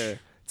Huge. is there.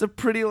 It's a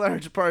pretty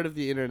large part of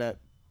the internet.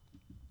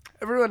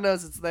 Everyone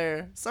knows it's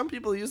there. Some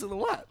people use it a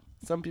lot.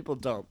 Some people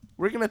don't.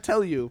 We're going to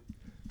tell you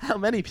how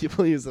many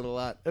people use it a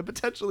lot and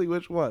potentially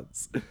which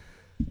ones.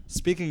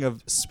 Speaking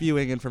of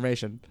spewing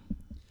information,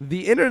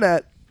 The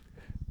internet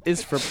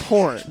is for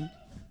porn.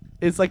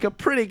 It's like a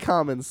pretty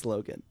common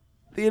slogan.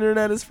 The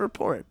internet is for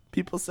porn.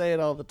 People say it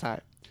all the time.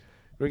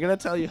 We're going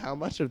to tell you how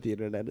much of the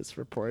internet is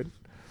for porn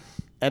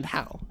and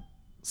how.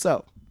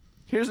 So,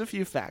 here's a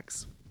few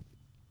facts.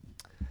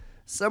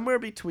 Somewhere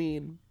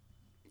between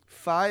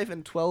 5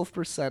 and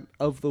 12%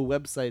 of the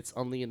websites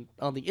on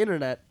the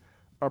internet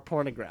are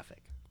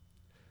pornographic.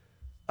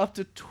 Up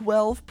to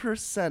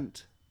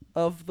 12%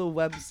 of the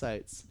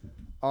websites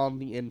on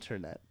the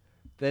internet.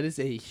 That is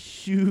a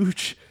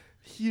huge,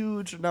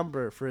 huge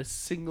number for a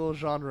single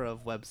genre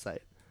of website.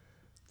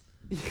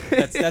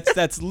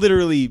 That's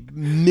literally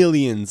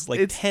millions, like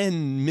It's-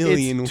 10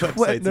 million it's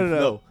websites.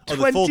 no. Oh,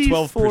 the full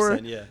 24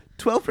 12%, yeah.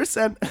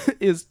 12%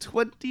 is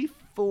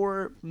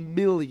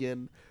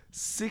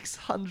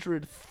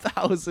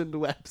 24,600,000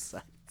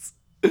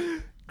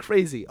 websites.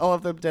 Crazy. All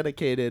of them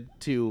dedicated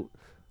to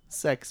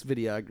sex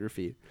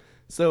videography.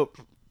 So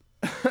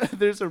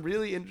there's a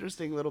really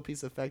interesting little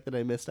piece of fact that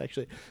I missed,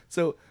 actually.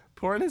 So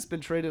porn has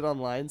been traded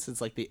online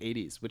since like the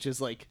 80s, which is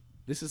like,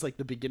 this is like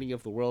the beginning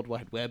of the World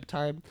Wide Web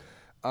time.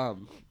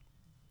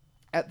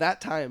 At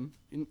that time,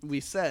 we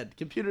said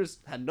computers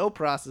had no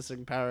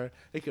processing power.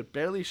 They could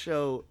barely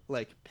show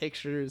like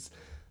pictures.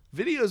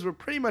 Videos were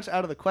pretty much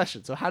out of the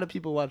question. So how do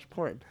people watch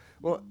porn?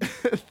 Well,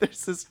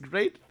 there's this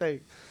great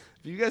thing.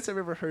 Have you guys have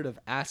ever heard of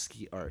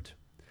ASCII art?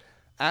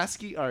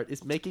 ASCII art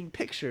is making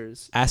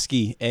pictures.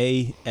 ASCII,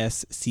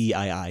 ASCII,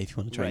 if you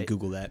want to try Right. and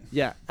Google that.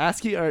 Yeah,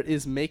 ASCII art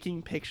is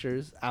making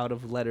pictures out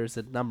of letters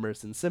and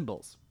numbers and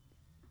symbols.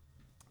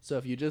 So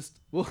if you just,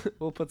 we'll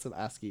put some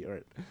ASCII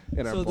art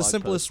in our So the blog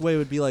simplest post. way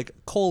would be like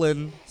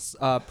colon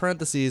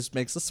parentheses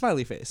makes a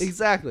smiley face.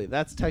 Exactly,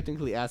 that's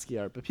technically ASCII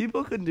art, but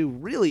people can do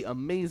really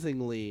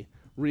amazingly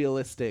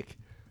realistic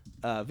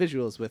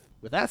visuals with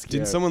ASCII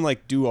Didn't art. someone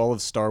like do all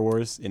of Star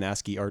Wars in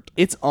ASCII art?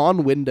 It's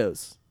on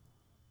Windows.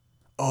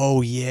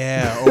 Oh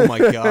yeah. Oh my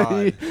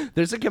god.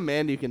 There's a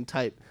command you can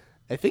type,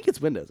 I think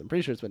it's Windows. I'm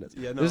pretty sure it's Windows.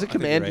 Yeah, no, There's a I think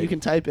you're command you right. can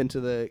type into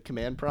the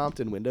command prompt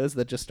in Windows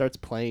that just starts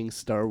playing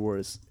Star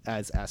Wars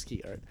as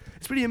ASCII art.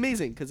 It's pretty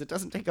amazing because it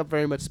doesn't take up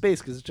very much space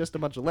because it's just a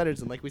bunch of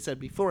letters. And like we said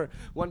before,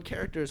 one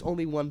character is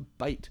only 1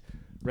 byte,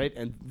 right?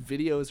 And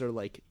videos are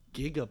like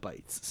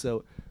gigabytes.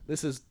 So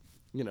this is,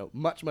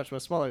 much, much,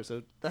 much smaller.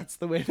 So that's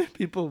the way that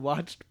people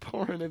watched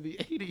porn in the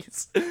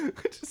 80s,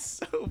 which is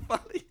so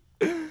funny.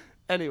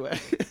 Anyway,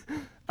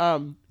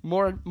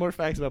 more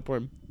facts about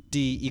porn.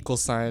 D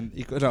equals sign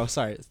equal. No,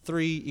 sorry.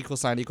 3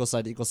 equals sign equals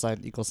sign equals sign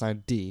equals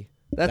sign D.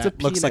 That's That a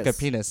penis. looks like a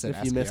penis in If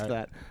you ASCII missed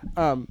art.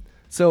 that.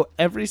 So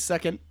every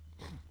second,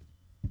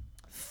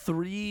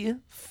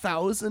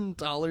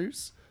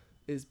 $3,000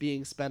 is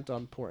being spent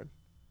on porn.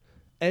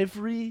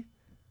 Every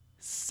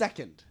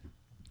second,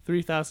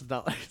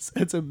 $3,000.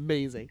 It's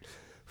amazing.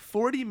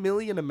 40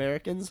 million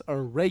Americans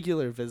are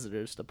regular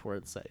visitors to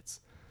porn sites.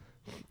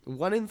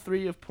 1 in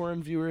 3 of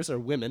porn viewers are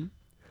women.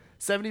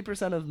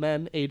 70% of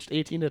men aged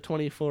 18 to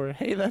 24,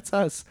 hey, that's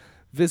us,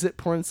 visit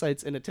porn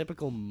sites in a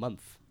typical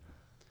month.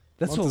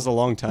 That's Month is a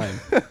long time.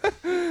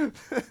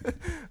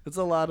 that's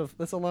a lot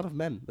of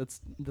men. That's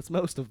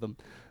most of them.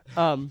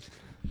 I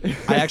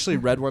actually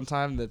read one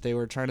time that they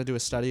were trying to do a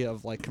study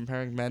of like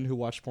comparing men who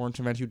watched porn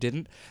to men who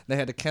didn't. They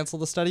had to cancel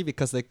the study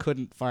because they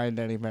couldn't find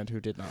any men who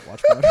did not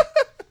watch porn.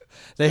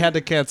 They had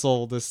to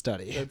cancel this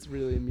study. That's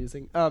really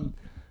amusing.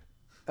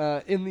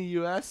 In the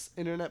U.S.,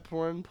 internet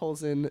porn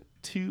pulls in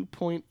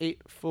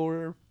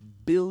 $2.84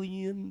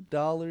 billion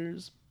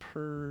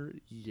per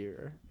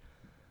year.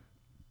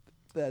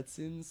 That's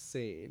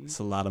insane. It's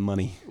a lot of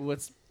money.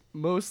 What's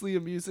mostly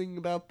amusing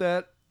about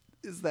that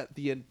is that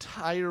the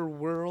entire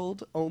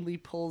world only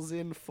pulls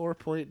in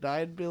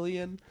 4.9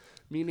 billion,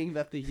 meaning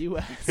that the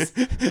U.S.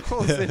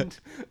 pulls in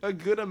a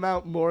good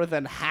amount more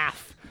than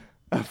half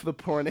of the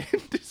porn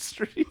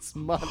industry's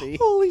money.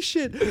 Holy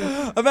shit.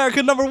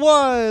 American number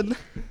 1.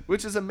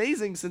 Which is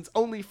amazing since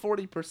only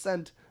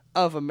 40%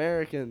 of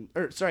not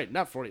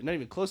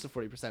even close to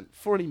 40%,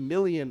 40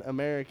 million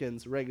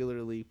Americans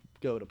regularly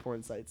go to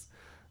porn sites.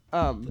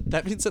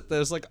 That means that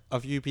there's like a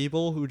few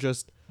people who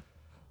just,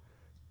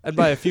 and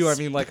by a few I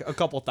mean like a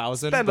couple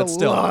thousand, Spend but a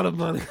still, lot of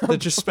money. that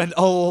just spend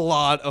a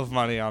lot of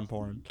money on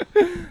porn.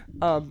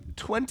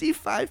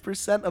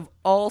 25% of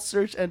all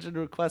search engine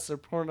requests are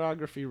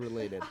pornography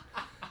related.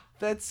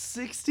 That's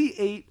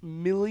 68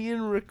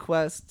 million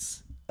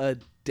requests a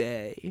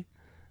day.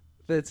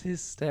 That's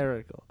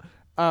hysterical.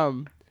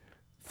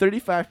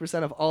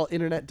 35% of all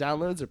internet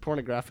downloads are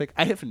pornographic.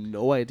 I have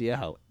no idea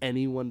how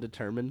anyone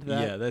determined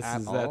that.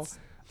 that's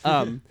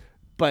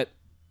But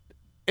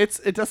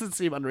it doesn't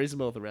seem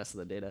unreasonable with the rest of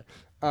the data.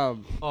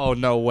 Oh,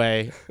 no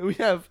way. We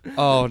have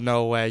Oh,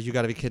 no way. You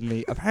gotta be kidding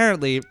me.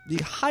 Apparently,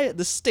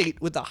 the state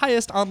with the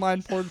highest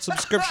online porn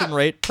subscription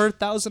rate per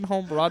 1,000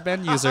 home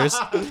broadband users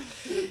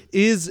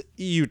is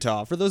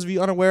Utah. For those of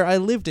you unaware, I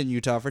lived in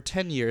Utah for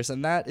 10 years,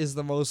 and that is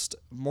the most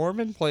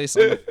Mormon place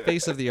on the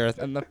face of the earth.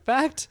 And the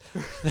fact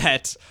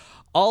that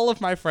all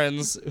of my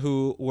friends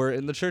who were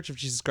in the Church of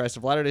Jesus Christ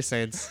of Latter-day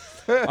Saints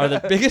are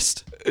the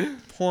biggest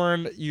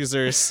porn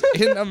users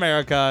in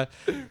America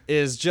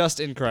is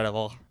just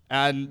incredible.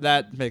 And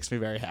that makes me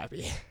very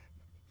happy.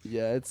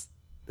 Yeah, it's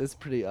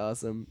pretty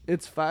awesome.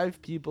 It's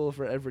 5 people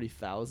for every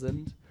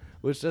 1,000,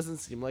 which doesn't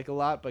seem like a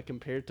lot, but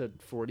compared to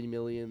 40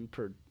 million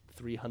per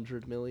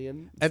 300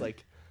 million, it's And-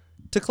 like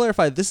To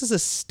clarify, this is a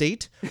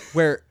state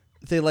where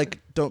they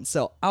like don't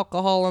sell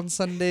alcohol on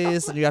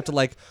Sundays, and you have to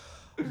like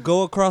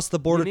go across the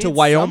border to need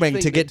Wyoming something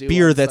to to get do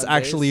beer on that's Sundays.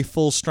 actually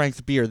full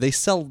strength beer. They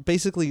sell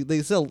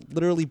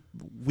literally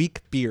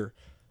weak beer.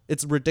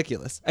 It's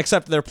ridiculous.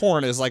 Except their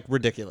porn is like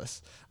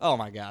ridiculous. Oh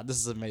my god, this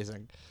is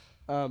amazing.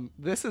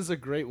 this is a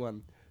great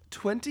one.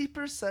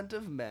 20%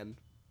 of men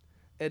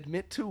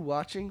admit to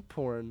watching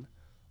porn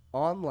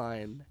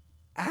online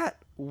at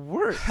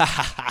work.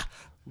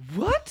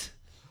 What?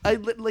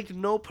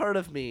 No part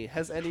of me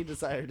has any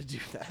desire to do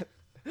that.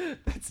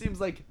 That seems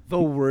like the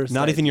worst.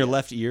 not even idea. your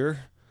left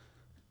ear.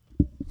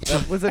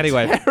 That was a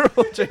Anyway.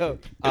 terrible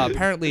joke.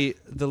 Apparently,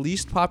 the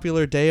least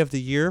popular day of the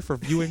year for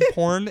viewing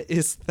porn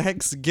is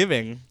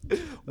Thanksgiving,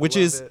 which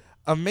love is it.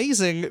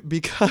 amazing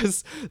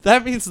because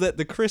that means that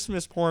the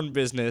Christmas porn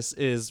business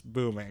is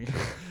booming.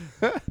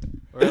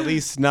 Or at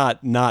least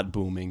not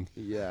booming.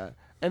 Yeah.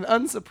 And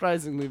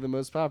unsurprisingly, the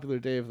most popular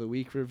day of the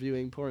week for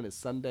viewing porn is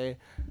Sunday.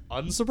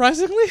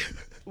 Unsurprisingly,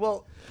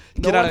 Well,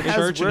 get no out one of has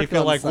church and you work feel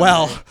on like, Sunday.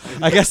 well,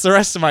 I guess the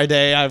rest of my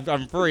day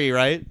I'm free,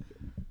 right?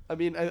 I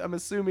mean, I'm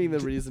assuming the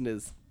reason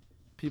is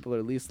people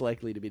are least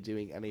likely to be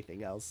doing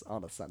anything else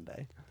on a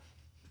Sunday.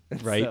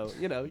 And Right. So,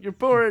 you're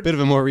bored. Bit of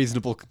a more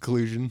reasonable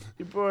conclusion.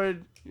 You're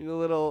bored. You're a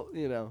little,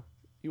 you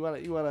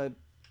want to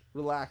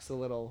relax a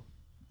little,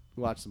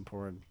 watch some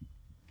porn.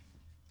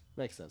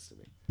 Makes sense to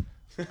me.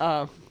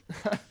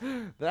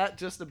 That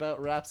just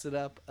about wraps it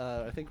up.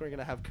 I think we're going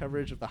to have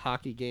coverage of the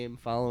hockey game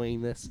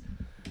following this.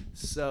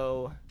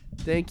 So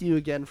thank you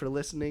again for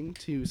listening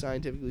to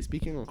Scientifically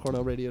Speaking on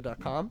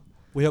CornellRadio.com.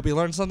 We hope you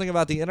learned something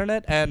about the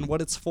internet and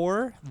what it's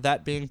for,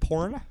 that being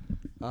porn.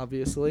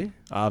 Obviously.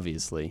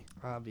 Obviously.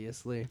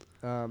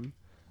 I'm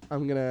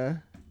going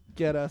to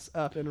get us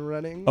up and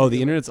running. Oh,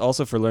 the internet's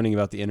also for learning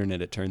about the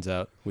internet, it turns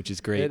out, which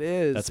is great. It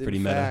is. That's pretty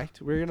in meta.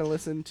 fact, we're gonna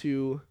listen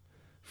to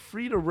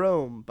 "Free to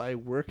Roam" by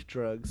Work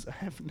Drugs. I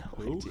have no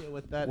idea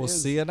what that is. We'll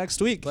see you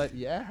next week. But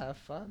yeah, have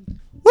fun.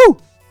 Woo!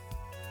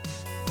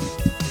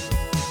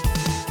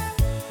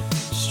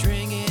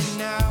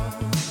 Stringing out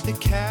the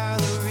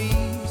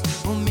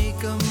calories will make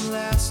them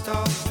last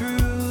all through